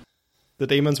 The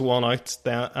demons won out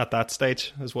at that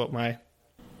stage, is what my...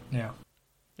 Yeah.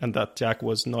 And that Jack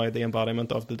was now the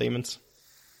embodiment of the demons.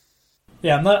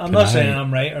 Yeah, I'm not saying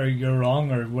I'm right or you're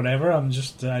wrong or whatever. I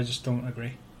just don't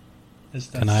agree.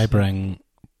 Can I bring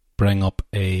up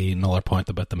another point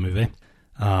about the movie?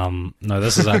 No,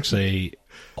 this is actually...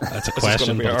 It's a question. This is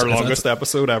going to be our longest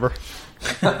episode ever.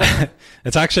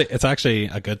 It's actually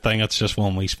a good thing. It's just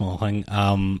one wee small thing.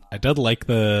 I did like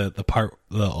the part,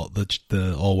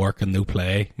 the all work and no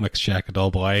play mixed Jack and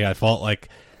Dull Boy. I thought like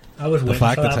I was waiting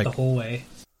for that the whole way.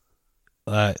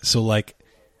 So like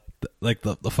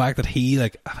the fact that he I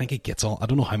think he gets on. I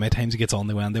don't know how many times he gets on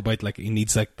the Wendy about he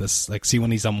needs this see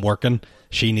when he's working,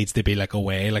 she needs to be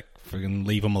away, freaking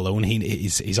leave him alone.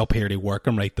 He's up here to work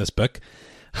and write this book.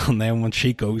 And then when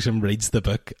she goes and reads the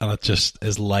book, and it just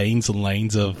is lines and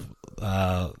lines of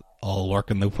all work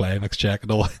and no play, mixed Jack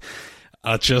and all,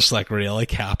 it just really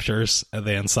captures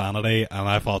the insanity. And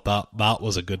I thought that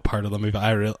was a good part of the movie.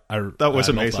 That was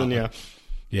amazing.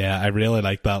 I really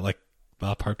liked that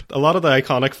that part. A lot of the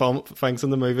iconic things in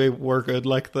the movie were good,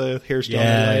 like the Here's Johnny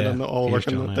line and the all work,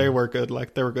 and they were good.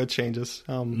 They were good changes.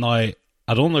 Now I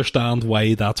don't understand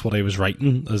why that's what he was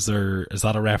writing. Is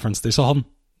that a reference to something,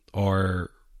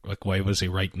 or why was he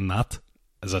writing that?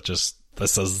 Is it just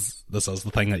this is the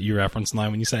thing that you reference now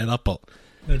when you say that? But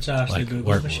it's actually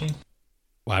Google machine.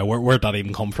 Where'd that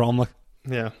even come from?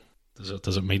 Yeah.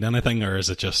 Does it mean anything, or is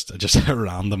it just a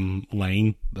random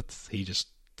line that he just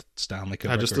Stanley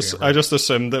Kubrick? I just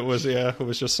assumed it was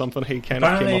just something he kind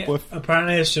of came up with.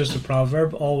 Apparently, it's just a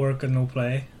proverb: all work and no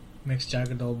play makes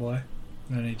Jack a dull boy,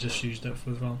 and then he just used it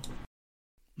for the film.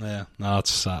 Yeah, no,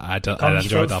 it's I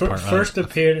enjoyed that part. First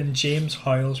appeared in James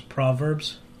Howell's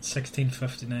Proverbs,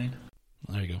 1659.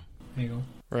 There you go.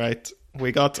 Right,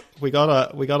 we got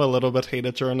a little bit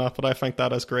heated during that, but I think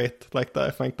that is great. I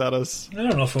think that is. I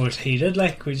don't know if it was heated.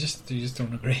 We just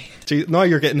don't agree. Gee, now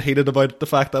you're getting heated about the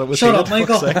fact that it was. Shut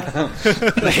heated. up, Michael.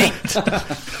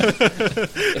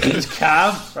 He's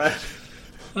calm, right?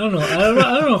 I don't know. I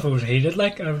don't know if it was heated.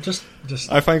 I'm just.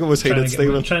 I think it was heated,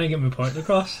 Stephen. I'm trying to get my point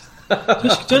across.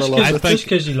 Just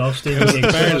because you love Stephen King.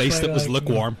 At the very least, it was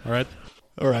lukewarm. All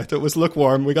right, it was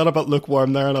lukewarm. We got a bit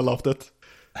lukewarm there, and I loved it.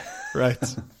 Right,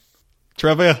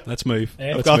 trivia. Let's move.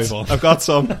 Yeah. Move on. I've got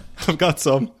some.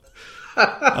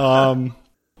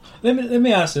 Let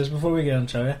me ask this before we get on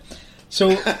trivia.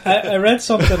 So I read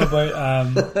something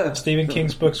about Stephen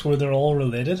King's books where they're all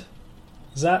related.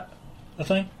 Is that a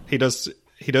thing? He does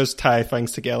tie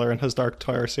things together in his Dark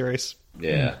Tower series.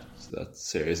 Yeah. That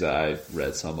series that I've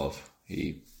read some of,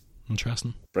 he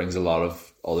interesting brings a lot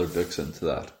of other books into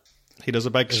that. He does a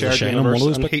big shared universe,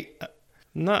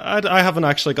 and I haven't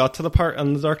actually got to the part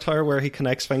in the Dark Tower where he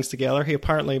connects things together. He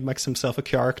apparently makes himself a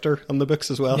character in the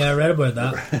books as well. Yeah, I read about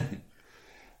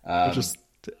that. Just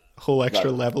a whole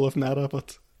extra level of meta.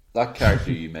 But that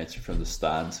character you mentioned from The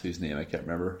Stand, whose name I can't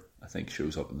remember, I think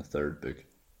shows up in the third book.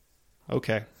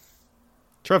 Okay.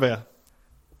 Trivia.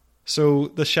 So,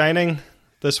 The Shining.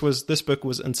 This book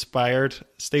was inspired.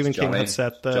 Stephen King had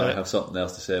set the. Johnny have something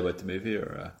else to say about the movie,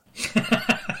 or?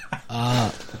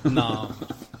 No.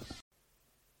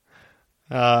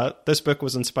 This book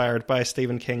was inspired by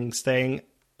Stephen King staying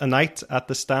a night at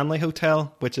the Stanley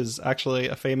Hotel, which is actually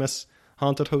a famous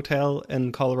haunted hotel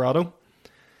in Colorado.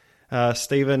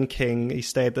 Stephen King, he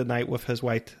stayed the night with his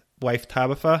wife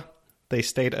Tabitha. They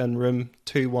stayed in room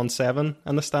 217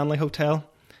 in the Stanley Hotel.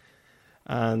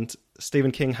 And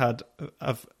Stephen King had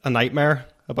a nightmare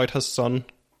about his son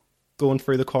going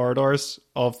through the corridors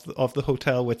of the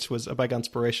hotel, which was a big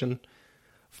inspiration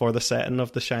for the setting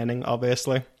of The Shining,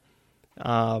 obviously.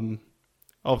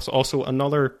 Also,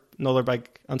 another big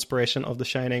inspiration of The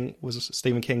Shining was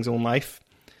Stephen King's own life.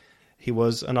 He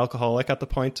was an alcoholic at the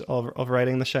point of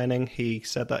writing The Shining. He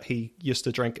said that he used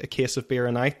to drink a case of beer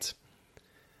a night.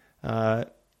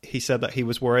 He said that he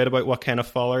was worried about what kind of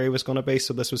faller he was going to be,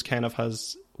 so this was kind of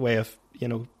his way of,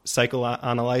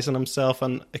 psychoanalyzing himself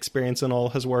and experiencing all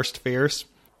his worst fears.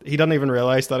 He didn't even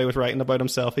realize that he was writing about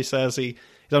himself. He says he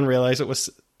didn't realize it was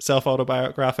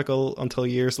self-autobiographical until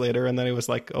years later, and then he was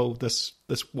like, oh, this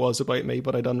was about me,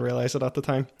 but I didn't realize it at the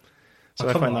time. So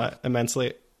I find that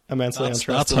immensely interesting.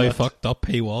 That's how fucked up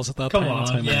he was at that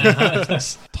time.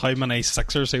 That's how many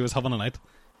sixers he was having a night.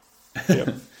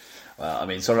 Yep. Well, I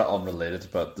mean, sort of unrelated,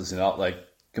 but does he not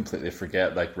completely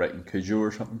forget writing Cujo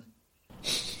or something?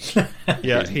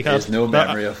 Yeah, he has no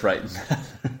memory of writing.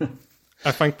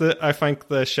 I think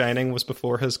The Shining was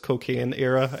before his cocaine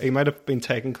era. He might have been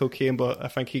taking cocaine, but I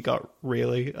think he got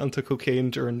really into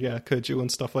cocaine during Cujo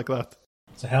and stuff like that.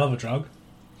 It's a hell of a drug.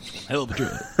 Hell of a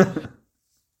drug.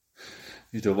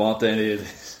 You don't want any of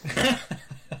this.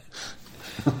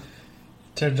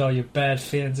 Turns all your bad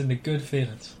feelings into good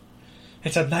feelings.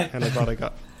 It's a nightmare.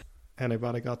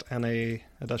 Anybody got any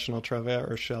additional trivia,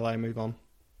 or shall I move on?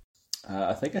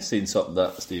 I think I seen something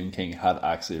that Stephen King had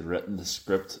actually written the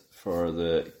script for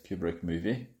the Kubrick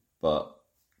movie, but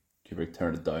Kubrick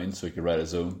turned it down so he could write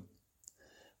his own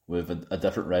with a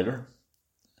different writer.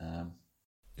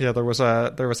 Yeah, there was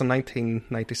a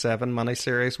 1997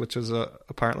 miniseries, which was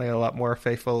apparently a lot more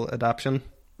faithful adaptation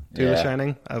to The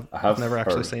Shining. I've never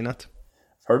actually seen it.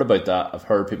 I've heard about that. I've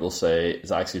heard people say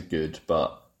it's actually good,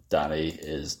 but Danny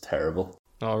is terrible.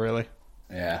 Oh, really?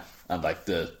 Yeah, and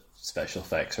the special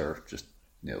effects are just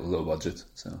low budget.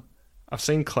 So I've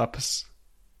seen clips,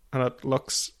 and it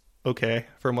looks okay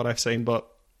from what I've seen, but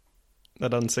I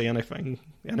didn't see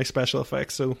any special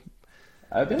effects. So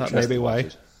that may be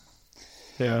why.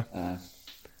 Yeah.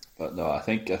 But no, I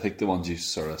think the ones you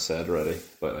sort of said already,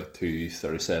 about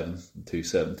 237 and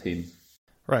 217.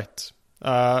 Right.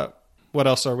 What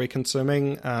else are we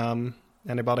consuming?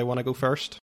 Anybody want to go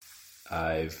first?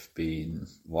 I've been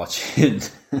watching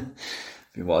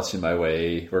working my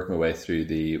way through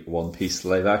the One Piece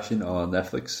live action on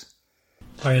Netflix.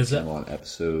 How is it? I'm on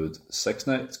episode 6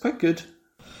 now. It's quite good.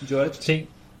 Enjoy it. See,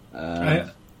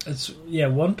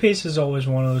 One Piece is always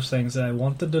one of those things that I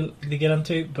wanted to get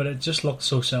into, but it just looks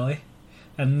so silly.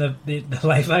 And the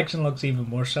live action looks even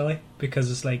more silly because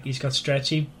it's like he's got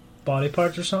stretchy body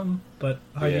parts or something, but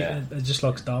it just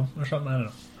looks dumb or something. I don't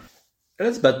know. It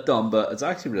is a bit dumb, but it's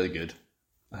actually really good.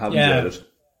 I have enjoyed it.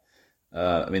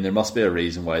 I mean, there must be a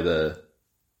reason why the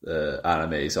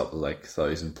anime is up to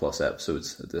 1,000+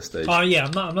 episodes at this stage. Oh yeah,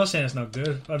 I'm not saying it's not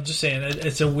good. I'm just saying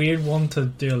it's a weird one to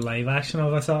do a live action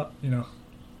of. I thought,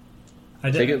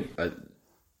 I think it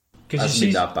hasn't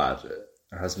been that bad. It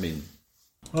hasn't been.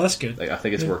 Well, that's good. I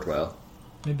think it's worked well.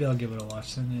 Maybe I'll give it a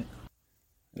watch then.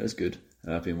 Yeah. It is good.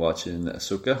 And I've been watching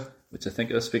Ahsoka, which I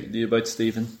think I was speaking to you about,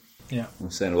 Stephen. Yeah,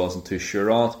 I'm saying I wasn't too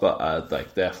sure on it, but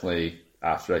definitely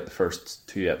after the first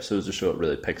 2 episodes or so, it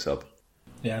really picks up.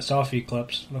 Yeah, I saw a few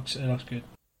clips. It looks good.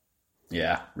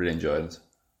 Yeah, really enjoyed it.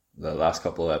 The last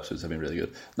couple of episodes have been really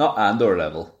good. Not Andor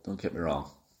level, don't get me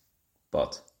wrong,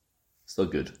 but still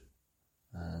good.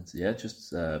 And yeah,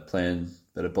 just playing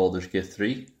a bit of Baldur's Gate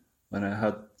 3 when I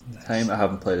had time. I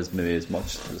haven't played as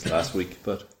much this last week,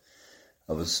 but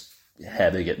I was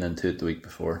heavy getting into it the week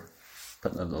before,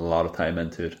 putting a lot of time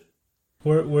into it.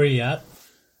 Where are you at?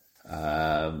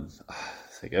 I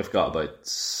think I've got about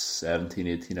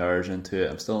 17-18 hours into it.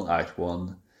 I'm still in Act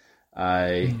 1.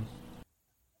 I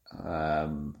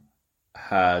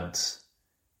had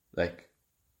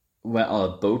went on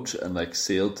a boat and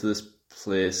sailed to this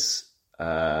place.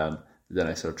 Then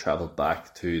I sort of travelled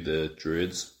back to the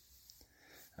Druids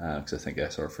because I think I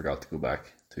sort of forgot to go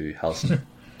back to Halcyon.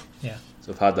 Yeah.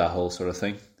 So I've had that whole sort of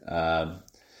thing.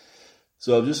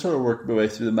 So I've just sort of worked my way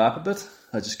through the map a bit.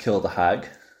 I just killed a hag.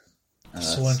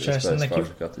 So interesting. It's Like about as far as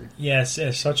I've got to. yes,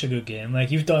 it's such a good game.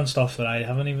 Like you've done stuff that I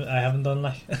haven't done.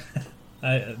 Like,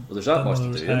 Well, there's not much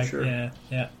to do, I'm sure. Yeah,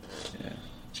 Yeah.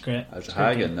 it's great. There's a It's a great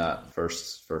hag game. in that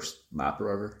first map or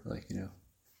whatever. Like,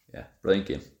 yeah, brilliant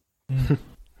game.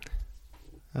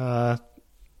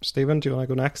 Stephen, do you want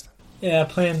to go next? Yeah,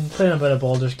 playing a bit of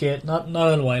Baldur's Gate. Not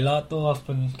a while lot though. I've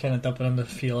been kind of dipping into a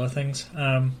few other things.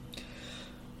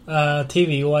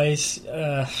 TV wise,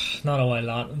 not a while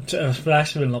lot. I've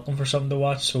actually been looking for something to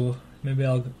watch, so maybe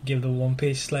I'll give the One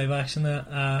Piece live action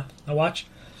a watch.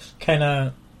 Kind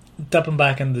of dipping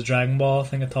back into Dragon Ball. I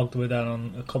think I talked about that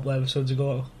on a couple episodes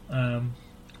ago.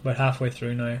 About halfway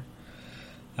through now.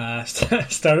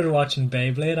 Started watching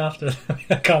Beyblade after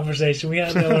a conversation we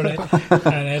had the other night,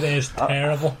 and it is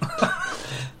terrible.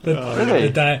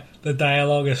 The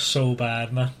dialogue is so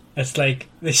bad, man. It's like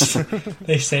they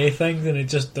say things and it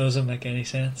just doesn't make any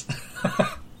sense,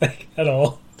 like at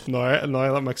all. No,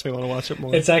 that makes me want to watch it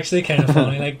more. It's actually kind of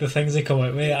funny, like the things they come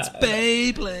out with. It's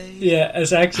Beyblade. Yeah,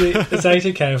 it's actually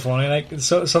kind of funny. Like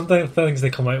some things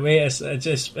they come out with,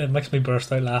 it makes me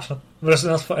burst out laughing. But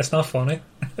it's not funny.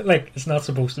 Like it's not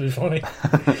supposed to be funny.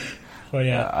 But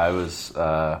yeah, I was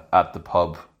at the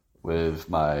pub with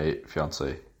my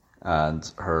fiance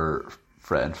and her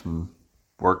friend from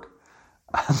work,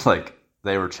 and like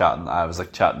they were chatting. I was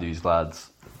like chatting to these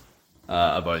lads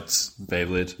about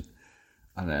Beyblade.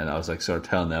 And then I was like sort of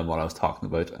telling them what I was talking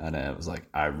about, and it was like,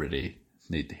 I really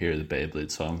need to hear the Beyblade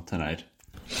song tonight.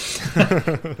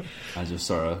 I just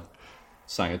sort of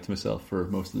sang it to myself for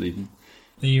most of the evening.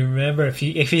 you remember if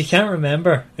you can't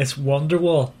remember, it's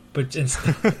Wonderwall, but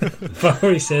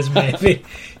before he says maybe,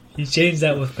 you change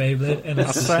that with Beyblade, and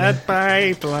it's I said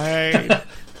Beyblade.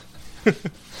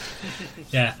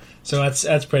 yeah. So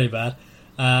that's pretty bad.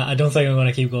 I don't think I'm going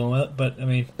to keep going with it, but I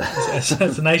mean, it's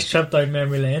a nice trip down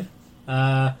memory lane.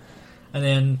 And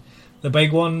then the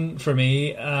big one for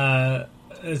me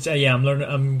is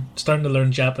I'm starting to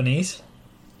learn Japanese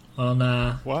on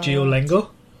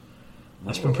Duolingo.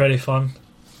 That's been pretty fun.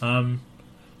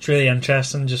 It's really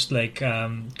interesting, just like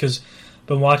because I've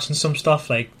been watching some stuff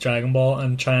like Dragon Ball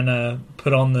and trying to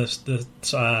put on the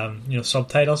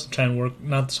subtitles and try and work,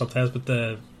 not the subtitles but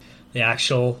the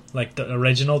actual, like the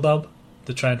original dub,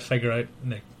 to try and figure out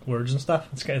like words and stuff.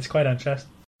 It's quite interesting.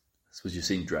 I suppose you've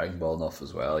seen Dragon Ball enough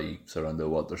as well. You sort of know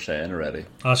what they're saying already.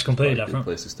 Oh, it's completely Good different.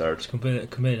 place to start. It's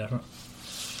completely different.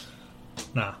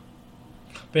 Nah.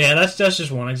 But yeah, that's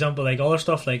just one example. Like other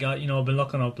stuff, like I've been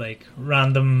looking up like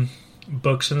random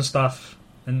books and stuff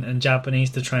in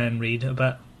Japanese to try and read a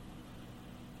bit.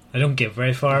 I don't get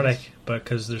very far, like, but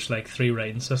because there's like 3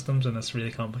 writing systems and it's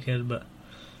really complicated, but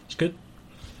it's good.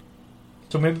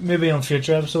 So maybe on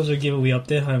future episodes I'll give a wee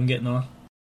update how I'm getting on.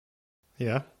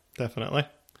 Yeah, definitely.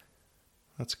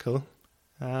 That's cool.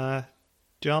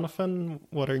 Jonathan,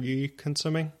 what are you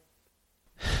consuming?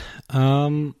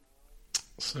 So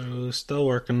still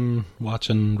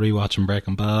rewatching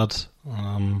Breaking Bad.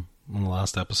 On the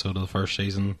last episode of the first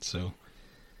season. So,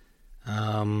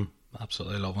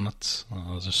 absolutely loving it.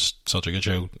 It's just such a good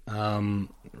show.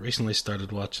 Recently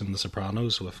started watching The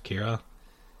Sopranos with Kira.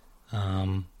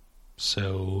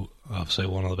 So obviously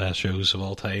one of the best shows of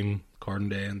all time, according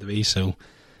to IMDb. So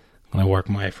I work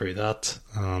my way through that.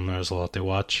 There's a lot to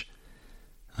watch.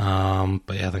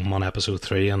 But yeah, I think I'm on episode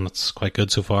 3 and it's quite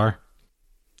good so far.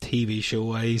 TV show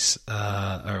wise, it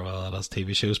has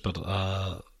TV shows, but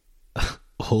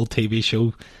old TV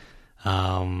show.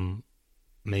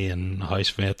 Me and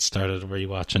housemates started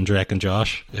rewatching Drake and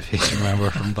Josh, if you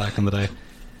remember from back in the day.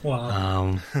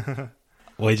 Wow.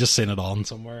 We just seen it on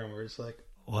somewhere and we're just like,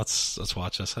 let's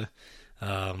watch this.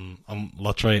 I'm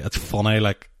literally, it's funny,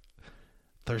 like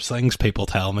there's things people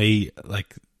tell me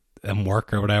like in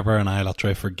work or whatever, and I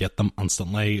literally forget them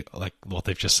instantly, like what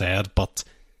they've just said, but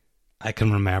I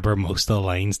can remember most of the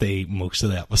lines, most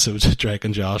of the episodes of Drake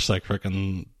and Josh, like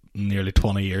freaking nearly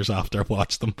 20 years after I've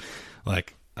watched them.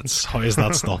 Like, how is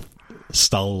that stuff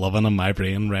still living in my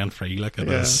brain rent free? Like it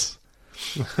is.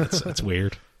 It's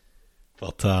weird.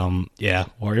 But yeah,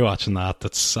 while you're watching that,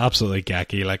 it's absolutely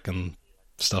gacky, like, and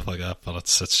stuff like that. But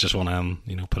it's just one of them,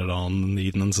 put it on in the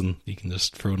evenings and you can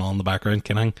just throw it on in the background,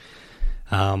 kind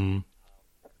of.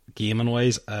 Gaming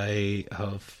wise, I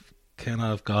have kind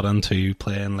of got into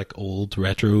playing like old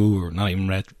retro, or not even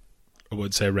retro. I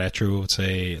would say retro. I would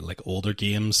say like older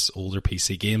games, older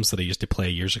PC games that I used to play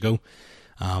years ago.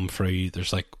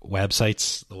 There's like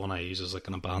websites. The one I use is like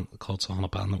old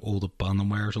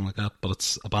Abandonware or something like that. But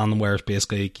it's Abandonware is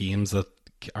basically games that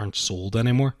aren't sold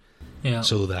anymore. Yeah.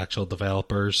 So the actual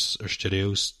developers or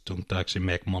studios don't actually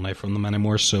make money from them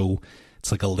anymore. So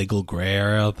it's like a legal grey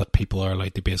area that people are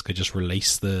allowed to basically just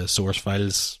release the source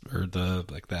files or the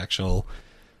actual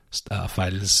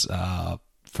files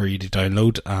for you to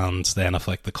download, and then if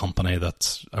like the company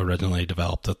that originally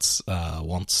developed it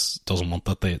doesn't want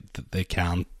that, they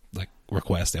can like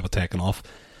request to have it taken off.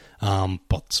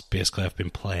 But basically I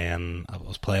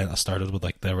started with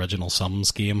like the original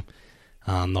Sims game,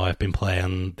 and now I've been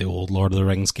playing the old Lord of the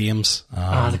Rings games.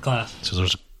 The class. So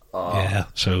there's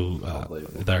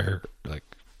they're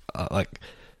like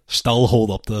still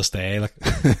hold up to this day, like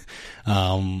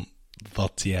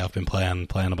but yeah, I've been playing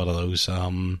a bit of those.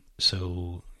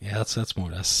 So yeah, that's more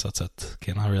or less that's it.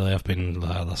 I've been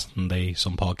listening to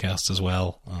some podcasts as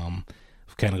well.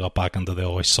 I've kind of got back into the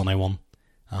Always Sunny one,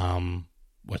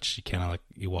 which you kind of like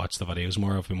you watch the videos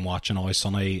more. I've been watching Always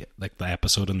Sunny, like the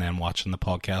episode, and then watching the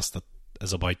podcast that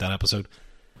is about that episode.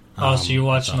 So you're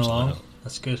watching along?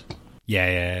 That's good.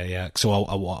 Yeah. So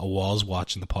I was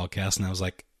watching the podcast, and I was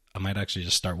like, I might actually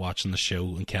just start watching the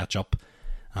show and catch up.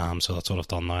 So that's what I've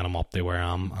done now, and I'm up to where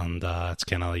I am. And it's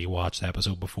kind of like you watch the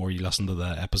episode before you listen to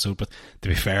the episode. But to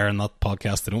be fair, in that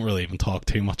podcast, they don't really even talk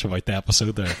too much about the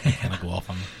episode. They kind of go off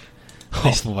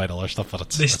about other stuff. But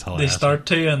they start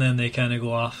to, and then they kind of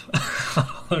go off.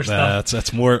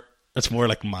 It's more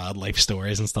like mad life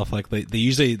stories and stuff. Like they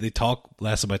usually talk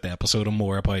less about the episode and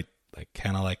more about like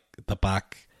kind of like the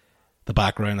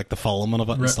background, like the filming of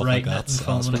it and stuff like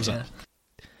that.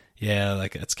 Yeah,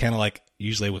 like it's kind of like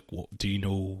usually, do you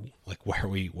know like where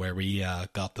we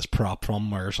got this prop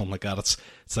from or something like that? It's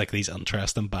like these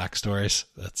interesting backstories.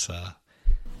 It's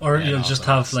you'll just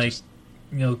have like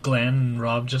Glenn and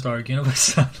Rob just arguing about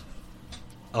stuff.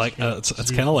 Like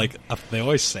it's kind of like they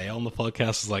always say on the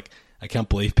podcast is like, I can't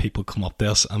believe people come up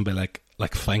to us and be like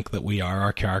think that we are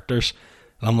our characters.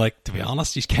 And I'm like, to be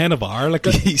honest, he's kind of are. Like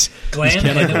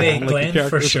Glenn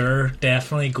for sure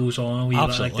definitely goes on a wee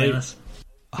bit like Dennis.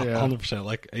 100%.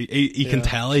 Like he can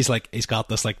tell he's got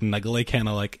this like niggly kind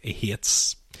of like he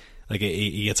hates, like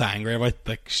he gets angry about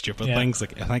like stupid things.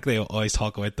 Like I think they always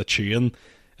talk about the tune.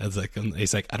 It's like, and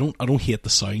he's like, I don't hate the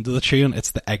sound of the tune,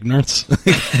 it's the ignorance.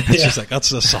 It's just like that's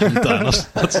the son Dennis.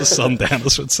 That's the son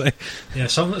Dennis would say. Yeah,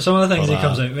 some of the things he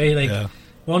comes out with, like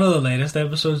one of the latest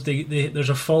episodes, there's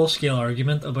a full scale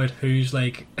argument about who's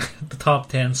like the top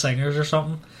 10 singers or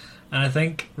something, and I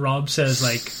think Rob says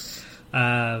like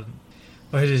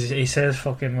he says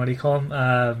fucking, what do you call him?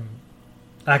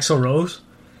 Axl Rose,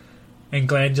 and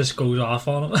Glenn just goes off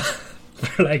on him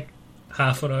for like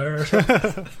half an hour or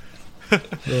something.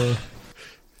 No,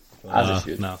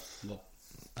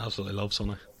 absolutely love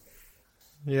Sonny.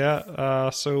 Yeah,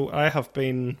 so I have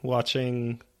been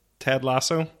watching Ted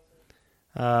Lasso.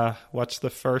 Watched the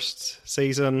first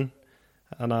season,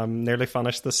 and I'm nearly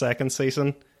finished the second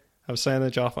season. I was saying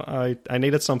to Joff, I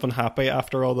needed something happy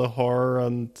after all the horror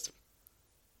and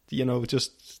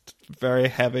just very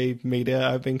heavy media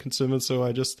I've been consuming, so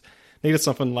I just needed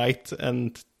something light,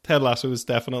 and Ted Lasso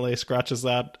definitely scratches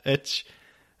that itch.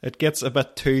 It gets a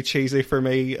bit too cheesy for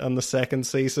me in the second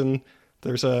season.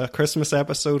 There's a Christmas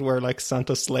episode where like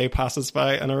Santa's sleigh passes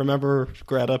by, and I remember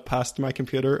Greta passed my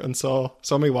computer and saw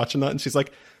me watching that, and she's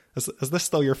like, is this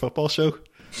still your football show?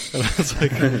 And I was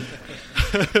like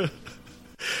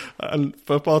and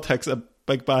football takes a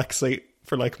big back seat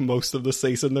for like most of the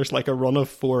season. There's like a run of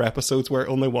 4 episodes where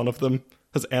only one of them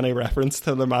has any reference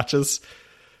to the matches,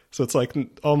 so it's like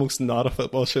almost not a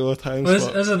football show at times.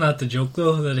 Well, isn't that the joke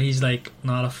though, that he's like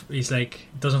he's like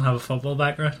doesn't have a football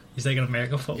background, he's like an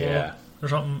American football or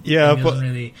something? Yeah, but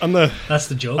really, that's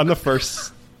the joke. On the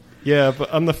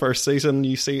first season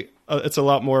you see it's a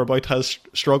lot more about his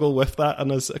struggle with that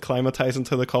and his acclimatizing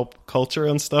to the culture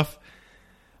and stuff.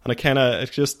 And it kind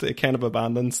of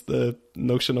abandons the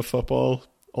notion of football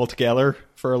altogether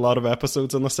for a lot of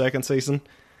episodes in the second season.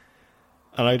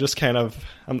 And I just I'm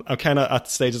kind of at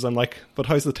stages I'm like, but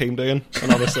how's the team doing?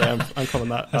 And obviously I'm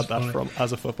coming at that from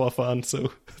as a football fan.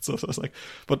 So it's like,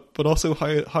 but also how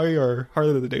are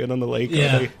they doing in the league?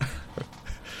 Yeah.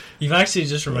 You've actually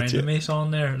just reminded me on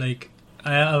there. Like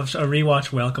I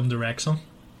rewatched Welcome to Wrexham.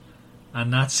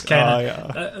 And that's kind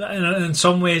of, in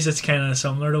some ways, it's kind of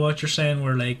similar to what you're saying,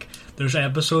 where like there's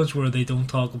episodes where they don't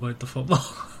talk about the football,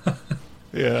 or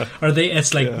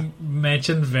it's like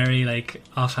mentioned very like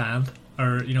offhand,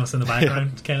 or it's in the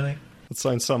background kind of thing. It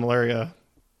sounds similar, yeah.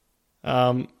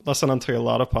 Listening to a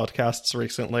lot of podcasts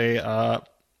recently. I'm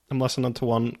listening to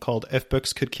one called If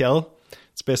Books Could Kill.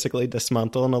 It's basically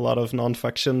dismantling a lot of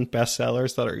non-fiction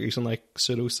bestsellers that are using like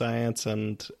pseudoscience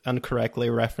and incorrectly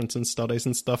referencing studies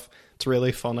and stuff. It's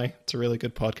really funny. It's a really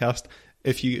good podcast.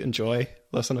 If you enjoy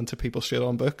listening to people shit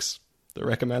on books, I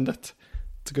recommend it.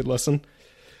 It's a good listen.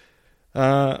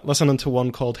 Listening to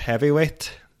one called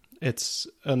Heavyweight.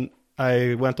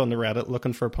 I went on the Reddit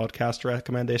looking for podcast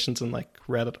recommendations, and like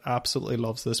Reddit absolutely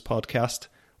loves this podcast.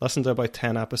 Listened to about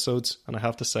 10 episodes, and I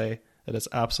have to say it is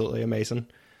absolutely amazing.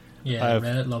 Yeah,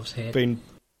 Reddit loves hate.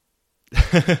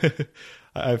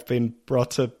 I've been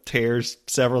brought to tears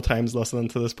several times listening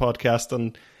to this podcast,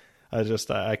 and I'm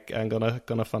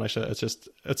gonna finish it.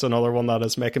 It's another one that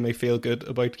is making me feel good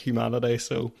about humanity.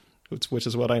 So, which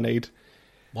is what I need.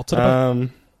 What's it about?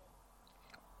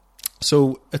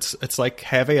 So it's like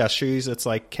heavy issues. It's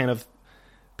like kind of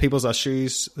people's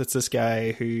issues. It's this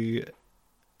guy who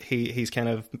he's kind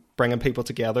of bringing people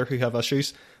together who have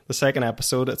issues. The second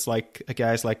episode, it's like a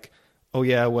guy's like, oh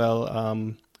yeah, well,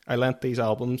 I loaned these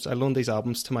albums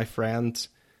to my friend,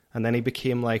 and then he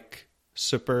became like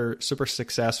super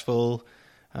successful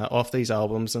off these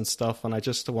albums and stuff, and I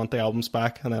just want the albums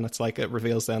back. And then it's like it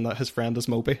reveals then that his friend is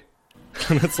Moby,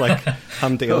 and it's like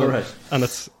I'm dealing, right. and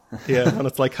it's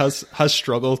like has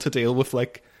struggled to deal with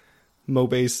like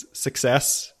Moby's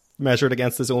success measured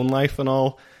against his own life and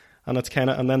all, and it's kind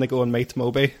of, and then they go and meet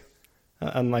Moby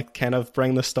and like kind of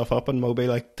bring this stuff up, and Moby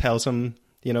like tells him,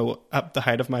 you know, at the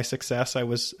height of my success, I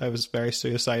was very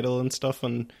suicidal and stuff,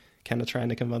 and kind of trying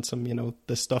to convince him, you know,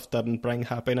 this stuff didn't bring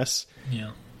happiness.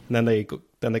 Yeah. And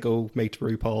then they go meet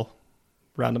RuPaul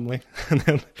randomly,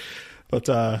 but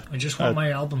I just want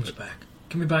my albums back.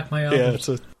 Give me back my albums.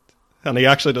 Yeah, and he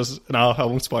actually does. No, I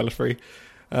won't spoil it for you.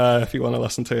 If you want to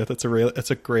listen to it, it's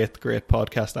a great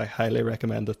podcast. I highly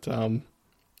recommend it.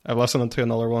 I've listened to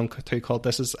another one too called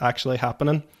 "This Is Actually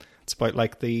Happening." It's about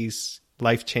like these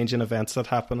life-changing events that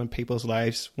happen in people's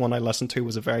lives. One I listened to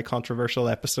was a very controversial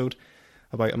episode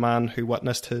about a man who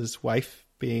witnessed his wife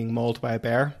being mauled by a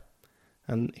bear,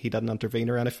 and he didn't intervene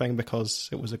or anything because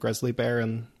it was a grizzly bear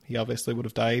and he obviously would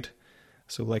have died.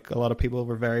 So like a lot of people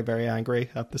were very, very angry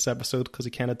at this episode because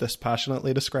he kind of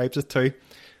dispassionately describes it too.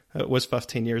 It was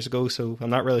 15 years ago, so I'm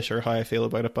not really sure how I feel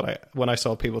about it, but when I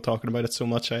saw people talking about it so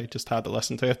much, I just had to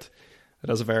listen to it. It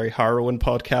is a very harrowing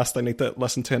podcast. I need to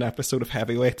listen to an episode of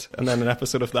Heavyweight and then an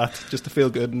episode of that just to feel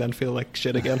good and then feel like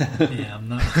shit again. Yeah, I'm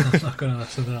not going to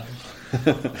listen to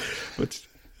that.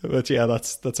 but yeah,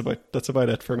 that's about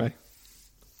it for me.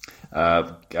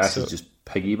 I should just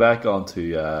piggyback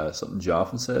onto something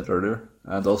Jonathan said earlier,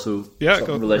 and also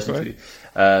something in relation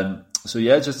to. So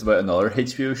yeah, just about another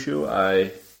HBO show.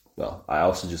 I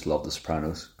also just love The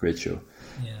Sopranos, great show.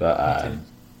 Yeah, but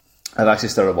I've actually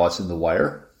started watching The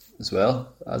Wire as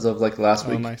well as of like last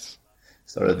week. Nice.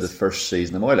 Started the first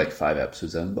season. I'm only like 5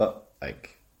 episodes in, but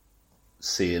like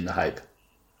seeing the hype,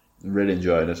 really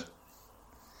enjoying it.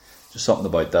 Just something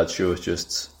about that show is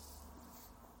just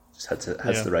hits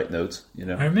the right notes, you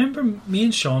know. I remember me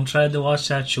and Sean tried to watch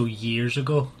that show years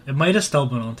ago. It might have still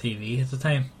been on TV at the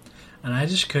time, and I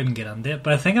just couldn't get into it.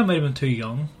 But I think I might have been too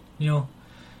young, you know,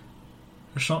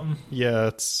 or something. Yeah,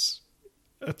 it's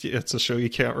a show you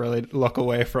can't really look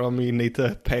away from. You need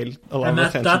to pay a lot of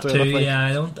attention that to too, it.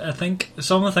 I think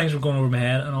some of the things were going over my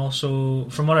head, and also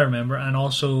from what I remember, and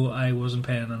also I wasn't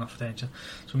paying enough attention.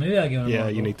 So maybe I give it. Yeah,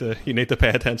 you need to pay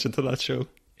attention to that show.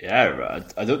 Yeah,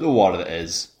 I don't know what it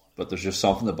is, but there's just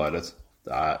something about it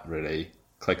that really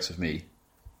clicks with me.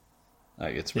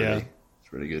 Like it's really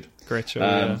good. Great show.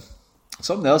 Yeah.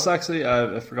 Something else actually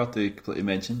I forgot to completely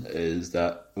mention is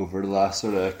that over the last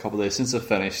sort of couple of days since I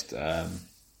finished The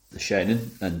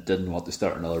Shining and didn't want to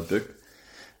start another book,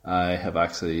 I have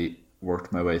actually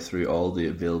worked my way through all the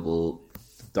available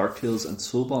Dark Tales and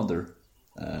Soulbonder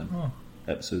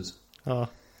episodes. Oh,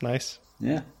 nice.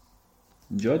 Yeah,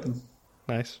 enjoyed them.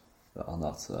 Nice. But I'll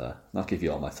not give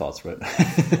you all my thoughts, right?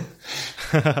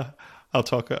 I'll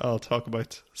talk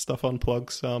about stuff on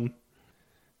plugs.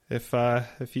 If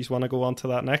you want to go on to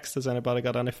that next, has anybody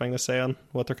got anything to say on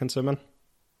what they're consuming?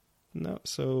 No.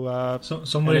 So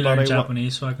somebody learn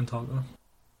Japanese so I can talk to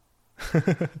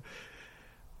them.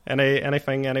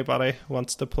 Anything anybody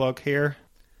wants to plug here?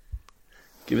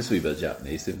 Give us a wee bit of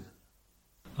Japanese too.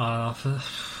 Off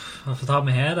the top of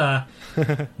my head,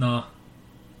 no.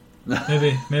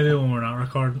 Maybe when we're not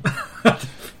recording.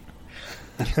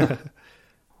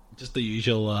 Just the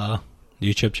usual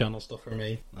YouTube channel stuff for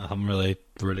me. I haven't really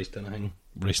released anything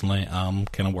recently. I'm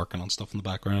kind of working on stuff in the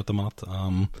background at the moment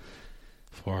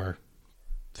for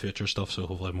future stuff, so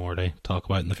hopefully more to talk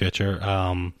about in the future.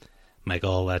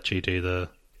 Michael, I'll let you do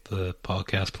the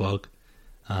podcast plug.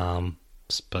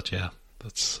 But yeah,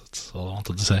 that's all I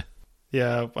wanted to say.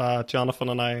 Yeah, Jonathan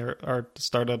and I are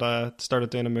started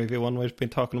doing a movie one we've been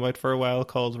talking about for a while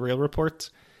called Real Report.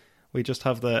 We just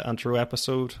have the intro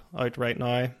episode out right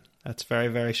now. It's very,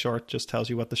 very short, just tells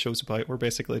you what the show's about. We're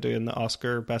basically doing the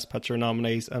Oscar Best Picture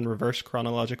nominees in reverse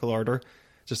chronological order.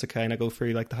 just to kind of go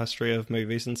through like the history of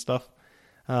movies and stuff.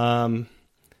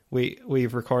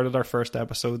 We've recorded our first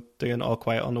episode doing All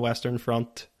Quiet on the Western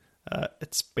Front.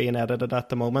 It's being edited at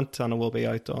the moment, and it will be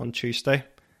out on Tuesday.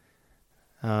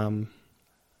 I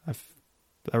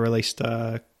released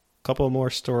a couple more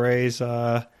stories.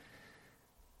 I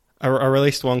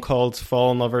released one called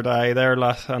Fall in Love or Die there,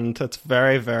 and it's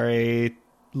very, very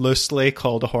loosely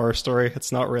called a horror story.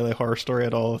 It's not really a horror story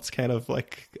at all. It's kind of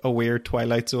like a weird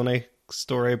Twilight Zone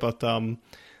story, but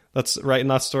that's writing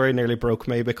that story nearly broke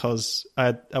me because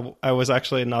I was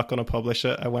actually not going to publish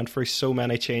it. I went through so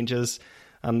many changes,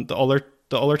 and the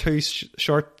other two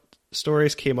short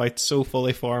stories came out so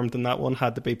fully formed, and that one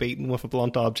had to be beaten with a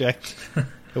blunt object.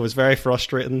 It was very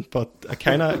frustrating, but I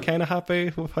kind of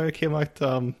happy with how it came out.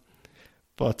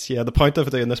 But yeah, the point of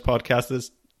doing this podcast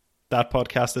is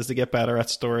to get better at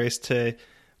stories, to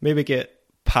maybe get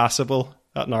passable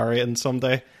at narrating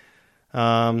someday.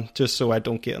 Just so I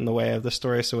don't get in the way of the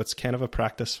story. So it's kind of a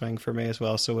practice thing for me as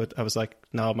well. So I was like,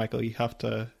 no, Michael, you have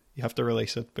to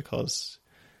release it because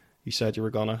you said you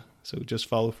were gonna. So just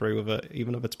follow through with it.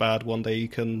 Even if it's bad, one day you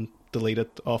can delete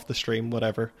it off the stream,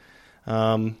 whatever.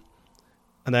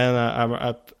 And then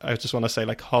I just want to say,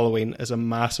 like, Halloween is a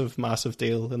massive, massive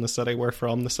deal in the city we're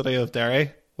from, the city of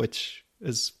Derry, which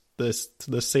is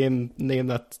the same name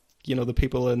that, you know, the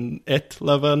people in It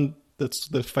live in. That's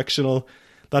that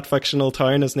fictional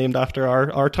town is named after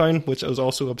our town, which I was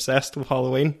also obsessed with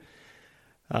Halloween.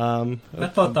 I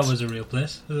thought that was a real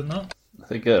place, is it not? I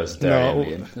think it was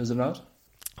Derry, is it not?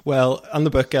 Well, in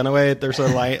the book anyway, there's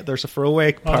a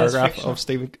throwaway paragraph of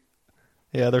Stephen.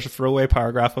 Yeah, there's a throwaway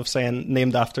paragraph of saying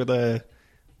named after the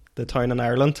town in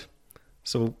Ireland.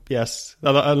 So yes,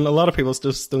 and a lot of people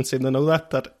just don't seem to know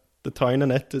that the town in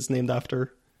It is named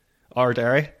after our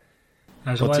Derry.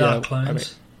 There's white out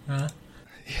clowns.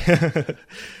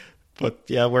 But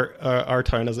yeah, our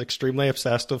town is extremely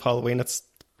obsessed with Halloween. It's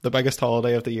the biggest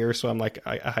holiday of the year, so I'm like,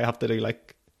 I have to do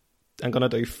I'm gonna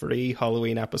do 3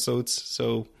 Halloween episodes.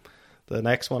 So the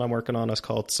next one I'm working on is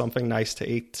called Something Nice to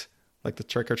Eat, like the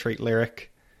trick or treat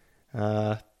lyric.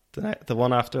 The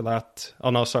one after that,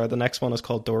 the next one is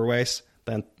called Doorways.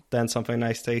 Then Something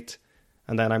Nice to Eat,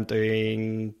 and then I'm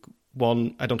doing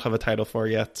one I don't have a title for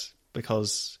yet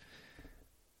because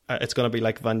it's going to be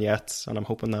like vignettes, and I'm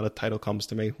hoping that a title comes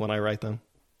to me when I write them.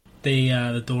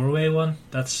 The doorway one,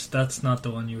 that's not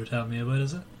the one you were telling me about,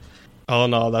 is it? Oh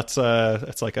no, that's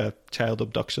it's like a child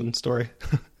abduction story.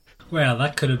 Well,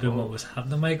 that could have been what was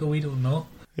happening, Michael. We don't know.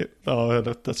 Yeah,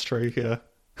 that's true. Yeah.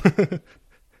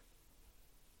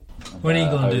 When are you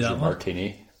going to do that one?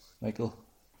 Martini, Michael?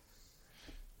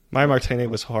 My martini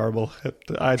was horrible.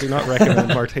 I do not recommend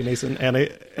martinis in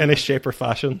any shape or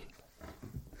fashion.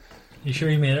 You sure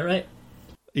you made it right?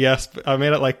 Yes, I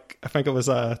made it I think it was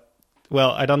I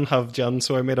didn't have gin,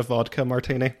 so I made a vodka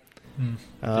martini.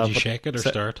 Did you shake it or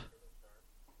stir it?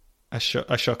 I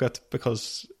shook it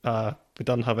because we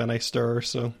didn't have any stir,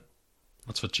 so...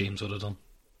 That's what James would have done.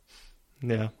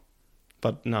 Yeah.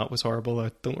 But no, it was horrible.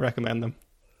 I don't recommend them.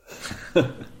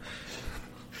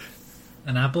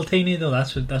 An Appletini, though,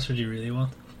 that's what you really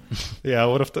want. Yeah, I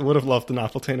would have loved an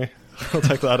Appletini. I'll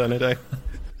take that any day.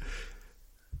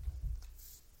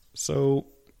 So,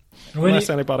 unless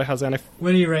anybody has any...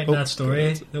 When are you writing that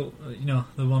story? The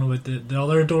one with the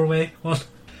other doorway one?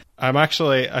 I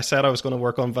said I was going to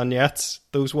work on vignettes.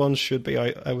 Those ones should be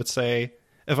out, I would say...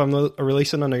 If I'm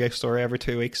releasing a new story every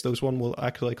 2 weeks, those one will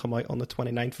actually come out on the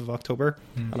 29th of October.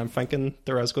 And I'm thinking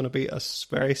there is going to be a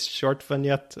very short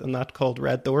vignette in that called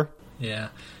Red Door. Yeah,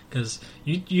 because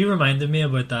you reminded me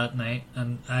about that night,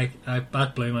 and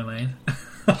that blew my mind.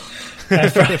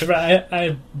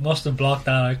 I must have blocked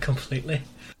that out completely.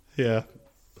 Yeah.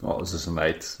 What was this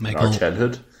about? Michael, our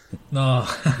childhood? No.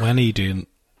 When are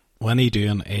you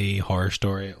doing a horror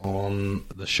story on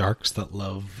the sharks that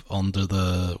live under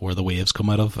where the waves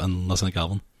come out of in Lisnac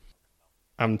Galvin?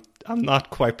 I'm not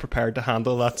quite prepared to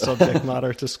handle that subject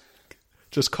matter. Just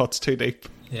cuts too deep.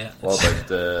 Yeah. What about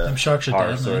the sharks are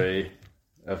horror dead, story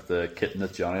of the kitten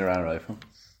that Johnny ran away from?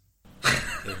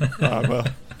 Well.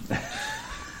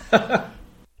 I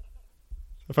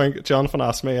think Jonathan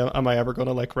asked me, am I ever going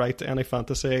to write any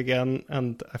fantasy again?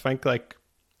 And I think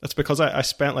it's because I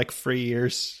spent 3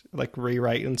 years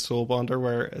rewriting Soulbonder,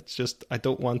 where it's just I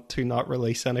don't want to not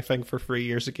release anything for 3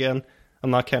 years again.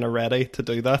 I'm not kind of ready to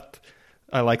do that.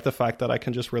 I like the fact that I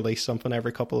can just release something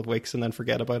every couple of weeks and then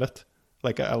forget about it.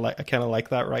 I kind of like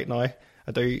that right now. I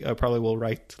probably will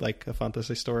write a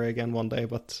fantasy story again one day,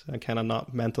 but I'm kind of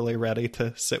not mentally ready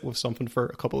to sit with something for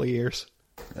a couple of years.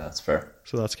 Yeah, that's fair.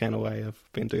 So that's kind of why I've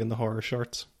been doing the horror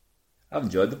shorts. I've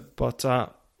enjoyed them. But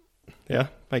yeah,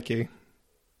 thank you.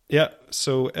 Yeah,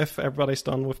 so if everybody's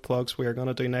done with plugs, we are going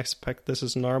to do next pick. This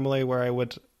is normally where I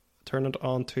would turn it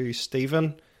on to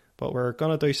Stephen, but we're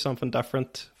going to do something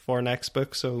different for next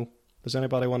book. So does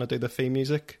anybody want to do the theme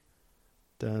music?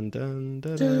 Dun, dun,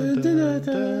 dun, dun, dun,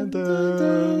 dun,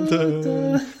 dun, dun,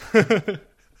 dun.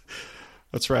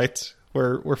 That's right.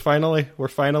 We're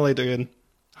finally doing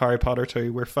Harry Potter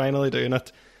 2. We're finally doing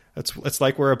it. It's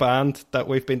like we're a band that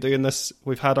we've been doing this.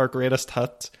 We've had our greatest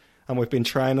hit, and we've been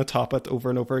trying to top it over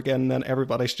and over again. And then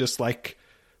everybody's just like,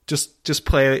 just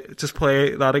play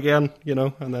that again, you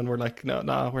know. And then we're like,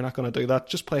 no, we're not going to do that.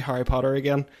 Just play Harry Potter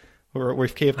again.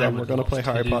 We've caved in. We're going to play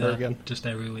Harry Potter again, just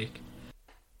every week.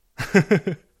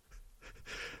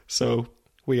 So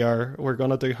we're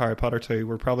going to do Harry Potter 2.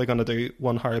 We're probably going to do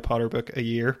one Harry Potter book a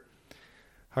year.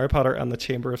 Harry Potter and the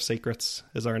Chamber of Secrets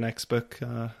is our next book.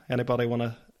 Anybody want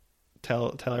to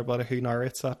tell everybody who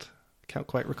narrates that? I can't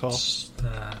quite recall.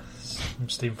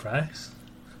 Stephen Fry.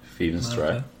 Stephen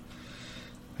Fry.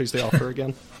 Who's the author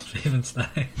again? Stephen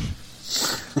Fry.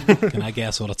 Can I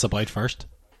guess what it's about first?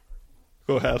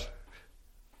 Go ahead.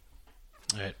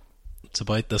 Right. It's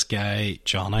about this guy,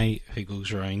 Johnny, who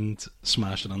goes around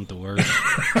smashing on doors.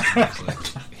 He's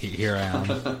like, here I am.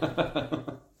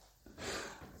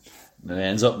 And it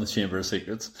ends up in the Chamber of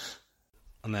Secrets.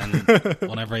 And then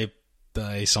whenever he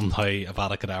dies, somehow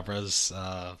Avada Kedavra's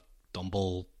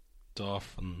Dumbledore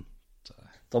and...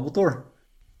 Dumbledore?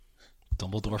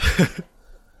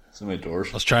 So many doors.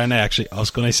 I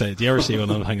was going to say, do you ever see one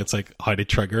of them thing? It's like how to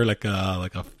trigger like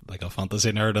a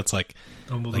fantasy nerd. It's like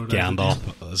Gandalf.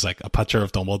 It's like a picture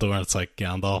of Dumbledore, and it's like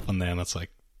Gandalf, and then it's like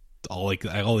all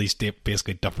these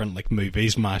basically different like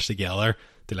movies mashed together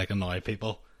to like annoy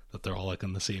people that they're all like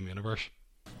in the same universe.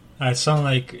 It sounds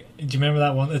like. Do you remember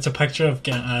that one? It's a picture of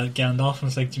Gandalf, and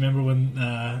it's like, do you remember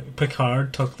when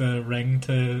Picard took the ring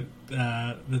to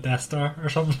the Death Star or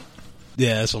something?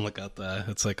 Yeah, something like that.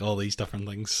 It's like all these different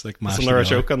things like mashed together.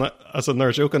 Isn't there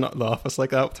a joke in the office like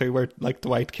that too, where like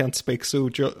Dwight can't speak, so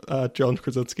John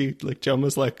Krasinski, like Jim,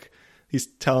 is like, he's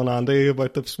telling Andy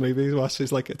about this movie he watched.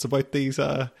 He's like, it's about these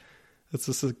it's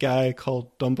this guy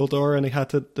called Dumbledore, and he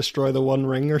had to destroy the One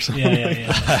Ring or something.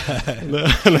 Yeah. And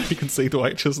then you can see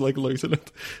Dwight just like losing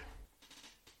it.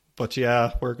 But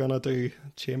yeah, we're gonna do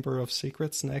Chamber of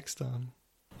Secrets next.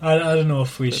 I don't know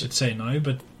if we should say now,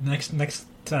 but next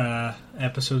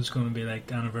episode's going to be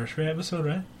like anniversary episode,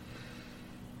 right?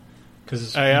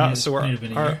 Because so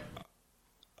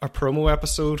our promo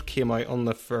episode came out on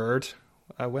the 3rd.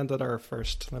 When did our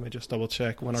first? Let me just double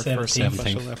check when our 17th. First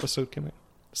official episode came out.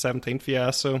 17th, yeah.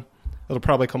 So it'll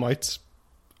probably come out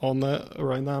on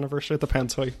around the anniversary. It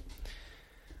depends how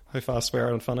fast we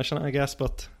are on finishing it, I guess.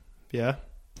 But yeah,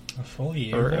 a full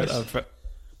year.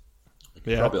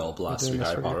 Yeah, probably all blast through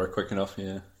Harry Potter quick enough.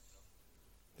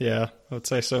 Yeah, I would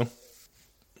say so.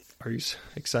 Are you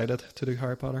excited to do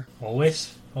Harry Potter?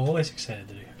 Always excited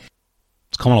to do.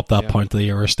 It's coming up that point of the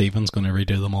year where Stephen's going to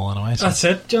redo them all anyway. So. That's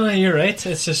it, Johnny. You're right.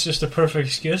 It's just a perfect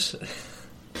excuse.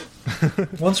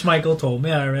 Once Michael told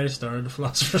me, I already started the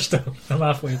Philosopher's Stone. I'm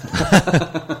halfway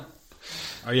through.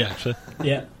 Are you actually?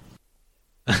 Yeah.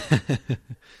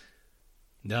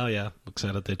 Yeah.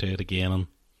 Excited to do it again. And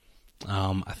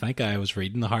I think I was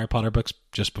reading the Harry Potter books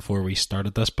just before we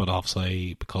started this, but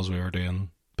obviously because we were doing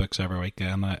books every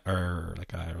weekend, I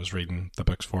was reading the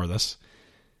books for this,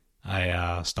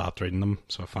 I stopped reading them,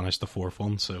 so I finished the 4th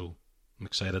one. So I'm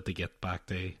excited to get back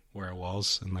to where I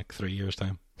was in like 3 years'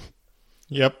 time.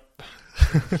 Yep.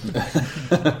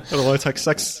 It'll only take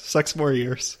six more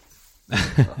years.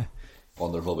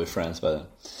 Wonder if we'll be friends by then.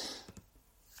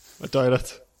 I doubt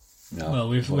it. No, well,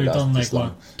 we've done like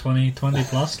what 20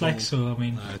 plus, like, so I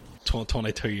mean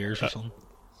 22 years or something.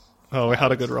 Oh, we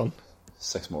had a good run.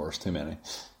 6 more is too many.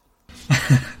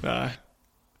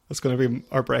 That's going to be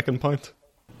our breaking point.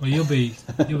 Well, you'll be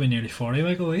nearly 40,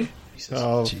 Michael, will you?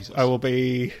 Oh, Jesus. I will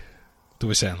be. Do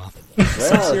we say that?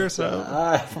 6 years old.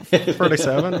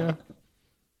 37, yeah.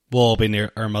 We'll all be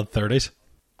near our mid-30s.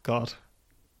 God.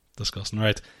 Disgusting.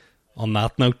 Right. On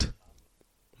that note,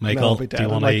 Michael, do you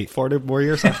want like 40 more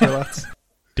years after that?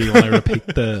 Do you want to repeat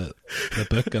the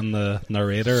book and the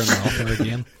narrator and the author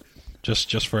again?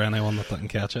 Just for anyone that didn't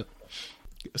catch it.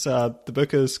 So the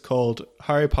book is called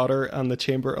Harry Potter and the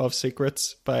Chamber of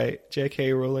Secrets by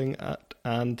J.K. Rowling,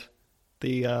 and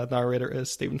the narrator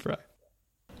is Stephen Fry.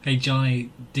 Hey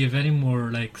Johnny, do you have any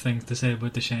more like things to say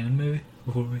about the Shining movie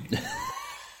before we?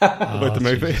 About the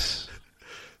movie,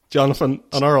 Jonathan,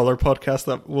 on our other podcast,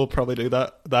 that we'll probably do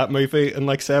that movie in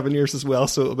like 7 years as well,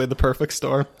 so it'll be the perfect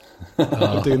storm.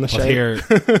 Doing the Shining. Here,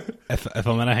 if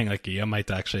I'm anything like you, I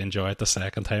might actually enjoy it the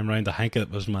second time round. I think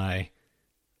it was my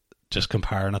just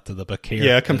comparing it to the book here.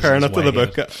 Yeah, comparing is it to the why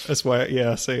book is why.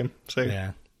 Yeah, same.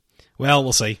 Yeah. Well,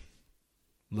 we'll see.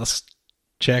 Let's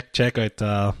check out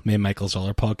me and Michael's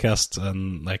other podcast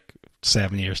in like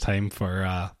 7 years' time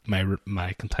for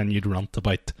my continued rant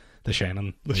about The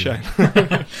Shining. The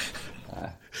Shining.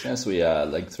 Since we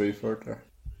link through for it there.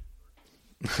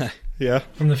 Yeah.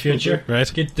 From the future.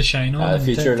 Right. Get the shine on. and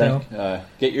Future tell- link.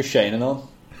 Get your shining on.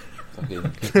 Fucking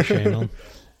Get The Shining on.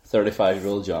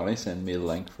 35-year-old Johnny send me a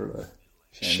link for the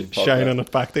Shining podcast. Shining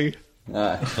it back to you.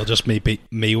 It'll just me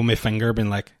with my finger being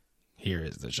like, here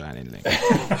is the Shining link.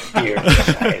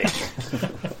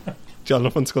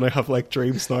 Jonathan's going to have like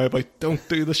dreams now about don't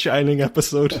do the Shining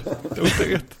episode. Don't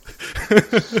do it.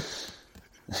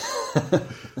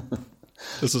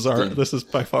 This is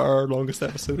by far our longest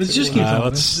episode. Let's just so keep going.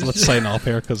 Let's sign off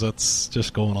here because it's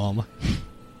just going on.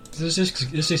 Let's just I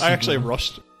keep actually going.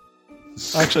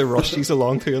 rushed these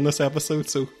along too in this episode,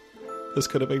 so this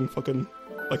could have been fucking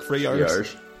like 3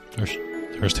 hours.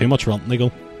 There's too much ranting to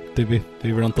go to be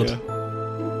ranted. Yeah.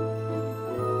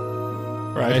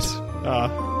 Right.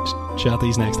 Chat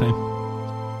these next time.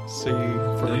 See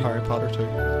you for Harry Potter 2.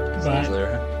 Goodbye.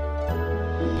 Later.